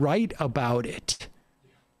to write about it.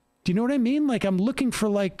 Do you know what I mean? Like, I'm looking for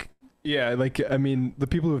like... Yeah, like, I mean, the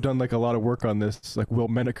people who have done like a lot of work on this, like Will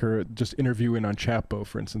Menaker, just interviewing on Chapo,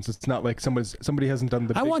 for instance. It's not like somebody hasn't done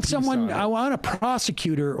the I want a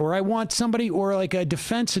prosecutor, or I want somebody, or like a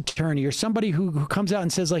defense attorney, or somebody who comes out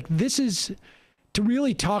and says like, this is... to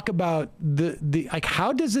really talk about the like,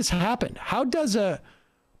 how does this happen? How does a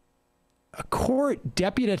court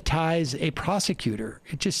deputize a prosecutor?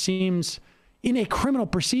 It just seems in a criminal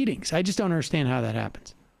proceedings. I just don't understand how that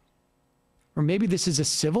happens. Or maybe this is a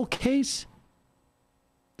civil case?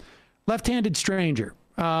 Left-handed stranger.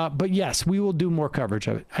 But yes, we will do more coverage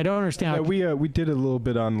of it. I don't understand. Yeah, we did a little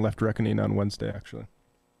bit on Left Reckoning on Wednesday, actually.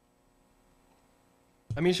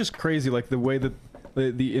 I mean, it's just crazy, like the way that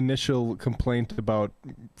the initial complaint about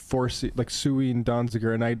suing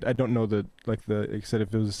Donziger, and I don't know that, like I said,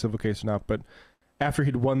 if it was a civil case or not, but after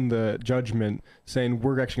he'd won the judgment, saying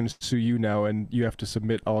we're actually going to sue you now, and you have to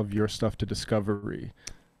submit all of your stuff to Discovery.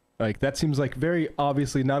 Like, that seems like very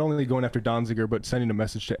obviously not only going after Donziger, but sending a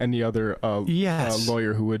message to any other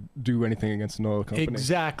lawyer who would do anything against an oil company.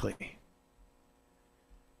 Exactly.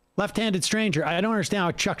 Left-handed stranger. I don't understand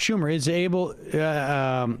how Chuck Schumer is able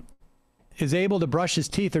to brush his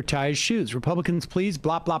teeth or tie his shoes. Republicans, please,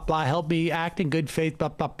 blah, blah, blah, help me act in good faith, blah,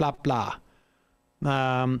 blah, blah, blah.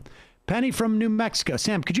 Penny from New Mexico.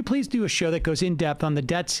 Sam, could you please do a show that goes in depth on the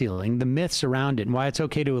debt ceiling, the myths around it, and why it's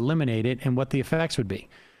okay to eliminate it, and what the effects would be?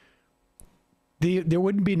 there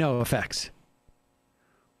wouldn't be no effects.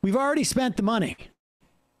 We've already spent the money.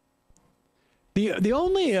 The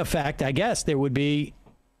only effect, I guess, there wouldn't be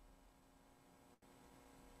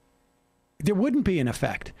an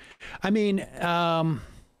effect. I mean,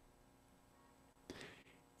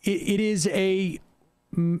 it is a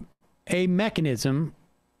mechanism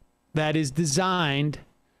that is designed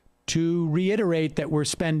to reiterate that we're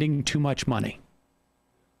spending too much money.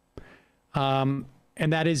 And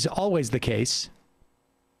that is always the case,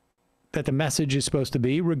 that the message is supposed to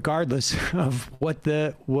be, regardless of what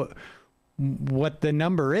the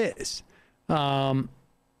number is. The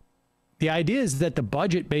idea is that the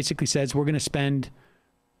budget basically says we're going to spend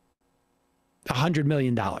 $100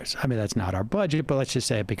 million. I mean, that's not our budget, but let's just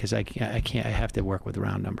say it because I have to work with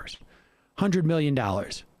round numbers. $100 million.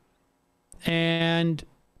 And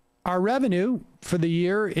our revenue for the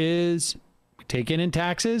year is, taken in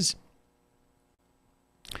taxes,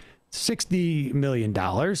 $60 million.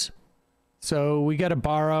 So we got to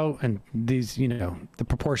borrow, and these, the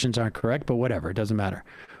proportions aren't correct, but whatever, it doesn't matter.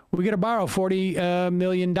 We got to borrow $40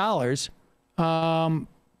 million.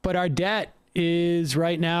 But our debt is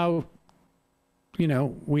right now,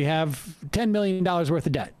 we have $10 million worth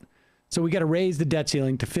of debt. So we got to raise the debt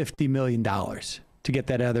ceiling to $50 million to get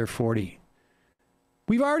that other 40.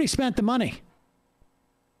 We've already spent the money.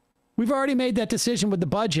 We've already made that decision with the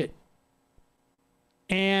budget.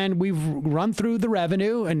 And we've run through the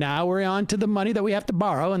revenue, and now we're on to the money that we have to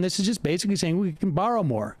borrow. And this is just basically saying we can borrow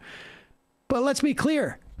more. But let's be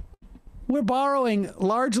clear. We're borrowing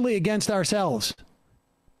largely against ourselves.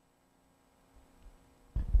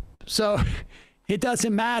 So it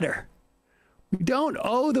doesn't matter. We don't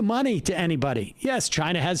owe the money to anybody. Yes,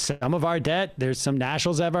 China has some of our debt. There's some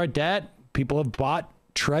nationals that have our debt. People have bought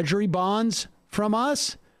treasury bonds from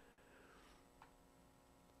us.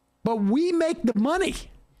 But we make the money.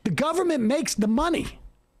 The government makes the money.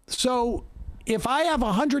 So if I have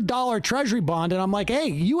a $100 treasury bond and I'm like, hey,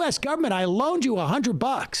 U.S. government, I loaned you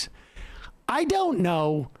 $100. I don't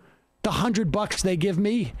know the $100 they give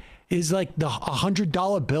me is like the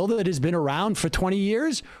 $100 bill that has been around for 20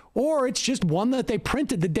 years, or it's just one that they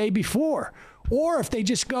printed the day before. Or if they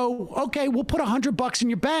just go, okay, we'll put $100 in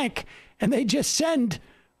your bank, and they just send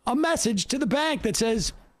a message to the bank that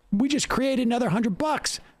says, we just created another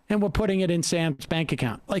 $100 and we're putting it in Sam's bank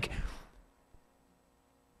account. Like,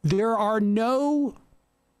 there are no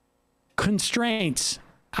constraints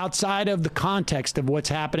outside of the context of what's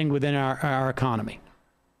happening within our economy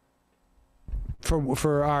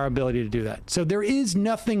for our ability to do that. So there is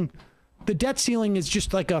nothing. The debt ceiling is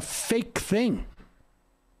just like a fake thing.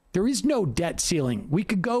 There is no debt ceiling. We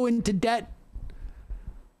could go into debt,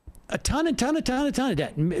 a ton of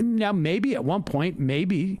debt. Now, maybe at one point,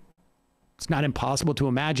 maybe it's not impossible to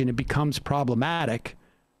imagine it becomes problematic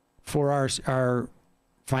for our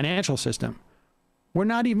financial system. We're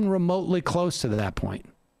not even remotely close to that point.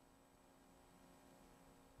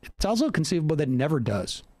 It's also conceivable that it never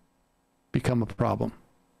does become a problem.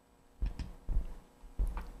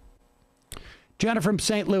 Jennifer from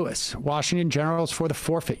St. Louis, Washington Generals for the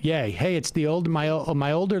forfeit. Yay. Hey, it's my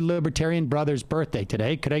older libertarian brother's birthday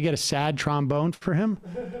today. Could I get a sad trombone for him?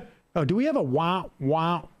 Oh, do we have a wah,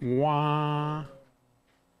 wah, wah?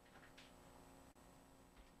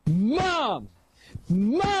 Mom!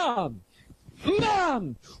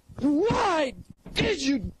 Why did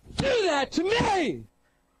you do that to me?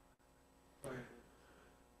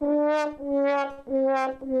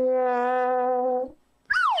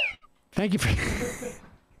 Thank you for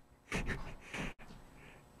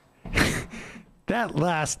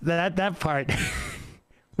that part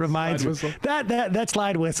reminds me that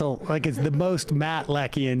slide whistle, like, is the most Matt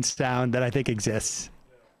Leckian sound that I think exists.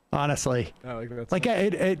 Honestly, I like that. Like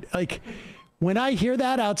like when I hear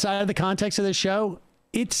that outside of the context of the show,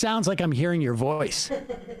 it sounds like I'm hearing your voice.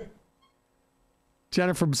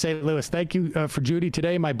 Jennifer from St. Louis, thank you for Judy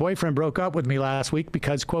today. My boyfriend broke up with me last week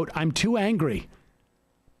because, quote, I'm too angry.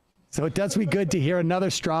 So it does me good to hear another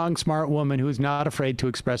strong, smart woman who is not afraid to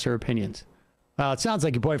express her opinions. Well, it sounds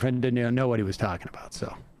like your boyfriend didn't know what he was talking about.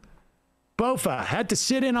 So, Bofa had to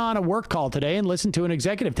sit in on a work call today and listen to an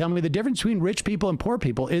executive tell me the difference between rich people and poor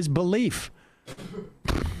people is belief.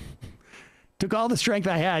 Took all the strength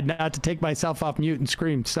I had not to take myself off mute and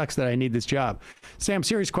scream, sucks that I need this job. Sam,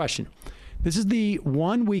 serious question. This is the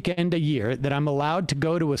one weekend a year that I'm allowed to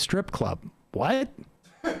go to a strip club. What?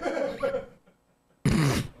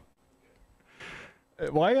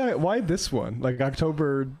 Why this one? Like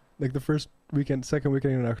October, like the first weekend, second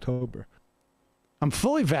weekend in October. I'm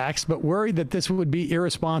fully vaxxed, but worried that this would be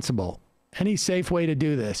irresponsible. Any safe way to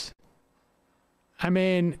do this? I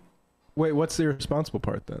mean... Wait, what's the irresponsible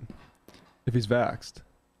part then? if he's vaxxed?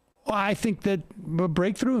 Well, I think that a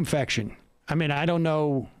breakthrough infection. I mean, I don't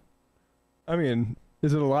know. I mean,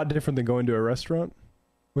 is it a lot different than going to a restaurant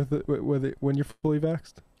when you're fully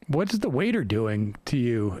vaxxed? What's the waiter doing to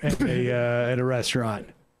you at a restaurant?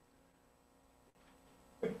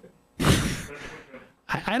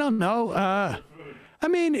 I don't know. I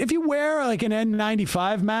mean, if you wear like an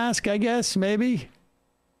N95 mask, I guess maybe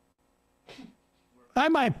I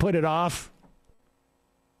might put it off.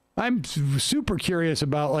 I'm super curious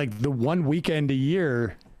about like the one weekend a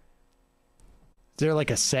year. Is there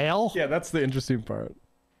like a sale? Yeah, that's the interesting part.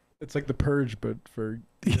 It's like the purge, but for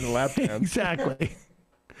in a lap dance. Exactly.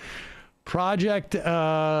 Project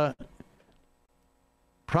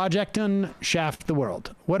Unshaft the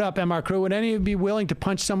World. What up, MR Crew? Would any of you be willing to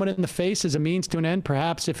punch someone in the face as a means to an end,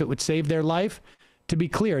 perhaps if it would save their life? To be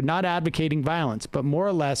clear, not advocating violence, but more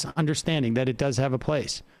or less understanding that it does have a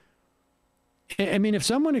place. I mean, if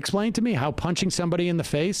someone explained to me how punching somebody in the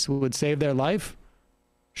face would save their life,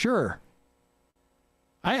 sure.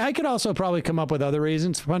 I could also probably come up with other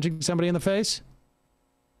reasons for punching somebody in the face.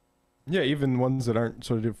 Yeah, even ones that aren't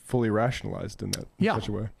sort of fully rationalized in such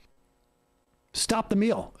a way. Stop the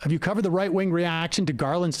meal. Have you covered the right-wing reaction to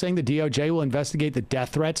Garland saying the DOJ will investigate the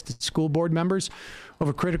death threats to school board members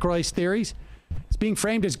over critical race theories? It's being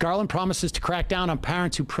framed as Garland promises to crack down on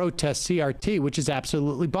parents who protest CRT, which is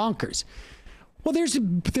absolutely bonkers. Well,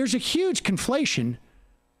 there's a huge conflation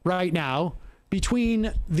right now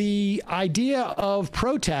between the idea of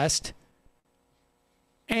protest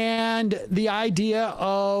and the idea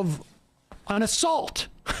of an assault,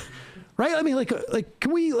 right? I mean, like,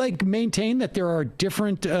 can we like maintain that there are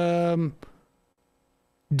different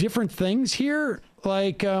things here?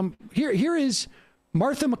 Like, here is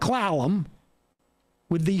Martha McCallum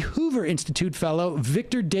with the Hoover Institute fellow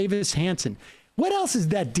Victor Davis Hanson. What else is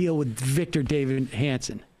that deal with Victor Davis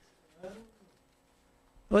Hanson?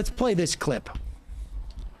 Let's play this clip.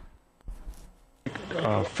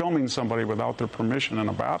 Filming somebody without their permission in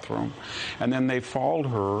a bathroom, and then they followed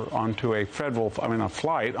her onto a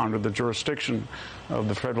flight under the jurisdiction of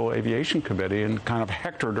the Federal Aviation Committee and kind of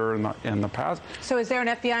hectored her in the past. So is there an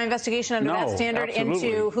FBI investigation under that standard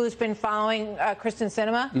into who's been following Kristen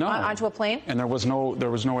Sinema onto a plane? And there was no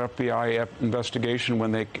FBI investigation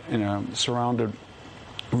when they surrounded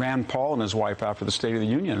Rand Paul and his wife after the State of the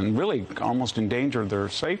Union and really almost endangered their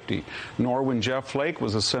safety. Nor when Jeff Flake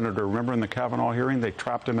was a senator. Remember in the Kavanaugh hearing, they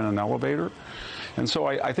trapped him in an elevator? And so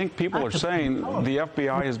I think people are saying the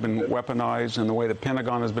FBI has been weaponized in the way the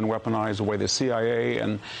Pentagon has been weaponized, the way the CIA,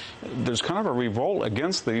 and there's kind of a revolt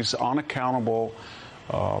against these unaccountable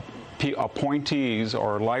appointees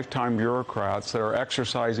or lifetime bureaucrats that are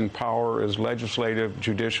exercising power as legislative,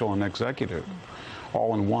 judicial, and executive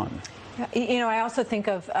all in one. You know, I also think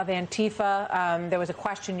of Antifa. There was a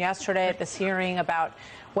question yesterday at this hearing about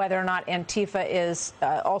whether or not Antifa is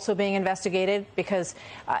also being investigated because,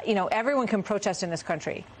 you know, everyone can protest in this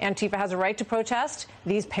country. Antifa has a right to protest.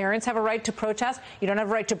 These parents have a right to protest. You don't have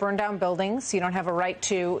a right to burn down buildings. You don't have a right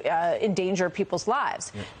to endanger people's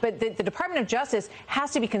lives. Yeah. But the Department of Justice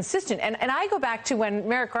has to be consistent. And I go back to when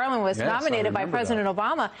Merrick Garland was nominated by President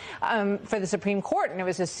Obama for the Supreme Court. And it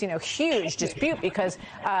was this, you know, huge dispute because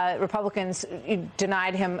Republicans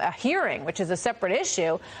denied him a hearing, which is a separate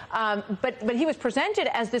issue. But he was presented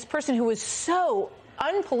as this person who was so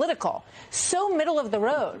unpolitical, so middle of the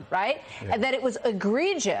road, right? Yeah. And that it was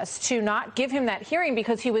egregious to not give him that hearing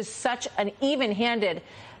because he was such an even-handed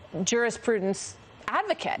jurisprudence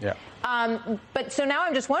advocate. Yeah. But so now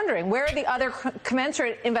I'm just wondering, where are the other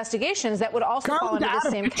commensurate investigations that would also fall into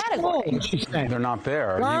the same category? They're not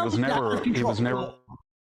there. He was never.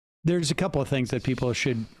 There's a couple of things that people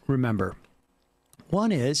should remember.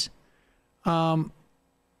 One is, there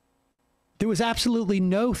was absolutely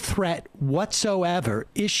no threat whatsoever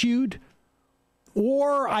issued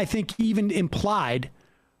or I think even implied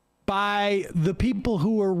by the people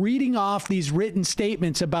who were reading off these written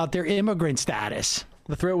statements about their immigrant status.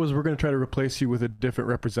 The threat was we're going to try to replace you with a different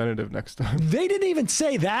representative next time. They didn't even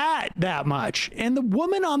say that much. And the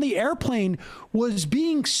woman on the airplane was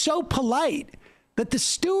being so polite that the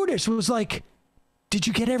stewardess was like, did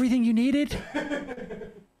you get everything you needed?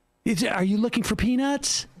 Are you looking for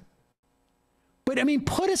peanuts? But, I mean,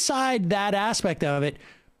 put aside that aspect of it.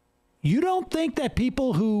 You don't think that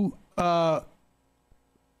people who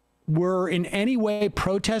were in any way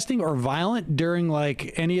protesting or violent during,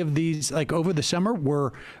 like, any of these, like, over the summer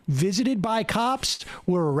were visited by cops,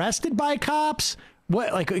 were arrested by cops?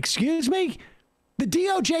 What, like, excuse me? The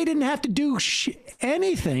DOJ didn't have to do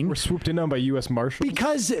anything. Were swooped in on by U.S. Marshals?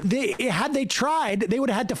 Because had they tried, they would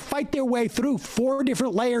have had to fight their way through 4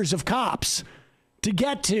 different layers of cops to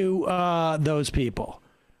get to those people.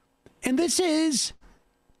 And this is,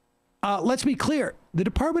 let's be clear, the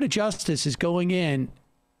Department of Justice is going in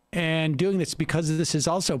and doing this because this is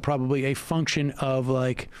also probably a function of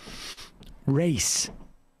like race.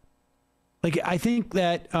 Like, I think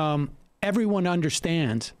that everyone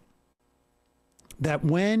understands that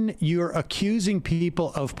when you're accusing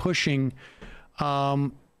people of pushing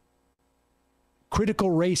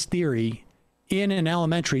critical race theory in an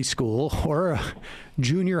elementary school or a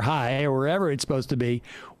junior high or wherever it's supposed to be,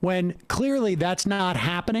 when clearly that's not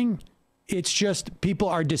happening, it's just people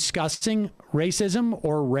are discussing racism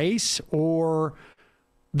or race or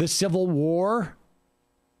the Civil War.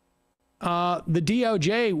 The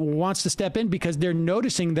DOJ wants to step in because they're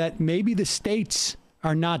noticing that maybe the states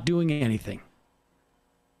are not doing anything.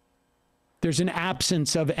 There's an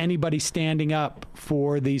absence of anybody standing up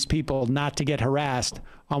for these people not to get harassed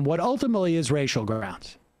on what ultimately is racial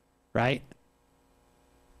grounds, right?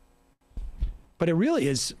 But it really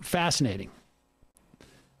is fascinating.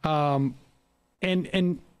 And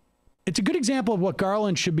it's a good example of what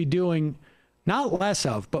Garland should be doing, not less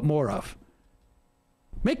of, but more of.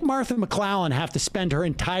 Make Martha McClellan have to spend her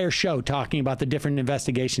entire show talking about the different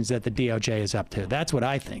investigations that the DOJ is up to. That's what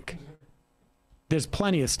I think. There's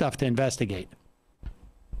plenty of stuff to investigate.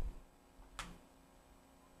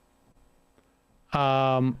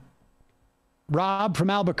 Rob from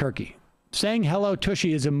Albuquerque. Saying hello,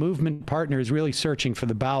 Tushy, is a movement partner is really searching for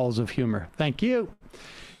the bowels of humor. Thank you.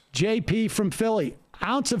 JP from Philly.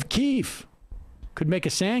 Ounce of Keef. Could make a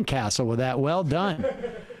sandcastle with that. Well done.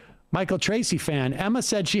 Michael Tracy fan. Emma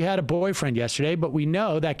said she had a boyfriend yesterday, but we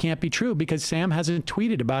know that can't be true because Sam hasn't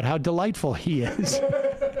tweeted about how delightful he is.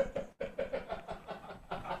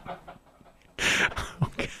 Oh,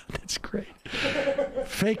 God, that's great.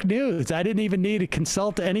 Fake news. I didn't even need to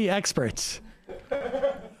consult any experts.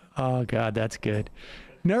 Oh, God, that's good.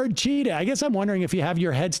 Nerd Cheetah. I guess I'm wondering if you have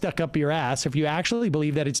your head stuck up your ass, if you actually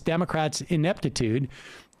believe that it's Democrats' ineptitude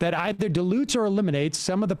that either dilutes or eliminates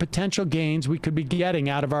some of the potential gains we could be getting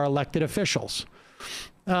out of our elected officials.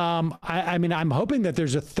 I mean, I'm hoping that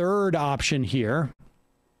there's a third option here.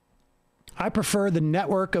 I prefer the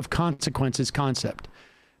network of consequences concept.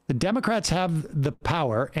 The Democrats have the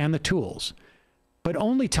power and the tools, but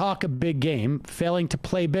only talk a big game, failing to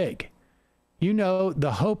play big. You know,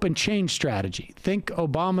 the hope and change strategy. Think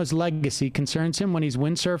Obama's legacy concerns him when he's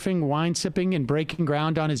windsurfing, wine sipping, and breaking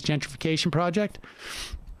ground on his gentrification project?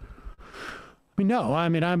 I mean, no, I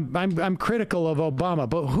mean, I'm critical of Obama,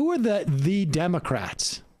 but who are the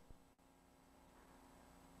Democrats?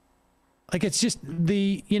 Like, it's just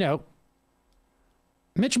the, you know,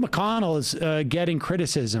 Mitch McConnell is getting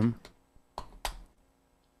criticism.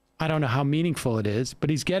 I don't know how meaningful it is, but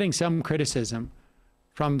he's getting some criticism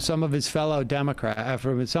from some of his fellow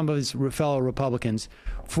from some of his fellow Republicans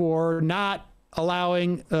for not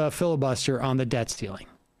allowing a filibuster on the debt ceiling.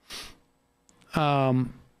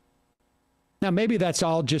 Now, maybe that's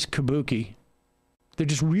all just kabuki. They're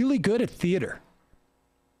just really good at theater.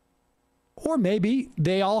 Or maybe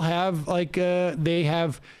they all have, like, they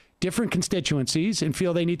have different constituencies and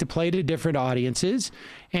feel they need to play to different audiences.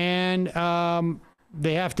 And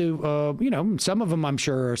they have to, you know, some of them I'm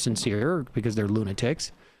sure are sincere because they're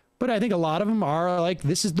lunatics. But I think a lot of them are like,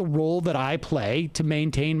 this is the role that I play to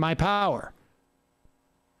maintain my power.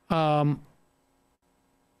 I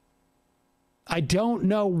don't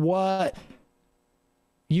know what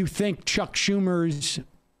you think Chuck Schumer's,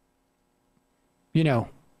 you know,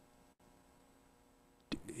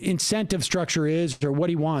 incentive structure is or what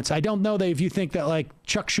he wants. I don't know that if you think that like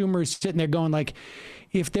Chuck Schumer is sitting there going like,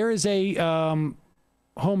 if there is a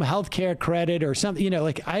home health care credit or something, you know,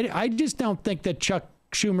 like I just don't think that Chuck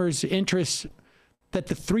Schumer's interests, that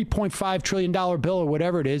the $3.5 trillion bill or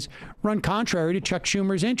whatever it is, run contrary to Chuck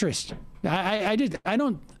Schumer's interests. I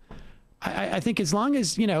think as long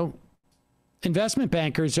as, you know, investment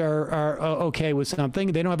bankers are okay with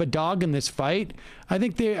something, they don't have a dog in this fight, I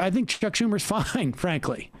think Chuck Schumer's fine,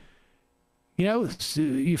 frankly. You know,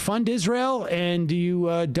 you fund Israel and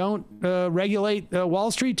you don't regulate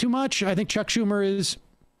Wall Street too much. I think Chuck Schumer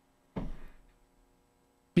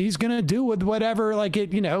he's going to do with whatever, like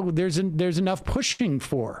it, you know, there's enough pushing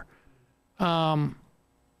for. I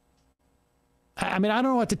mean, I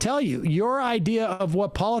don't know what to tell you. Your idea of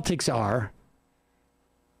what politics are,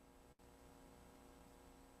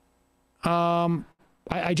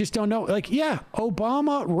 I just don't know. Like, yeah,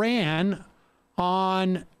 Obama ran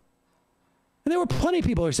on, and there were plenty of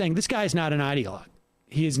people who are saying this guy's not an ideologue.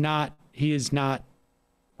 He is not,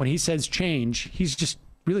 when he says change, he's just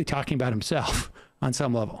really talking about himself on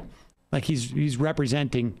some level. Like he's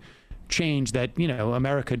representing change that,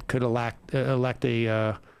 America could elect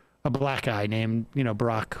a black guy named,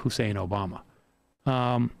 Barack Hussein Obama.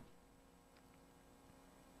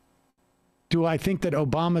 Do I think that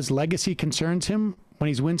Obama's legacy concerns him when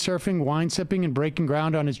he's windsurfing, wine sipping, and breaking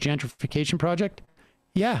ground on his gentrification project?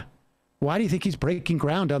 Yeah. Why do you think he's breaking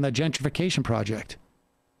ground on that gentrification project?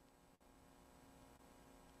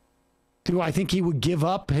 Do I think he would give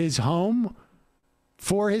up his home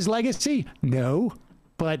for his legacy? No,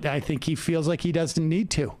 but I think he feels like he doesn't need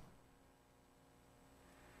to.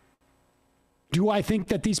 Do I think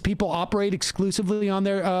that these people operate exclusively on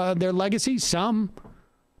their legacy? Some,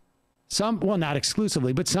 well, not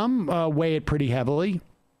exclusively, but some weigh it pretty heavily.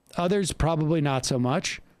 Others probably not so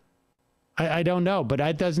much. I don't know, but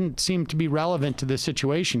that doesn't seem to be relevant to the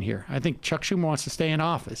situation here. I think Chuck Schumer wants to stay in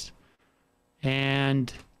office.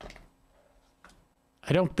 And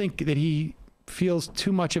I don't think that he feels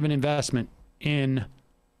too much of an investment in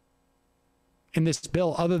this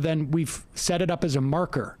bill, other than we've set it up as a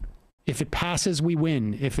marker. If it passes, we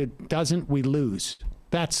win. If it doesn't, we lose.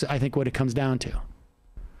 That's, I think, what it comes down to.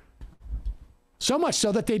 So much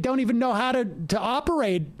so that they don't even know how to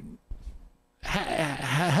operate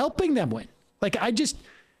helping them win. Like,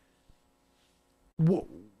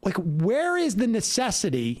 where is the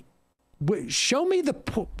necessity? Show me the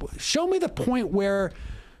point where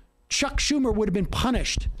Chuck Schumer would have been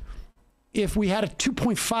punished if we had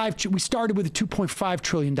we started with a $2.5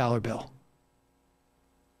 trillion bill.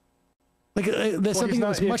 Like, there's something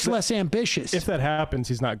that's much less ambitious. If that happens,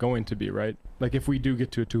 he's not going to be, right? Like, if we do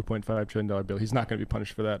get to a $2.5 trillion bill, he's not going to be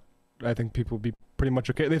punished for that. I think people will be pretty much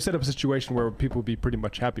okay. They've set up a situation where people will be pretty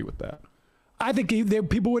much happy with that. I think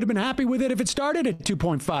people would have been happy with it if it started at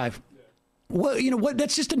 2.5. Well, what?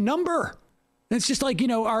 That's just a number. It's just like,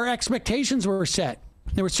 our expectations were set.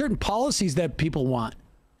 There were certain policies that people want.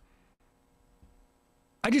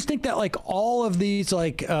 I just think that, like, all of these,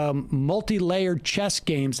 like, multi-layered chess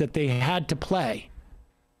games that they had to play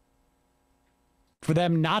for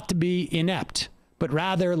them not to be inept, but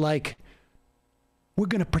rather, like, we're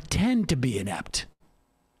going to pretend to be inept.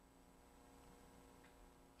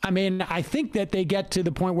 I mean, I think that they get to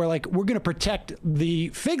the point where, like, we're going to protect the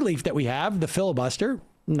fig leaf that we have, the filibuster.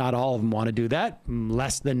 Not all of them want to do that.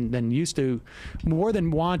 Less than used to, more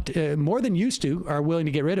than used to are willing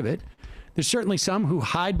to get rid of it. There's certainly some who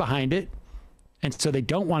hide behind it, and so they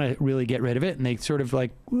don't want to really get rid of it, and they sort of,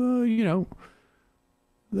 like, well,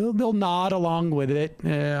 they'll nod along with it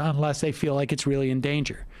unless they feel like it's really in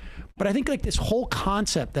danger. But I think, like, this whole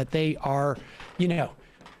concept that they are,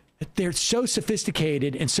 they're so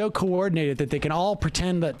sophisticated and so coordinated that they can all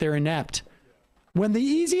pretend that they're inept, when the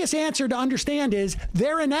easiest answer to understand is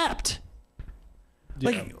they're inept. Yeah.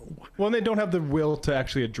 Like, well, they don't have the will to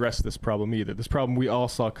actually address this problem either. This problem we all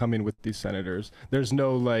saw coming with these senators. There's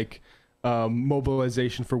no, like,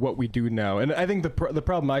 mobilization for what we do now. And I think the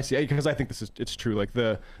problem I see, because I think it's true, like,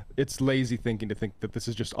 it's lazy thinking to think that this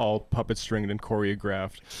is just all puppet stringed and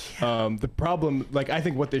choreographed. Yeah. The problem, like, I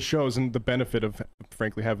think what this shows, and the benefit of,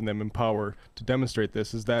 frankly, having them in power to demonstrate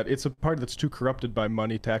this, is that it's a party that's too corrupted by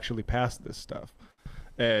money to actually pass this stuff.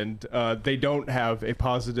 And they don't have a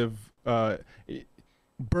positive...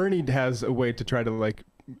 Bernie has a way to try to, like,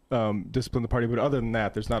 discipline the party, but other than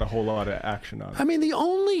that, there's not a whole lot of action on it. I mean, the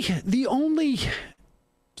only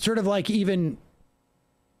sort of, like, even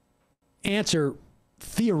answer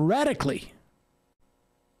theoretically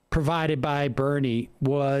provided by Bernie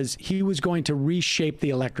was he was going to reshape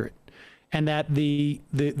the electorate, and that the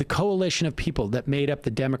coalition of people that made up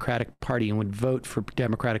the Democratic Party and would vote for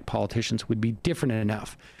Democratic politicians would be different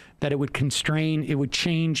enough that it would constrain, it would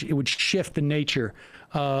change, it would shift the nature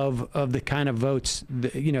of the kind of votes,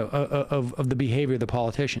 of the behavior of the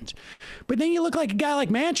politicians. But then you look like a guy like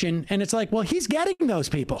Manchin, and it's like, well, he's getting those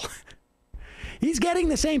people. He's getting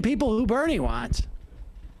the same people who Bernie wants.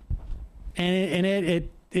 And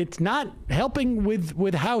it's not helping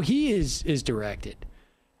with how he is directed.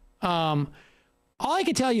 All I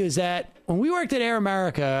can tell you is that when we worked at Air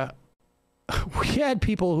America, we had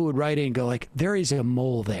people who would write in and go, like, there is a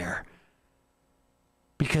mole there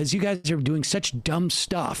because you guys are doing such dumb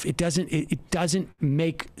stuff. It doesn't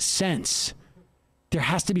make sense. There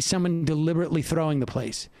has to be someone deliberately throwing the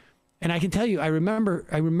place. And I can tell you, I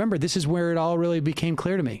remember this is where it all really became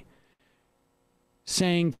clear to me.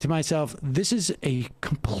 Saying to myself, this is a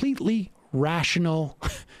completely rational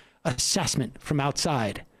assessment from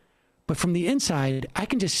outside. But from the inside, I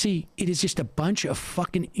can just see it is just a bunch of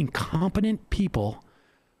fucking incompetent people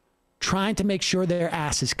trying to make sure their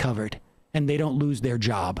ass is covered and they don't lose their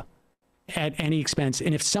job at any expense.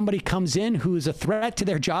 And if somebody comes in who is a threat to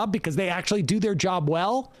their job because they actually do their job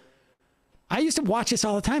well, I used to watch this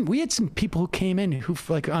all the time. We had some people who came in who,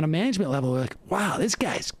 like, on a management level, were like, wow, this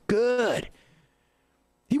guy's good.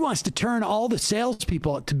 He wants to turn all the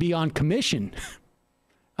salespeople to be on commission.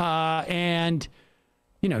 And,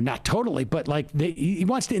 you know, not totally, but like he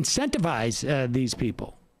wants to incentivize these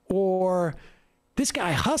people. Or this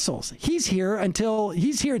guy hustles. He's here at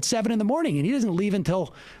 7 a.m. and he doesn't leave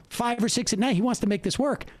until 5 or 6 at night. He wants to make this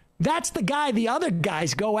work. That's the guy the other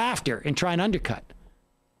guys go after and try and undercut.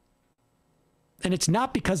 And it's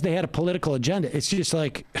not because they had a political agenda. It's just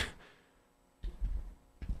like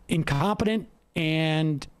incompetent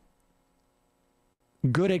and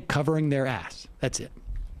good at covering their ass. That's it.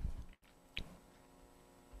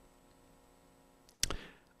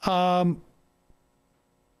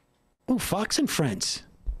 Fox and Friends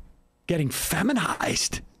getting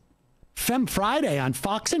feminized. Femme Friday on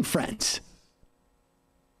Fox and Friends.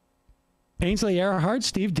 Ainsley Earhart,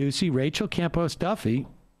 Steve Doocy, Rachel Campos Duffy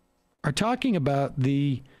are talking about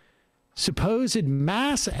the supposed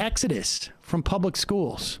mass exodus from public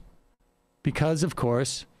schools because, of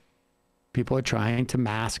course, people are trying to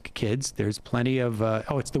mask kids. There's plenty of,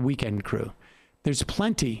 it's the Weekend Crew. There's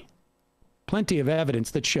plenty of evidence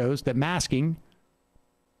that shows that masking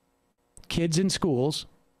kids in schools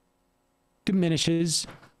diminishes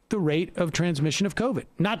the rate of transmission of COVID.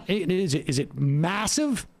 Is it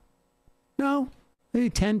massive? No, maybe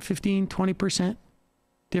 10, 15, 20%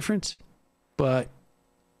 difference. But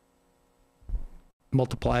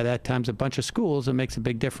multiply that times a bunch of schools, it makes a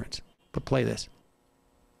big difference. But play this.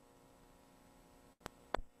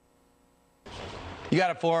 You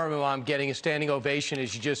got a forum getting a standing ovation,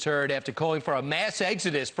 as you just heard, after calling for a mass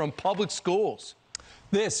exodus from public schools.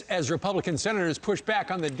 This as Republican senators push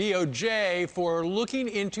back on the DOJ for looking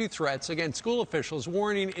into threats against school officials,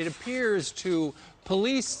 warning it appears to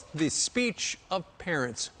police the speech of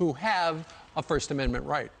parents who have a First Amendment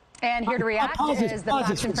right. And here to react is the Fox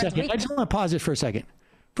and Friends I just want to pause it for a second.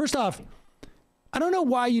 First off, I don't know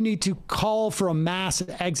why you need to call for a mass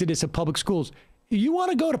exodus of public schools. You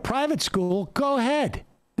want to go to private school, go ahead.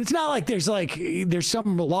 It's not like there's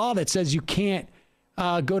some law that says you can't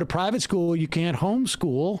go to private school, you can't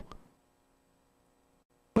homeschool.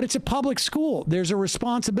 But it's a public school. There's a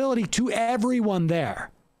responsibility to everyone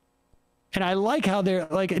there. And I like how they're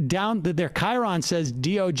like down their Chiron says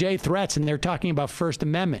DOJ threats, and they're talking about First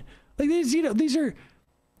Amendment. Like these are,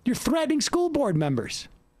 you're threatening school board members.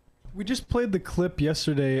 We just played the clip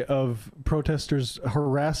yesterday of protesters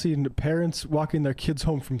harassing parents walking their kids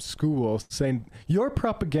home from school, saying, "You're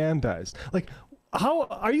propagandized." Like, how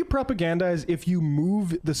are you propagandized if you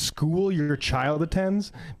move the school your child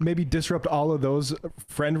attends, maybe disrupt all of those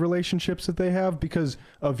friend relationships that they have because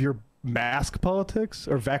of your mask politics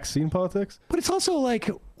or vaccine politics? But it's also like,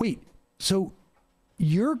 wait, so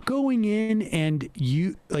you're going in and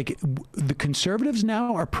the conservatives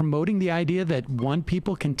now are promoting the idea that one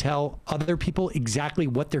people can tell other people exactly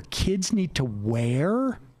what their kids need to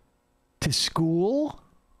wear to school?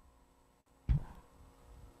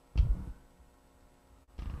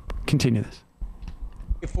 Continue this.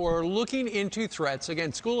 For looking into threats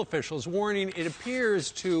against school officials, warning it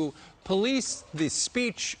appears to police the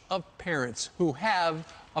speech of parents who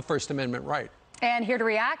have a First Amendment right. And here to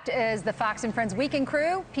react is the Fox and Friends Weekend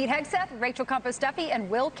Crew, Pete Hegseth, Rachel Campos-Duffy, and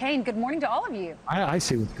Will Kane. Good morning to all of you. I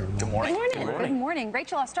see what's going on. Good morning. Good morning. Good morning.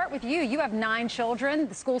 Rachel, I'll start with you. You have 9 children.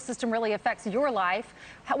 The school system really affects your life.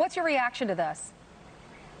 What's your reaction to this?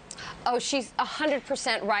 Oh, she's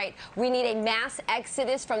 100% right. We need a mass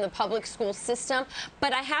exodus from the public school system.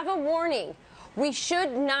 But I have a warning. We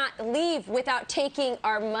should not leave without taking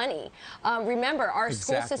our money. Remember, our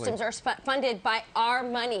school systems are funded by our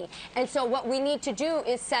money. And so what we need to do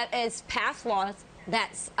is pass laws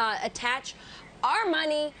that attach our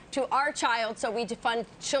money to our child, so we fund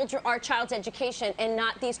our child's education and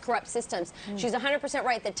not these corrupt systems. She's 100%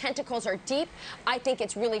 right. The tentacles are deep. I think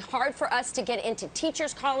it's really hard for us to get into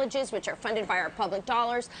teachers' colleges, which are funded by our public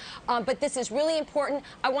dollars. But this is really important.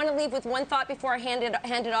 I want to leave with one thought before I hand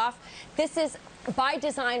it off. This is by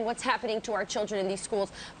design what's happening to our children in these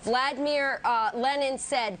schools. Vladimir Lenin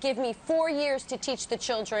said, "Give me 4 years to teach the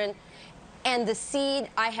children, and the seed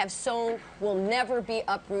I have sown will never be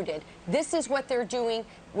uprooted." This is what they're doing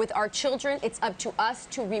with our children. It's up to us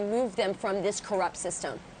to remove them from this corrupt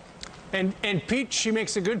system. And Pete, she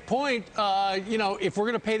makes a good point. If we're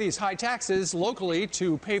going to pay these high taxes locally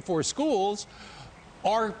to pay for schools,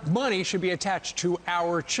 our money should be attached to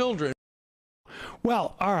our children.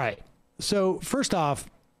 Well, all right. So first off,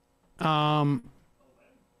 I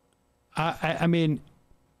mean,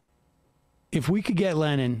 if we could get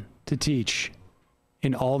Lenin to teach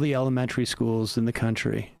in all the elementary schools in the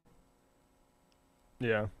country,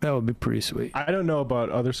 Yeah. That would be pretty sweet. I don't know about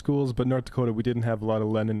other schools, but North Dakota, we didn't have a lot of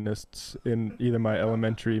Leninists in either my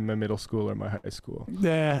elementary, my middle school, or my high school.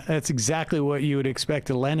 Yeah, that's exactly what you would expect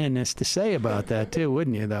a Leninist to say about that too,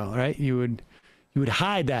 wouldn't you, though, right? You would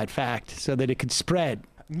hide that fact so that it could spread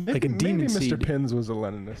like a demon seed. Maybe Mr. Pins was a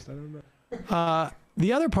Leninist. I don't know.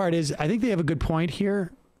 The other part is, I think they have a good point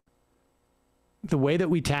here. The way that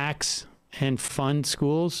we tax and fund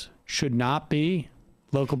schools should not be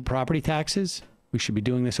local property taxes. We should be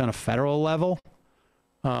doing this on a federal level.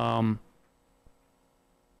 I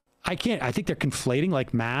think they're conflating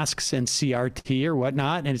like masks and CRT or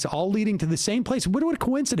whatnot, and it's all leading to the same place. What a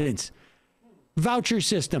coincidence. Voucher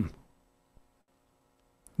system.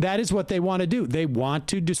 That is what they want to do. They want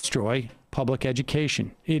to destroy public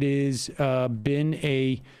education. It has been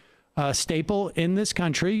a staple in this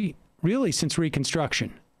country really since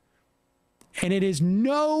Reconstruction. And it is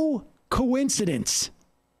no coincidence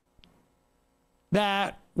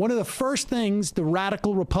that one of the first things the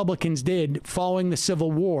radical Republicans did following the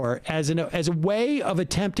Civil War as a way of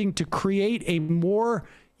attempting to create a more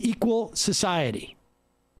equal society,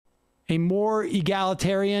 a more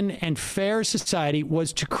egalitarian and fair society,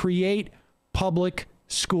 was to create public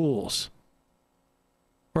schools,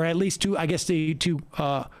 or at least to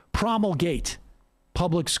promulgate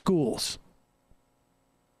public schools.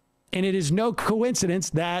 And it is no coincidence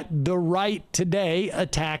that the right today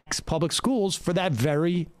attacks public schools for that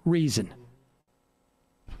very reason.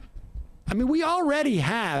 I mean, we already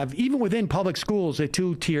have, even within public schools, a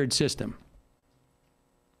two-tiered system.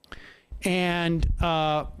 And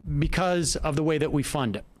because of the way that we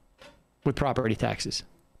fund it with property taxes.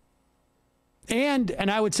 And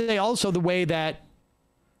I would say also the way that,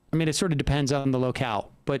 I mean, it sort of depends on the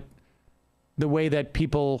locale, but the way that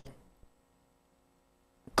people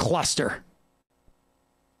cluster.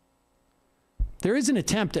 There is an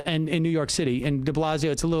attempt in New York City, and de Blasio,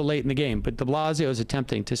 it's a little late in the game, but de Blasio is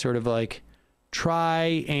attempting to sort of like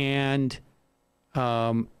try and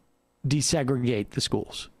desegregate the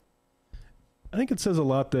schools. I think it says a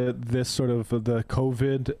lot that this sort of the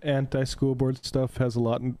COVID anti-school board stuff has a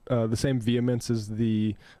lot the same vehemence as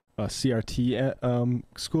the CRT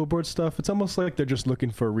school board stuff. It's almost like they're just looking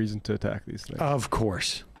for a reason to attack these things. Of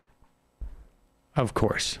course. Of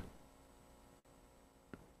course.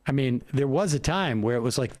 I mean, there was a time where it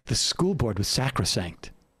was like the school board was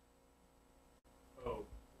sacrosanct. Oh.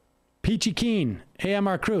 Peachy Keen,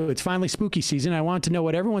 AMR crew, it's finally spooky season. I want to know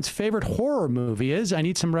what everyone's favorite horror movie is. I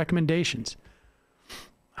need some recommendations.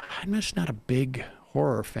 I'm just not a big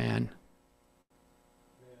horror fan.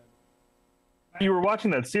 You were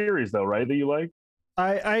watching that series, though, right? That you like?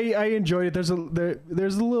 I enjoyed it. There's a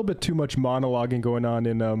little bit too much monologuing going on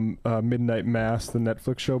in Midnight Mass, the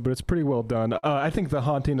Netflix show, but it's pretty well done. I think The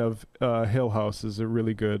Haunting of Hill House is a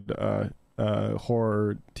really good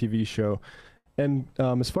horror TV show. And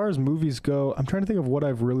as far as movies go, I'm trying to think of what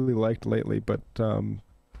I've really liked lately, but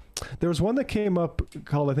there was one that came up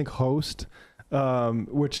called, I think, Host,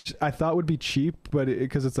 which I thought would be cheap, but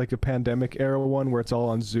because it's like a pandemic era one where it's all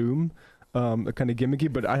on Zoom. Kind of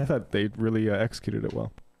gimmicky, but I thought they really executed it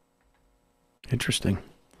well. Interesting.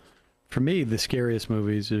 For me, the scariest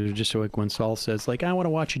movies are just like when Saul says, like, I want to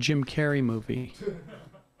watch a Jim Carrey movie.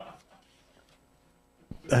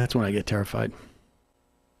 That's when I get terrified.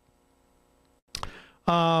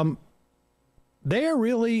 They are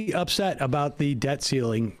really upset about the debt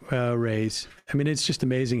ceiling raise. I mean, it's just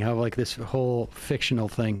amazing how like this whole fictional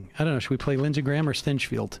thing. I don't know. Should we play Lindsey Graham or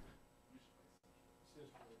Stinchfield?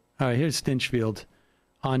 All right, here's Stinchfield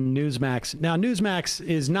on Newsmax. Now, Newsmax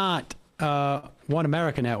is not One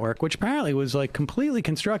America Network, which apparently was like completely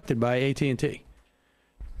constructed by AT&T.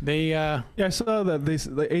 They yeah, I saw that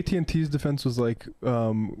the AT&T's defense was like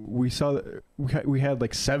we had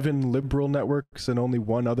like 7 liberal networks and only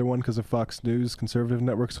one other one because of Fox News conservative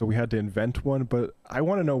network, so we had to invent one. But I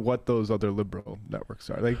want to know what those other liberal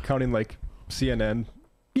networks are. Are they counting like CNN?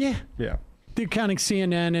 Yeah. Yeah. They're counting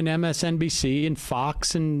CNN and MSNBC and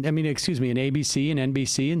Fox and, and ABC and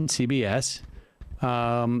NBC and CBS.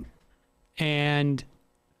 And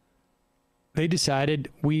they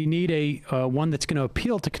decided we need a one that's going to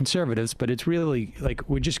appeal to conservatives, but it's really like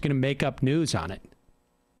we're just going to make up news on it.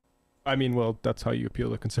 I mean, well, that's how you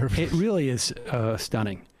appeal to conservatives. It really is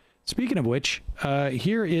stunning. Speaking of which,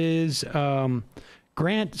 here is Grant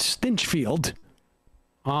Stinchfield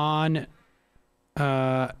on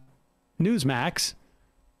Newsmax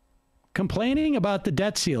complaining about the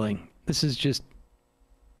debt ceiling. This is just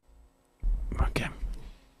okay.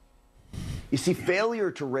 You see,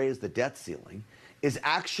 failure to raise the debt ceiling is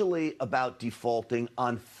actually about defaulting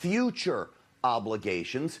on future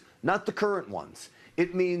obligations, not the current ones.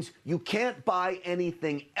 It means you can't buy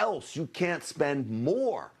anything else. You can't spend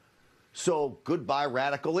more. So goodbye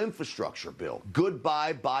radical infrastructure bill.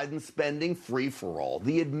 Goodbye Biden spending free for all.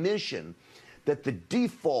 The admission that the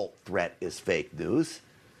default threat is fake news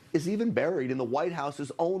is even buried in the White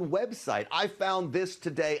House's own website. I found this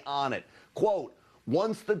today on it. Quote,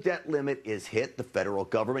 once the debt limit is hit, the federal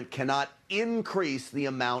government cannot increase the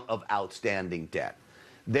amount of outstanding debt.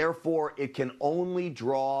 Therefore, it can only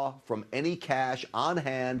draw from any cash on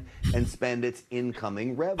hand and spend its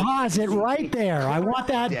incoming revenue. Pause it right there. I want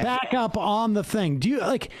that back up on the thing. Do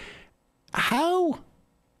you how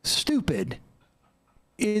stupid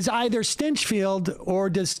is either Stinchfield or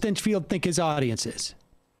does Stinchfield think his audience is?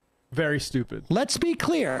 Very stupid. Let's be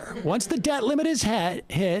clear. Once the debt limit is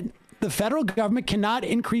hit, the federal government cannot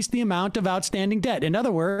increase the amount of outstanding debt. In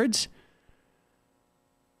other words,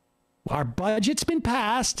 our budget's been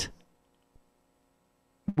passed.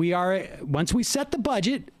 Once we set the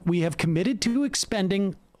budget, we have committed to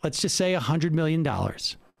expending, let's just say $100 million.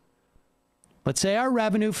 Let's say our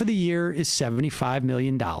revenue for the year is $75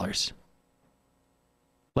 million.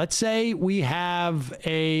 Let's say we have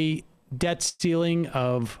a debt ceiling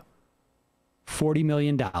of $40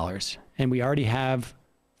 million and we already have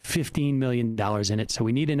 $15 million in it. So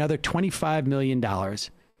we need another $25 million, but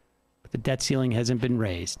the debt ceiling hasn't been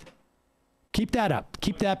raised. Keep that up.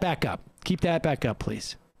 Keep that back up. Keep that back up,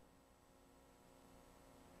 please.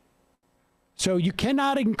 So you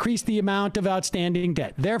cannot increase the amount of outstanding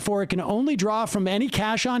debt. Therefore, it can only draw from any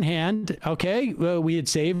cash on hand. Okay, well, we had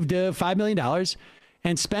saved $5 million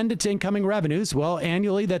and spend its incoming revenues. Well,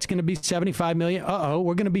 annually, that's going to be $75 million.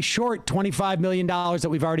 We're going to be short $25 million that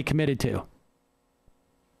we've already committed to.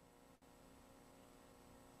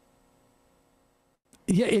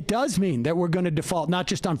 Yeah, it does mean that we're going to default not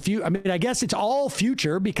just on future. I mean, I guess it's all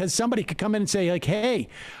future because somebody could come in and say, like, hey,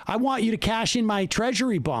 I want you to cash in my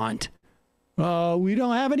treasury bond. We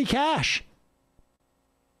don't have any cash.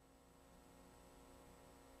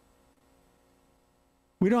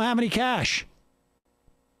 We don't have any cash.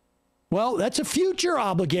 Well, that's a future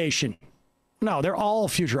obligation. No, they're all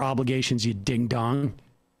future obligations, you ding dong.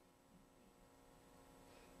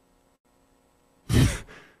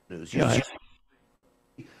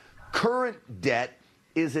 Current debt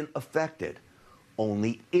isn't affected,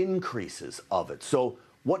 only increases of it. So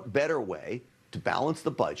what better way to balance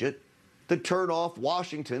the budget than turn off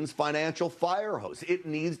Washington's financial fire hose? It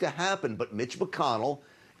needs to happen, but Mitch McConnell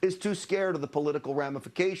is too scared of the political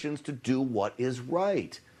ramifications to do what is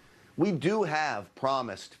right. We do have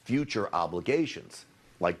promised future obligations,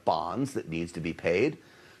 like bonds that needs to be paid,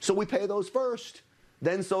 so we pay those first,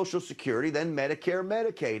 then Social Security, then Medicare,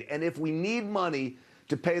 Medicaid. And if we need money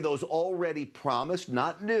to pay those already promised,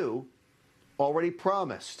 not new, already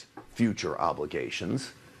promised future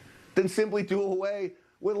obligations, then simply do away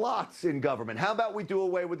with lots in government. How about we do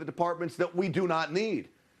away with the departments that we do not need?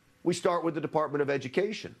 We start with the Department of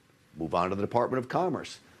Education, move on to the Department of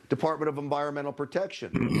Commerce, Department of Environmental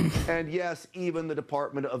Protection, and yes, even the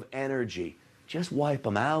Department of Energy. Just wipe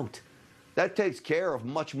them out. That takes care of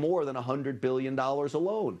much more than $100 billion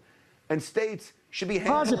alone. And states should be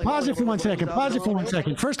handling... Pause it for 1 second. Pause it for 1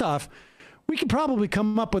 second. First off, we could probably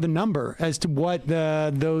come up with a number as to what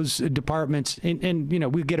those departments... And you know,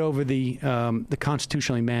 we get over the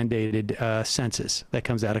constitutionally mandated census that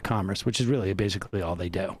comes out of Commerce, which is really basically all they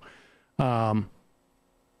do. But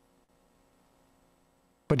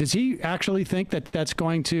does he actually think that that's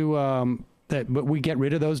going to... that we get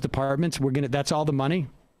rid of those departments? That's all the money?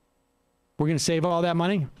 We're going to save all that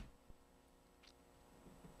money?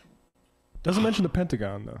 Doesn't mention the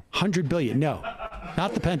Pentagon, though. $100 billion. No,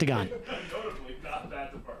 not the Pentagon. Notably not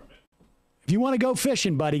that department. If you want to go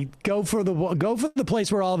fishing, buddy, go for the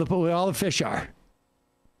place where all the fish are.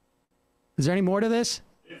 Is there any more to this?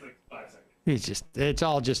 It's like 5 seconds. It's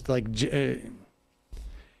all just like...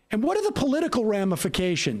 And what are the political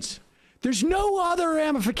ramifications? There's no other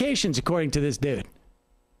ramifications, according to this dude.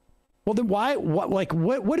 Well, then why?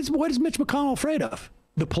 What is Mitch McConnell afraid of?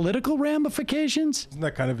 The political ramifications? Isn't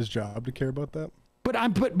that kind of his job to care about that?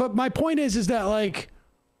 But my point is that, like,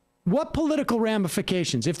 what political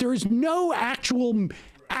ramifications? If there is no actual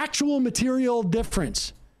material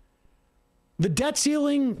difference, the debt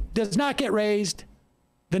ceiling does not get raised.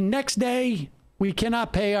 The next day, we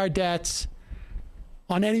cannot pay our debts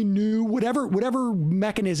on any new whatever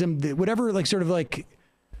mechanism, whatever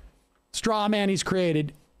straw man he's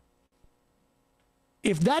created.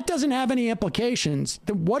 If that doesn't have any implications,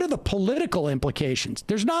 then what are the political implications?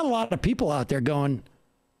 There's not a lot of people out there going,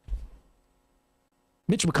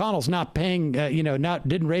 Mitch McConnell's not paying,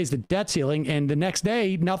 didn't raise the debt ceiling, and the next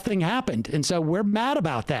day nothing happened. And so we're mad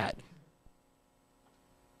about that.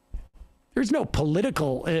 There's no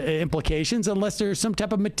political implications unless there's some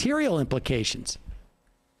type of material implications.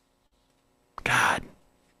 God.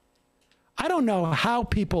 I don't know how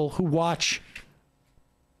people who watch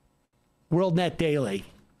WorldNet Daily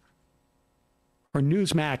or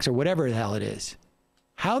Newsmax or whatever the hell it is,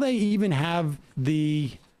 how they even have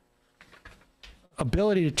the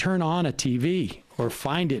ability to turn on a TV or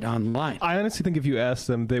find it online. I honestly think if you ask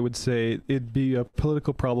them, they would say it'd be a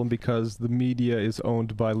political problem because the media is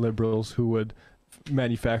owned by liberals who would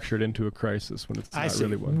manufacture it into a crisis when it's not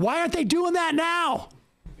really one. Why aren't they doing that now?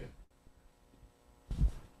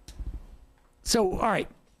 So, all right.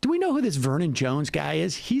 Do we know who this Vernon Jones guy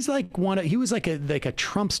is? He's like he was like a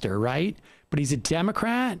Trumpster, right? But he's a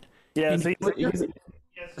Democrat. Yeah,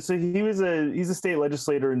 so he's a state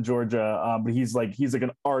legislator in Georgia, but he's like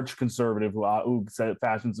an arch conservative who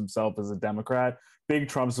fashions himself as a Democrat, big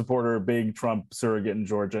Trump supporter, big Trump surrogate in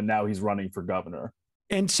Georgia. Now he's running for governor.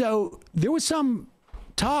 And so there was some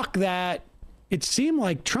talk that it seemed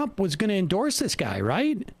like Trump was going to endorse this guy,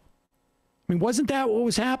 right? I mean, wasn't that what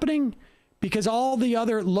was happening? Because all the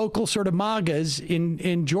other local sort of MAGAs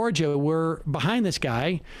in Georgia were behind this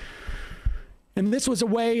guy. And this was a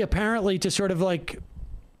way, apparently, to sort of like,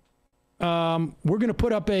 we're going to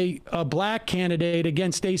put up a black candidate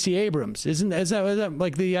against Stacey Abrams. Is that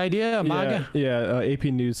like the idea, MAGA? Yeah, AP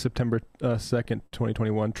News, September 2nd,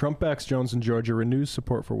 2021. Trump backs Jones in Georgia, renews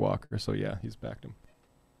support for Walker. So, yeah, he's backed him.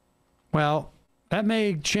 Well, that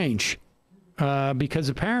may change because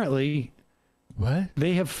apparently... What?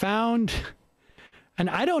 They have found, and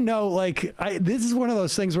I don't know, like, this is one of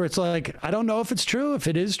those things where it's like, I don't know if it's true. If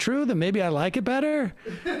it is true, then maybe I like it better.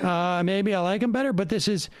 Maybe I like him better. But this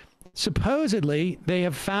is supposedly they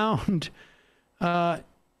have found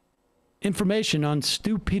information on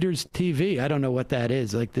Stu Peters TV. I don't know what that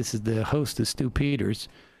is. Like, this is the host of Stu Peters.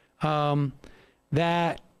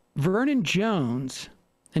 That Vernon Jones,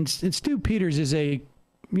 and Stu Peters is a,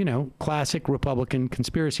 classic Republican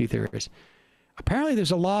conspiracy theorist. Apparently,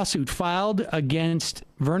 there's a lawsuit filed against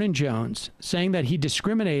Vernon Jones saying that he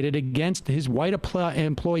discriminated against his white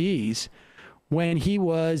employees when he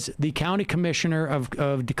was the county commissioner of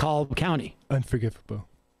DeKalb County. Unforgivable.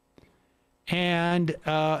 And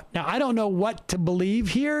now I don't know what to believe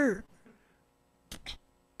here,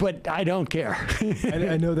 but I don't care.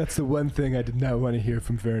 I know that's the one thing I did not want to hear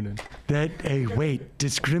from Vernon.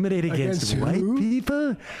 Discriminate against white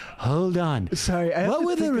people? Hold on. Sorry, what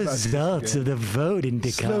were the results of the vote in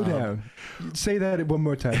DeKalb? Slow down. Say that one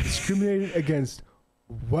more time. Discriminating against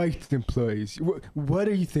white employees. What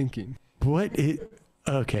are you thinking?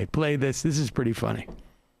 Okay, play this. This is pretty funny.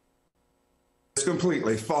 It's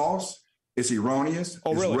completely false. It's erroneous.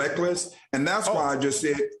 It's really? Reckless. And that's why I just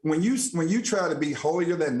said, when you try to be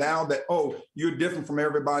holier than thou, that, you're different from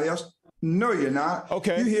everybody else. No, you're not.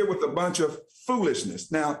 Okay. You're here with a bunch of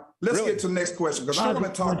foolishness. Now, let's get to the next question, because I want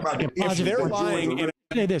to talk about the issue. They're lying.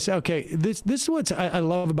 Say this. Okay, this is what I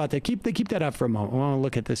love about that. Keep that up for a moment. I want to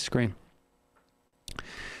look at this screen.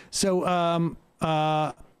 So,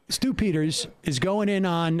 Stu Peters is going in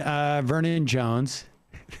on Vernon Jones.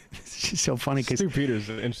 It's just so funny because Stu Peters is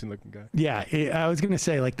an interesting looking guy. Yeah, I was going to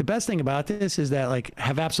say, like, the best thing about this is that, like,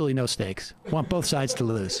 have absolutely no stakes. Want both sides to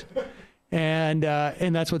lose, and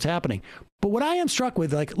that's what's happening. But what I am struck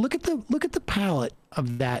with, like, look at the palette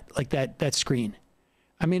of that, like that screen.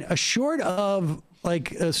 I mean, short of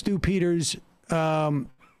like Stu Peters,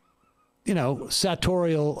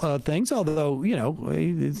 sartorial things. Although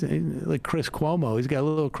he's like Chris Cuomo, he's got a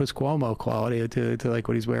little Chris Cuomo quality to like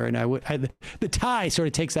what he's wearing. The tie sort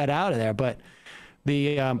of takes that out of there, but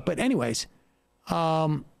anyways,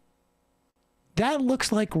 that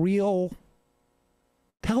looks like real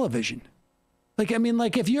television. Like, I mean,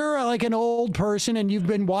 like if you're like an old person and you've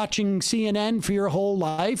been watching CNN for your whole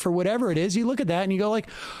life or whatever it is, you look at that and you go like,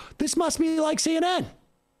 this must be like CNN.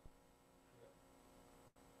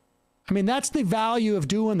 I mean, that's the value of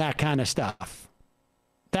doing that kind of stuff.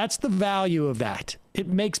 That's the value of that. It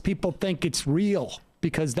makes people think it's real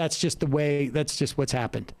because that's just the way, that's just what's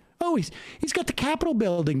happened. Oh, he's got the Capitol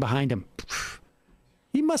building behind him.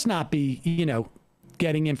 He must not be,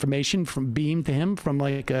 getting information from beamed to him from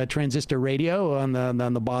like a transistor radio on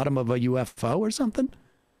the bottom of a UFO or something.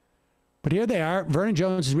 But here they are. Vernon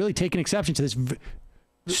Jones is really taking exception to this.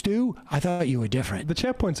 Stu, I thought you were different. The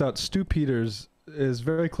chat points out Stu Peters is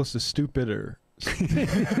very close to stupider. All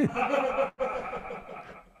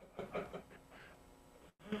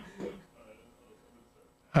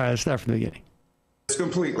right, let's start from the beginning. It's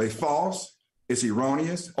completely false. It's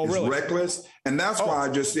erroneous. Oh, it's really? reckless. And that's why I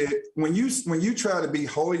just said, when you try to be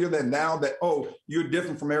holier than thou, that, oh, you're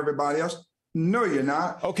different from everybody else. No, you're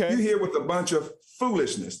not. Okay. You're here with a bunch of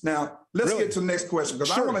foolishness. Now, let's get to the next question,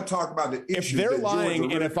 because I want to talk about the issues. If they're that lying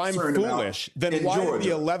Georgia and if I'm foolish, then why Georgia.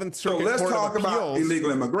 the 11th Circuit So let's Court talk of about Appeals?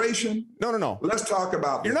 illegal immigration. No. Let's talk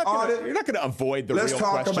about You're the not audit. You're not going to avoid the Let's real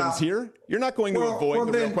talk questions about, here. You're not going to avoid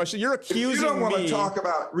the real questions. You're accusing me. If you don't want to talk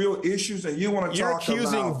about real issues and you want to talk about You're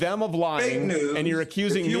accusing them of lying, fake news, and you're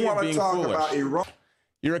accusing me of being foolish.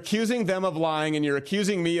 You're accusing them of lying, and you're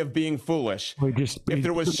accusing me of being foolish. If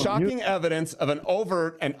there was shocking evidence of an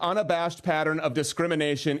overt and unabashed pattern of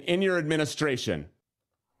discrimination in your administration.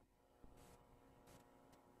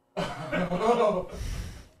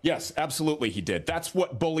 Yes, absolutely he did. That's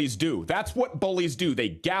what bullies do. That's what bullies do. They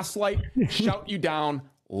gaslight, shout you down,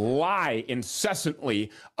 lie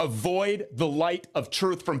incessantly, avoid the light of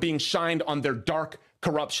truth from being shined on their dark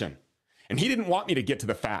corruption. And he didn't want me to get to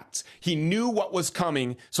the facts. He knew what was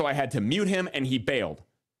coming, so I had to mute him, and he bailed.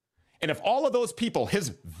 And if all of those people,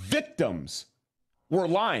 his victims, were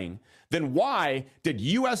lying, then why did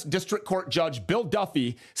U.S. District Court Judge Bill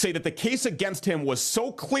Duffy say that the case against him was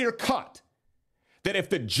so clear-cut that if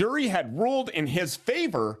the jury had ruled in his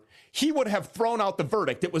favor, he would have thrown out the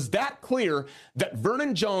verdict? It was that clear that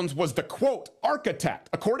Vernon Jones was the, quote, architect.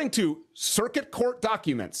 According to circuit court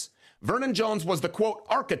documents, Vernon Jones was the, quote,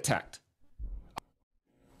 architect.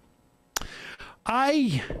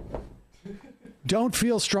 I don't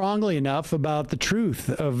feel strongly enough about the truth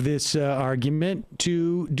of this argument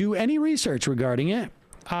to do any research regarding it.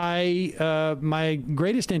 My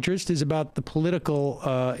greatest interest is about the political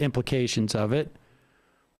implications of it.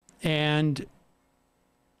 And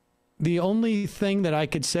the only thing that I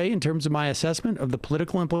could say in terms of my assessment of the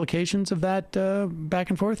political implications of that back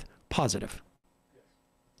and forth, positive.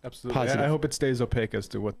 Absolutely. Positive. I hope it stays opaque as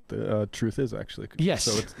to what the truth is, actually. Yes.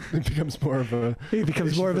 So it becomes more of a... It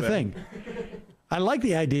becomes more of a thing. I like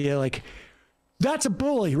the idea, like, that's a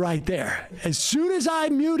bully right there. As soon as I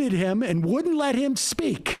muted him and wouldn't let him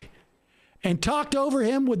speak and talked over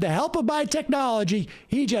him with the help of my technology,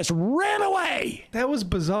 he just ran away. That was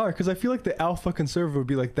bizarre, because I feel like the alpha conservative would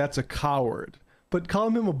be like, that's a coward. But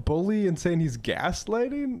calling him a bully and saying he's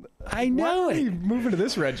gaslighting? I know it. Moving to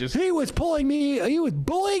this register. He was bullying me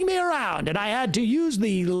around, and I had to use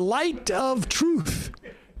the light of truth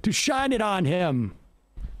to shine it on him.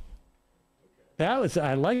 I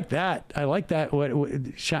like that. I like that.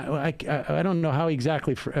 I don't know how he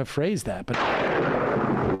exactly phrased that, but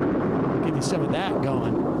give you some of that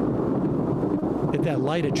going. Get that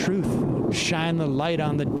light of truth. Shine the light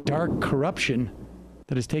on the dark corruption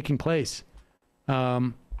that is taking place.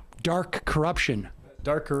 Dark corruption.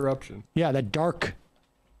 Dark corruption. Yeah, that dark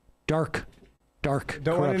Don't corruption.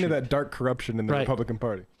 want any of that dark corruption in the Republican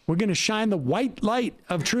Party. We're going to shine the white light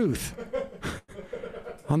of truth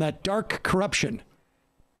on that dark corruption.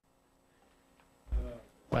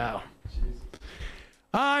 Wow.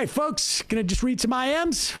 All right, folks, going to just read some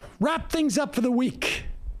IMs, wrap things up for the week.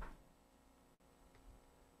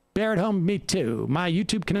 Bear at home, me too. My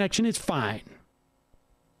YouTube connection is fine.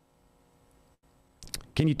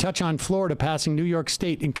 Can you touch on Florida passing New York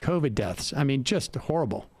State in COVID deaths? I mean, just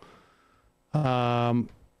horrible. It's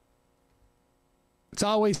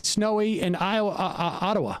always snowy in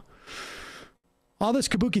Ottawa. All this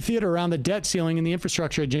kabuki theater around the debt ceiling and the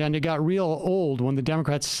infrastructure agenda got real old when the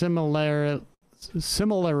Democrats' similarity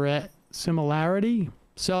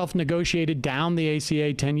self-negotiated down the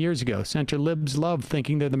ACA 10 years ago. Center libs love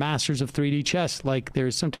thinking they're the masters of 3D chess, like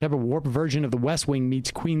there's some type of warped version of the West Wing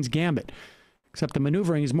meets Queen's Gambit. Except the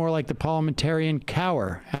maneuvering is more like the parliamentarian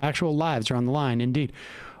cower. Actual lives are on the line, indeed.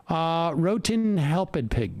 Rotin Helped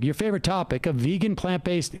Pig. Your favorite topic of vegan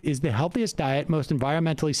plant-based is the healthiest diet, most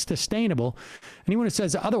environmentally sustainable. Anyone who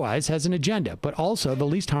says otherwise has an agenda, but also the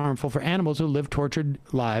least harmful for animals who live tortured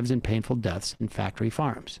lives and painful deaths in factory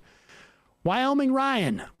farms. Wyoming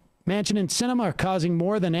Ryan. Manchin and Sinema are causing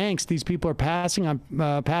more than angst. These people are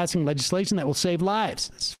passing legislation that will save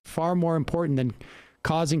lives. It's far more important than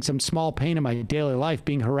causing some small pain in my daily life.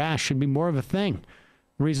 Being harassed should be more of a thing.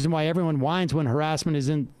 The reason why everyone whines when harassment is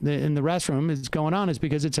in the restroom is going on is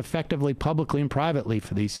because it's effectively publicly and privately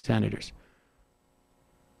for these senators.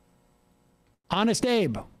 Honest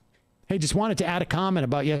Abe. Hey, just wanted to add a comment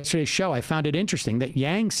about yesterday's show. I found it interesting that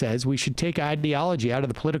Yang says we should take ideology out of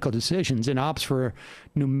the political decisions and opts for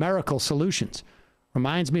numerical solutions.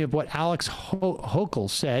 Reminds me of what Alex Hochul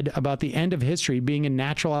said about the end of history being in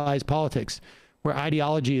naturalized politics, where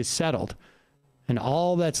ideology is settled, and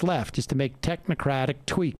all that's left is to make technocratic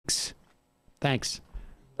tweaks. Thanks.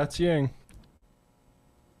 That's Yang.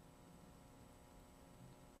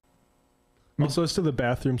 Also, as to the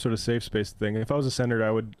bathroom sort of safe space thing, if I was a senator,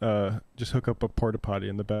 I would just hook up a porta potty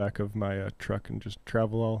in the back of my truck and just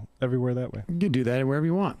travel everywhere that way. You do that wherever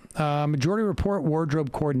you want. Majority Report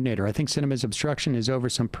wardrobe coordinator. I think Sinema's obstruction is over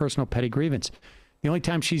some personal petty grievance. The only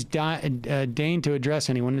time she's deigned to address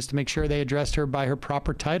anyone is to make sure they addressed her by her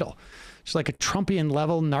proper title. She's like a Trumpian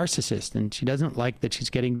level narcissist, and she doesn't like that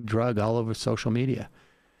she's getting drug all over social media.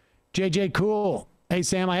 JJ Cool. Hey,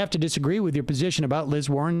 Sam, I have to disagree with your position about Liz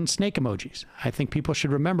Warren's snake emojis. I think people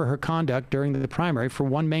should remember her conduct during the primary for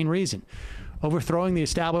one main reason. Overthrowing the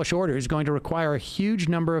established order is going to require a huge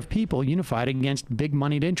number of people unified against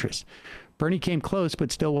big-moneyed interests. Bernie came close,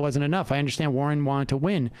 but still wasn't enough. I understand Warren wanted to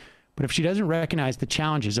win, but if she doesn't recognize the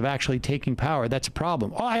challenges of actually taking power, that's a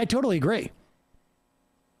problem. Oh, I totally agree.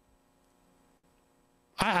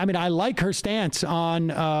 I mean, I like her stance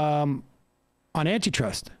on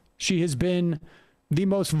antitrust. She has been the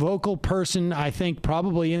most vocal person, I think,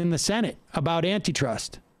 probably in the Senate about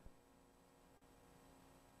antitrust.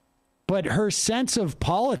 But her sense of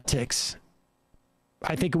politics,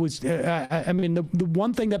 I think it was, I mean, the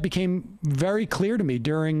one thing that became very clear to me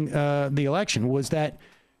during the election was that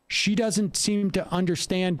she doesn't seem to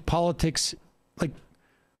understand politics, like,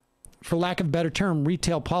 for lack of a better term,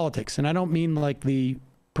 retail politics. And I don't mean like the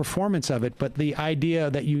performance of it, but the idea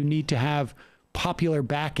that you need to have popular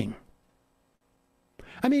backing.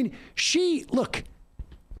 I mean, look,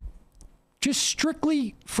 just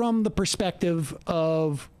strictly from the perspective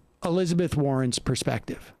of Elizabeth Warren's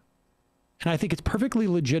perspective. And I think it's perfectly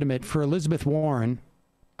legitimate for Elizabeth Warren.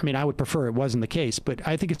 I mean, I would prefer it wasn't the case, but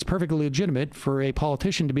I think it's perfectly legitimate for a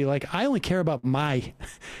politician to be like, I only care about my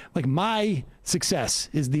success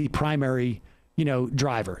is the primary,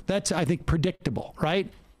 driver. That's, I think, predictable, right?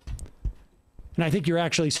 And I think you're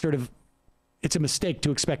actually it's a mistake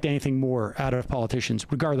to expect anything more out of politicians,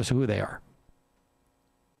 regardless of who they are.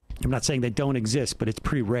 I'm not saying they don't exist, but it's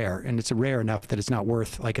pretty rare, and it's rare enough that it's not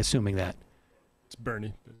worth assuming that. It's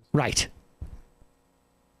Bernie. Right.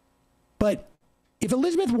 But if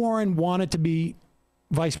Elizabeth Warren wanted to be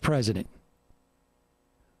vice president,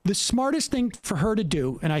 the smartest thing for her to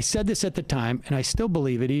do, and I said this at the time, and I still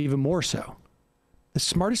believe it even more so, the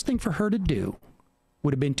smartest thing for her to do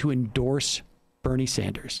would have been to endorse Bernie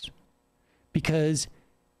Sanders. Because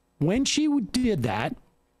when she did that,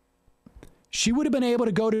 she would have been able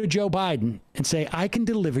to go to Joe Biden and say, I can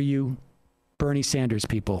deliver you Bernie Sanders,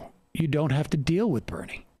 people. You don't have to deal with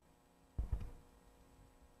Bernie.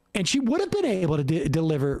 And she would have been able to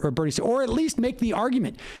deliver Bernie, or at least make the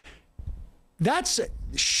argument.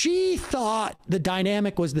 She thought the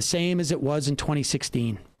dynamic was the same as it was in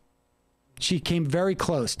 2016. She came very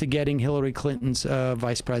close to getting Hillary Clinton's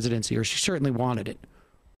vice presidency, or she certainly wanted it.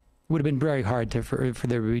 Would have been very hard for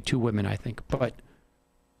there to be two women, I think. But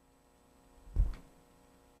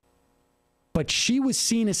she was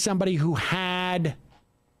seen as somebody who had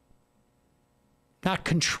not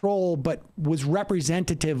control, but was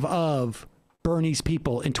representative of Bernie's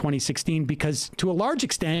people in 2016, because to a large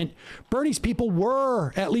extent, Bernie's people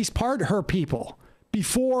were at least part her people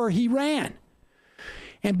before he ran.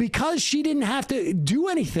 And because she didn't have to do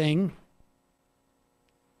anything,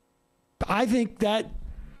 I think that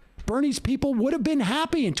Bernie's people would have been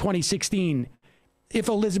happy in 2016 if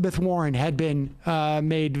Elizabeth Warren had been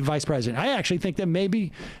made vice president. I actually think that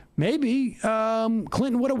maybe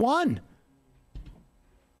Clinton would have won.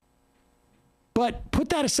 But put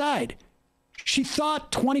that aside. She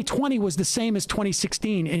thought 2020 was the same as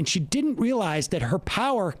 2016, and she didn't realize that her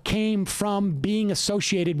power came from being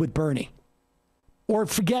associated with Bernie. Or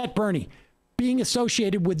forget Bernie, being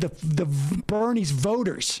associated with the Bernie's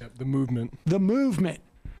voters. Yep, the movement. The movement.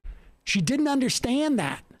 She didn't understand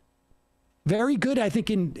that. Very good, I think,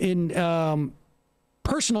 in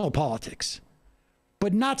personal politics,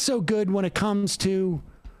 but not so good when it comes to,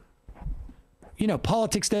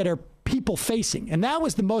 politics that are people facing. And that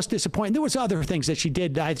was the most disappointing. There was other things that she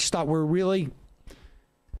did that I just thought were really,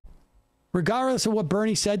 regardless of what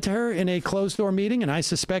Bernie said to her in a closed door meeting, and I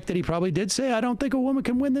suspect that he probably did say, I don't think a woman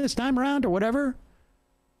can win this time around or whatever.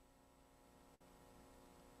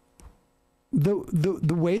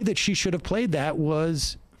 The way that she should have played that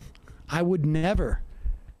was, I'm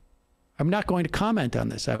not going to comment on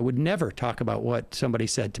this. I would never talk about what somebody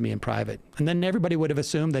said to me in private. And then everybody would have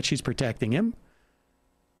assumed that she's protecting him.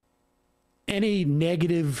 Any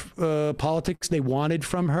negative politics they wanted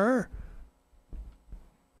from her,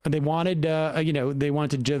 they wanted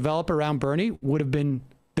to develop around Bernie, would have been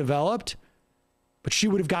developed, but she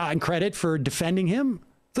would have gotten credit for defending him.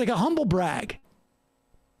 It's like a humble brag.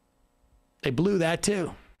 They blew that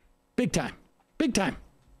too. Big time. Big time.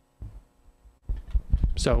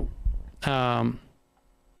 So,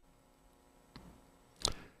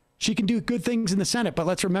 She can do good things in the Senate, but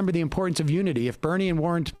let's remember the importance of unity. If Bernie and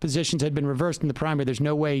Warren's positions had been reversed in the primary, there's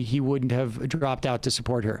no way he wouldn't have dropped out to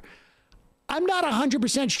support her. I'm not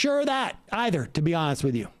 100% sure of that either, to be honest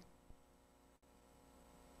with you.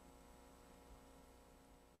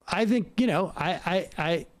 I think,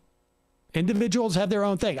 individuals have their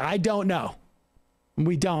own thing. I don't know.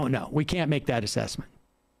 We don't know. We can't make that assessment.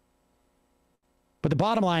 But the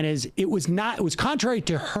bottom line is, it was contrary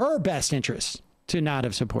to her best interests to not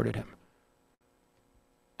have supported him.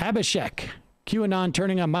 Abhishek, QAnon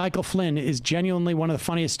turning on Michael Flynn is genuinely one of the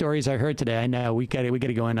funniest stories I heard today. I know, we got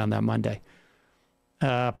to go in on that Monday.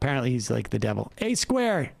 Apparently he's like the devil. A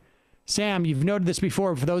Square. Sam, you've noted this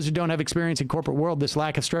before. For those who don't have experience in corporate world, this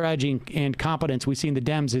lack of strategy and competence we see in the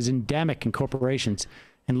Dems is endemic in corporations,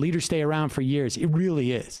 and leaders stay around for years. It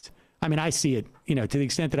really is. I mean, I see it, to the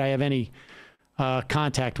extent that I have any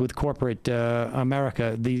contact with corporate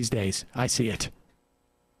America these days. I see it.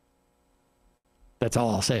 That's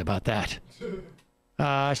all I'll say about that.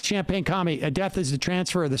 Champagne Commie, a death is the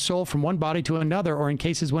transfer of the soul from one body to another, or in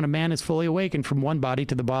cases when a man is fully awakened from one body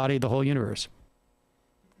to the body of the whole universe.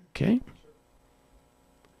 Okay.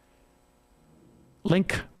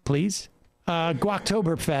 Link, please.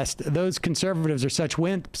 Guoktoberfest. Those conservatives are such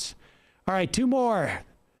wimps. All right, 2 more.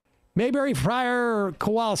 Mayberry Friar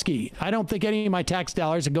Kowalski. I don't think any of my tax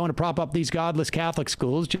dollars are going to prop up these godless Catholic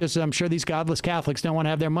schools. Just I'm sure these godless Catholics don't want to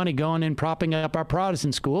have their money going and propping up our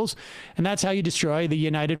Protestant schools. And that's how you destroy the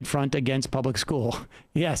United Front against public school.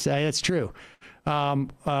 Yes, that's true.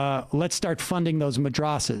 Let's start funding those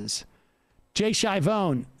madrasas. Jay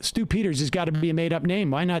Chivone, Stu Peters has got to be a made-up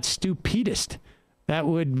name. Why not Stupidest? That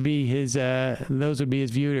would be his, those would be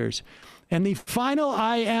his viewers. And the final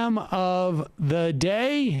IM of the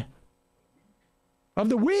day, of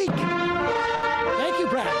the week. Thank you,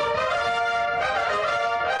 Brad.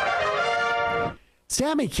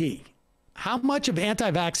 Sammy Key, how much of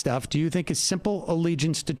anti-vax stuff do you think is simple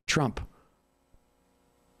allegiance to Trump?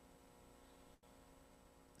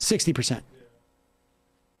 60%.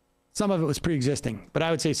 Some of it was pre-existing, but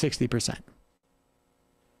I would say 60%.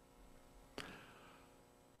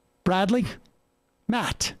 Bradley,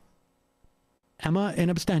 Matt, Emma in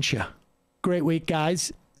absentia. Great week,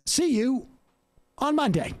 guys. See you on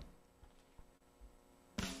Monday.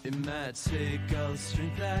 It might take all the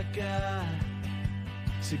strength I got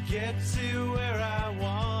to get to where I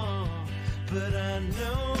want, but I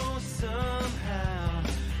know somehow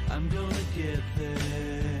I'm gonna get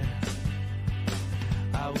there.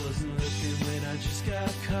 I wasn't looking when I just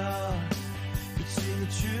got caught between the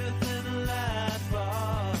truth and the light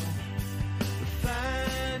bar. But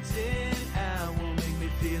finding out won't make me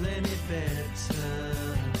feel any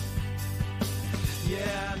better.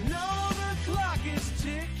 Yeah, I know.